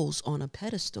roles on a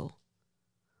pedestal,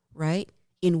 right?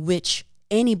 In which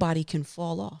anybody can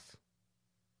fall off.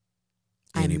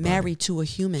 I'm married to a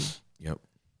human. Yep.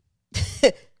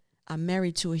 I'm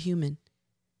married to a human,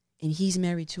 and he's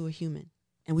married to a human,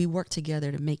 and we work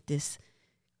together to make this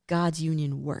God's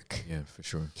union work. Yeah, for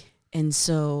sure. And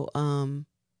so,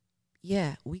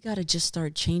 yeah, we got to just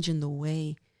start changing the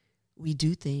way we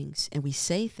do things and we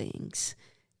say things,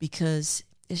 because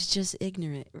it's just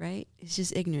ignorant, right? It's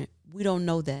just ignorant. We don't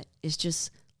know that. It's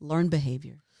just learned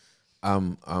behavior.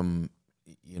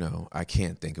 You know, I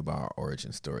can't think about our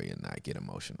origin story and not get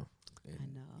emotional. And I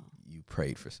know. you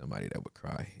prayed for somebody that would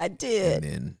cry. I did.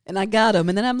 And And I got him.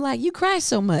 And then I'm like, you cry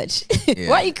so much. Yeah.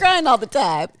 Why are you crying all the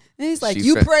time? And he's like, She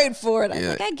you said- prayed for it. I'm Yeah.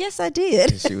 like, I guess I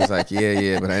did. she was like,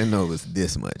 yeah, but I didn't know it was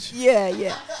this much.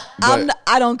 Yeah. But-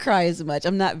 I don't cry as much.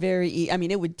 I'm not very, I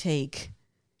mean, it would take,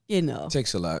 you know. It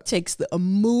takes a lot. Takes a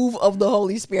move of the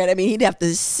Holy Spirit. I mean, he'd have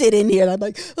to sit in here and I'm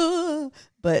like, oh.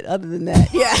 But other than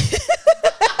that, yeah.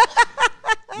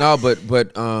 No, but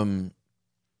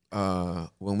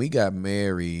when we got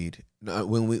married,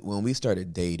 when we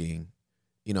started dating,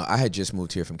 you know, I had just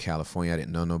moved here from California. I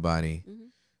didn't know nobody.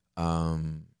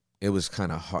 It was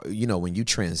kind of hard, you know, when you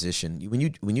transition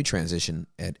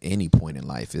at any point in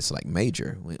life, it's like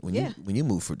major. When you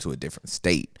move to a different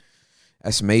state,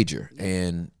 that's major. Yeah.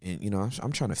 And you know,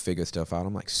 I'm trying to figure stuff out.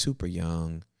 I'm like super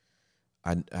young.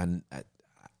 I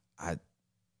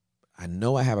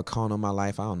know I have a call on my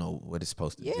life. I don't know what it's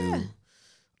supposed to do.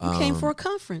 You came for a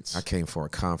conference. I came for a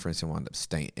conference and wound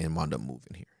up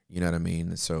moving here. You know what I mean?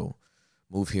 And so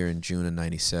moved here in June of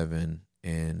 '97,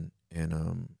 and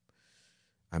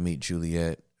I meet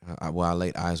Juliet. I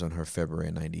laid eyes on her February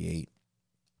of '98,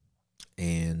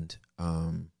 and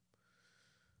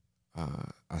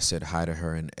I said hi to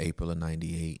her in April of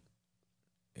 '98.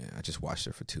 And I just watched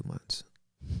her for 2 months.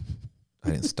 I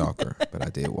didn't stalk her, but I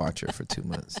did watch her for 2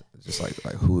 months. Just like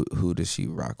who does she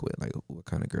rock with? Like, what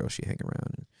kind of girl she hang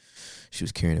around? And she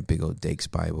was carrying a big old Dakes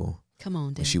Bible. Come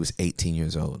on, When she was 18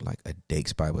 years old, like a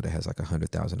Dakes Bible that has like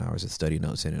 100,000 hours of study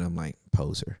notes in it. I'm like,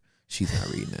 poser. She's not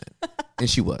reading that. And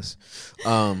she was.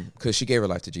 Because she gave her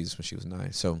life to Jesus when she was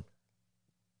 9. So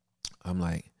I'm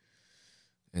like,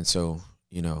 and so,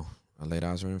 you know, I laid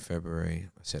eyes on her in February.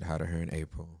 I said hi to her in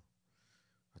April.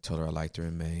 I told her I liked her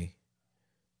in May.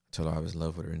 I told her I was in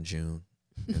love with her in June.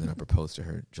 And then I proposed to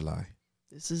her in July.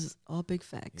 This is all big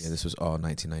facts. Yeah, this was all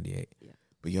 1998. Yeah.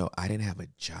 But, yo, I didn't have a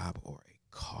job or a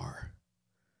car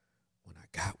when I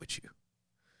got with you.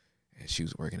 And she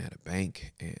was working at a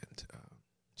bank, and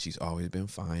she's always been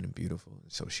fine and beautiful.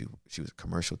 And so she was a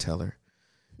commercial teller.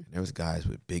 And there was guys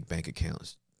with big bank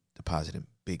accounts depositing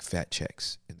big fat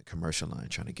checks in the commercial line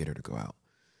trying to get her to go out.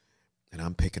 And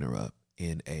I'm picking her up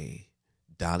in a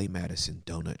Dolly Madison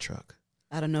donut truck.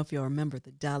 I don't know if you'll remember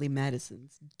the Dolly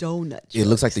Madison's donut. It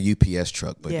looks like the UPS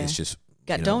truck, but Yeah. it's just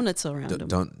Got donuts around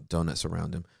them. Donuts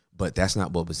around them. But that's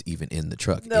not what was even in the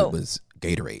truck. No. It was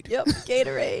Gatorade. Yep,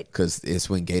 Gatorade. Because it's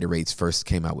when Gatorades first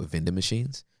came out with vending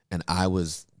machines, and I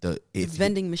was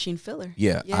Vending machine filler.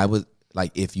 Yeah, I was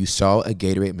like, if you saw a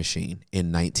Gatorade machine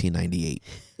in 1998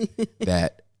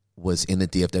 that was in the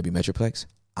DFW Metroplex,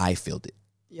 I filled it.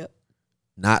 Yep.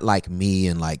 Not like me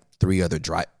and like 3 other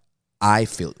I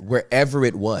filled wherever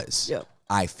it was. Yep.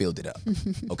 I filled it up.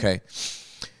 Okay.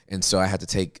 And so I had to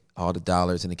take all the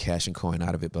dollars and the cash and coin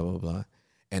out of it, blah, blah, blah.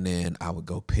 And then I would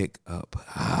go pick up.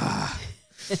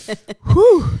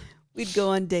 We'd go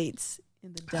on dates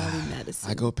in the Dolly Madison.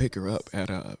 I go pick her up at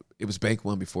it was Bank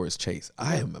One before it's Chase.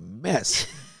 I am a mess.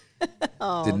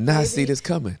 Did not see this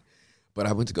coming. But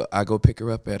I go pick her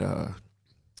up at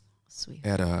Sweet.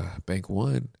 at Bank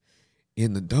One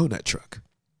in the donut truck.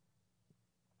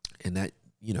 And that,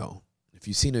 you know, if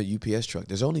you've seen a UPS truck,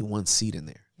 there's only one seat in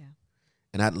there. Yeah.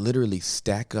 And I'd literally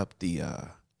stack up the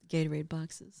Gatorade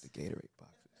boxes Gatorade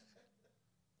boxes.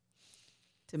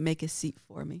 to make a seat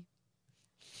for me.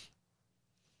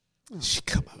 She'd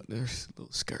come out in her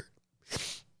little skirt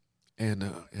and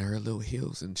her little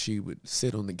heels, and she would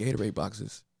sit on the Gatorade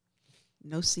boxes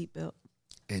No seatbelt.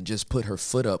 and just put her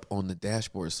foot up on the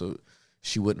dashboard so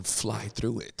she wouldn't fly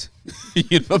through it.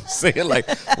 You know what I'm saying? Like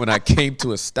when I came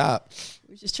to a stop,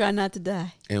 We're just trying not to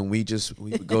die. and we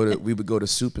would go to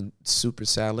super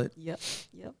salad, Yep.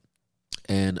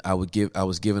 and I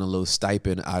was given a little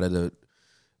stipend out of the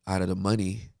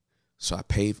money, so I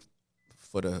paid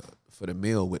for the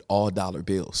meal with all dollar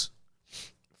bills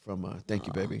from thank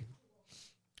you, baby.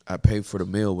 I paid for the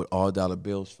meal with all dollar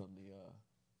bills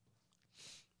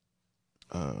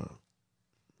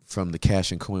from the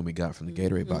cash and coin we got from the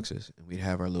Gatorade boxes, and we'd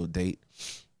have our little date.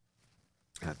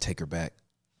 I'd take her back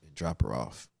and drop her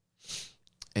off,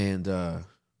 and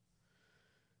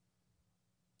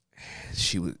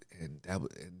she would, and that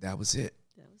was it.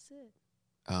 That was it.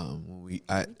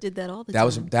 I Did that all the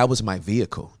that time. that was my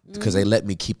vehicle because they let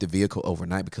me keep the vehicle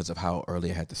overnight because of how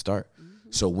early I had to start.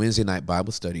 So Wednesday night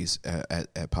Bible studies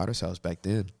at Potter's house back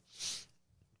then,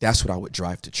 that's what I would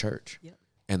drive to church. Yep.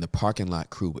 And the parking lot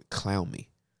crew would clown me.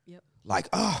 Yep. Like,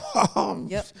 oh,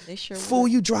 Yep. They sure fool,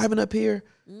 would. you driving up here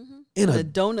in a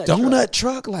donut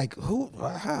truck? Like, who?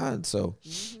 So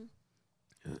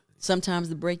Sometimes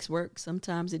the brakes worked.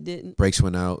 Sometimes it didn't. brakes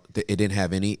went out. It didn't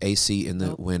have any AC in the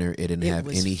Nope. winter. It didn't It have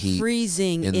was any heat.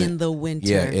 freezing in the winter.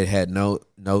 Yeah, it had no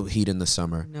heat in the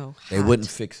summer. No, They hot. wouldn't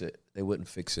fix it. They wouldn't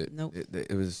fix it. Nope.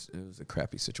 It was a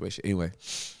crappy situation. Anyway,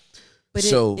 But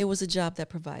so it was a job that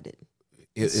provided.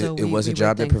 it so it was we a were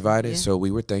job that thankful, provided. yeah. So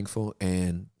we were thankful,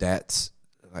 and that's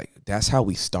how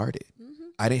we started.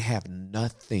 I didn't have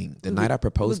nothing. The night I We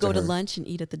proposed would go to to her, lunch and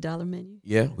eat at the dollar menu.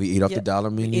 yeah, we eat off the Yep. dollar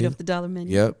We menu. ate off the dollar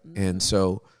menu. Yep. And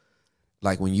so,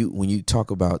 like when you talk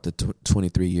about the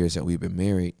 23 years that we've been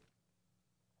married,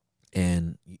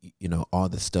 and you know all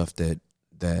the stuff that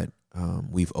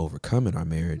we've overcome in our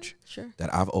marriage, Sure.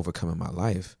 that I've overcome in my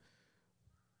life,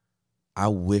 I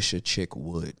wish a chick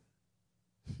would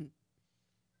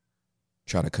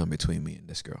try to come between me and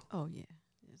this girl. Oh yeah.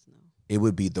 Yes, no. It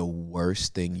would be the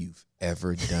worst thing you've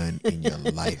ever done in your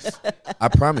life. I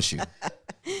promise you.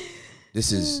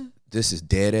 This is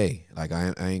dead A. Like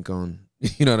I ain't gonna,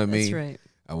 you know what I mean? That's right.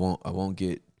 I won't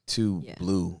get too Yeah.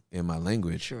 blue in my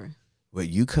language. Sure. But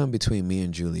you come between me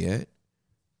and Juliet,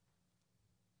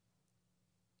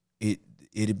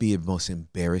 it'd be the most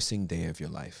embarrassing day of your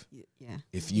life. Yeah.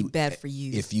 If It'd you be bad for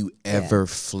you. If you ever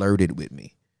flirted with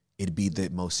me, it'd be the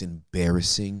most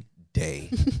embarrassing day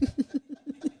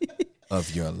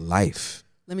of your life.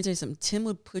 Let me tell you something. Tim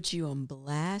would put you on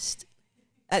blast.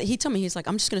 He told me, he's like,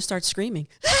 I'm just gonna start screaming,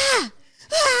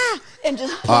 and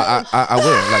just. I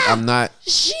will. Like I'm not.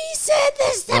 She said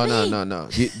this to me.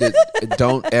 No.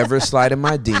 Don't ever slide in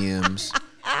my DMs.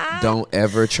 Don't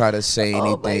ever try to say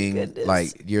Oh, my anything. goodness.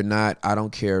 Like you're not. I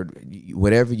don't care.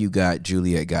 Whatever you got,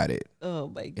 Juliet got it, Oh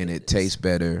my goodness. and it tastes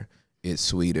better. It's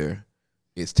sweeter.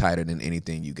 It's tighter than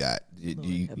anything you got.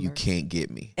 You have you mercy. can't get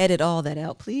me. Edit all that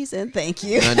out, please, and thank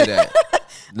you. None of that.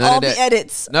 None all of that. the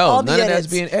edits. No, all none the of that's edits.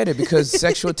 being edited because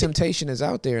sexual temptation is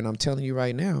out there, and I'm telling you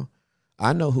right now,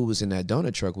 I know who was in that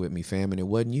donut truck with me, fam, and it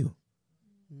wasn't you.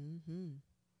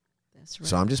 That's right.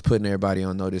 So I'm just putting everybody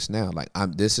on notice now. Like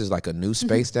this is like a new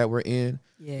space that we're in.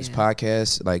 Yeah. This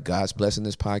podcast, like God's blessing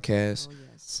this podcast. Oh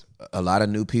yes. A lot of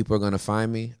new people are gonna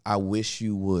find me. I wish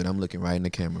you would. I'm looking right in the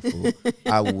camera, fool.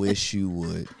 I wish you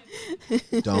would.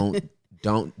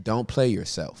 Don't play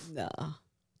yourself. No.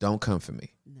 Don't come for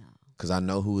me. No. Because I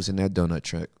know who was in that donut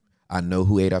truck. I know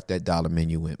who ate off that dollar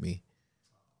menu with me.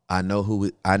 I know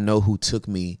who took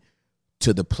me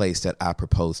to the place that I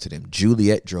proposed to them.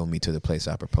 Juliet drove me to the place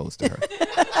I proposed to her.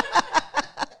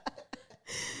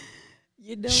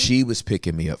 You know. She was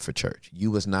picking me up for church.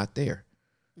 You was not there.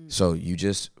 So you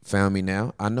just found me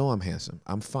now. I know I'm handsome.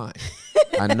 I'm fine.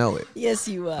 I know it. Yes,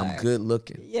 you are. I'm good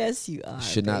looking. Yes, you are.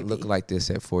 Should not look baby. like this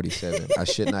at 47. I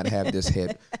should not have this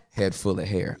head full of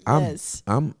hair. Yes.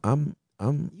 I'm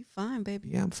You fine, baby.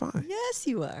 yeah, I'm fine. Yes,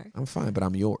 you are. I'm fine, but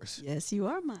I'm yours. Yes, you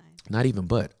are mine. Not even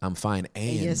but. I'm fine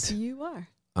and Yes, you are.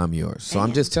 I'm yours. So I'm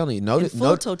And just telling you, notice, In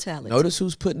full totality. notice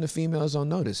who's putting the females on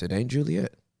notice. It ain't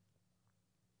Juliet.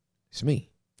 It's me.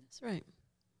 That's right.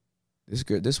 This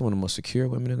girl, this one of the most secure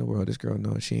women in the world. This girl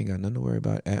knows she ain't got nothing to worry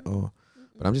about at all.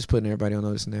 But I'm just putting everybody on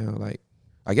notice now. Like,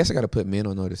 I guess I got to put men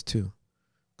on notice too,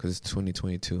 because it's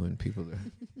 2022 and people are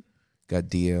got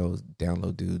DLs,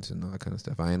 download dudes, and all that kind of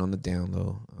stuff. I ain't on the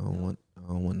download. I don't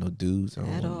want no dudes. I don't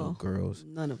At want all. no girls.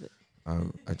 None of it.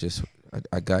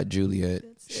 I got Juliet.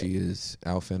 She is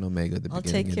Alpha and Omega. The I'll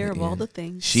beginning take and care the of all end. the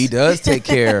things. She does take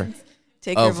care.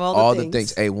 Take care of of all the the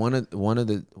things. Hey, one of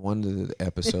the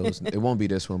episodes. It won't be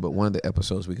this one, but one of the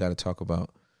episodes we got to talk about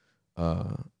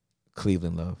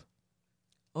Cleveland Love.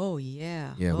 Oh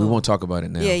yeah. Yeah, oh. we won't talk about it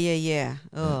now. Yeah.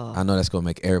 Oh. I know that's gonna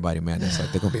make everybody mad. That's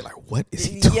like they're gonna be like, "What is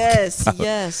he talking Yes. about?"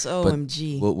 Yes.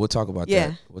 OMG. We'll talk about Yeah.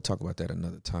 that. We'll talk about that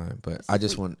another time. But That's I if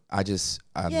just we- want. I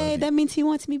love Yay, you. that means he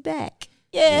wants me back.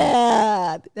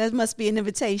 Yeah. That must be an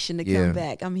invitation to Yeah. come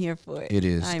back. I'm here for it. It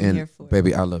is, I'm and here for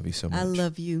baby, it. I love you so much. I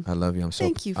love you. I love you. I'm so.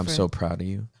 Thank you I'm for- so proud of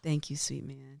you. Thank you, sweet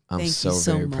man. I'm Thank so you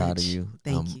so very much. proud of you.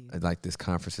 Thank you. Like this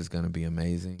conference is gonna be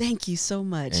amazing. Thank you so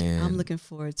much. And I'm looking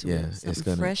forward to yeah, it. it's Something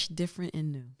gonna- fresh, different,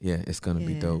 and new. Yeah, it's gonna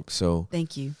be Yeah. dope. So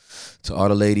Thank you. to all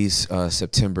the ladies,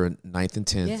 September 9th and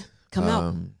 10th. Yeah, come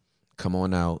out. Come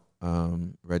on out.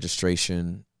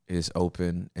 Registration is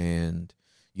open and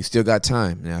you still got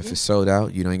time. Now, if Yeah. it's sold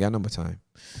out, you don't got no more time.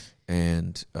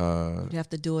 And You'd have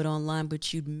to do it online,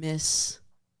 but you'd miss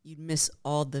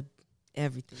all the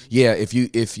everything. yeah, if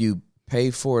you pay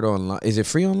for it online. Is it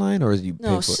free online or is you pay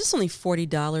No, for it's it? just only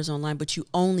 $40 online, but you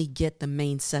only get the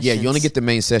main sessions. Yeah, you only get the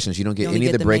main sessions. You don't get only any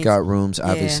of get the the main- breakout rooms. Yeah.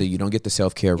 Obviously, you don't get the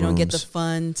self-care You rooms. don't get the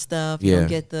fun stuff. You Yeah. don't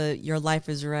get the Your Life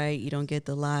is Right. You don't get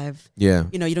the live. Yeah.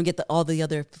 You don't get all the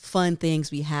other fun things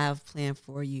we have planned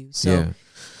for you. So Yeah.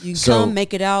 you So- come,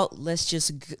 make it out. Let's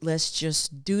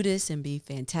just do this and be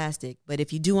fantastic. But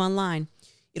if you do online,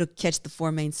 it'll catch the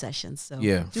 4 main sessions. So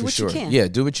Yeah, do for what sure. you can. Yeah,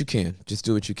 do what you can. Just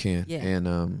do what you can. Yeah.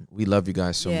 And we love you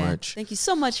guys so Yeah. much. Thank you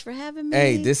so much for having me.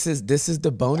 Hey, this is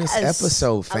the bonus Yes.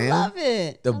 episode, fam. I love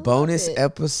it. The I love bonus it.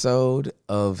 episode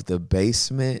of the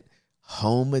Basement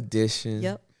Home Edition.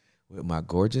 Yep. With my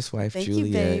gorgeous wife, Thank Juliet.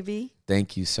 you, baby.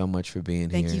 Thank you so much for being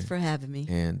here. Thank you for having me.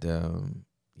 And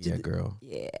yeah, girl,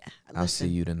 Yeah. I'll see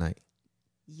you tonight.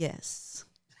 Yes.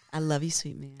 I love you,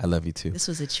 sweet man. I love you too. This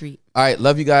was a treat. All right,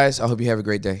 love you guys. I hope you have a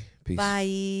great day. Peace.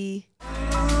 Bye.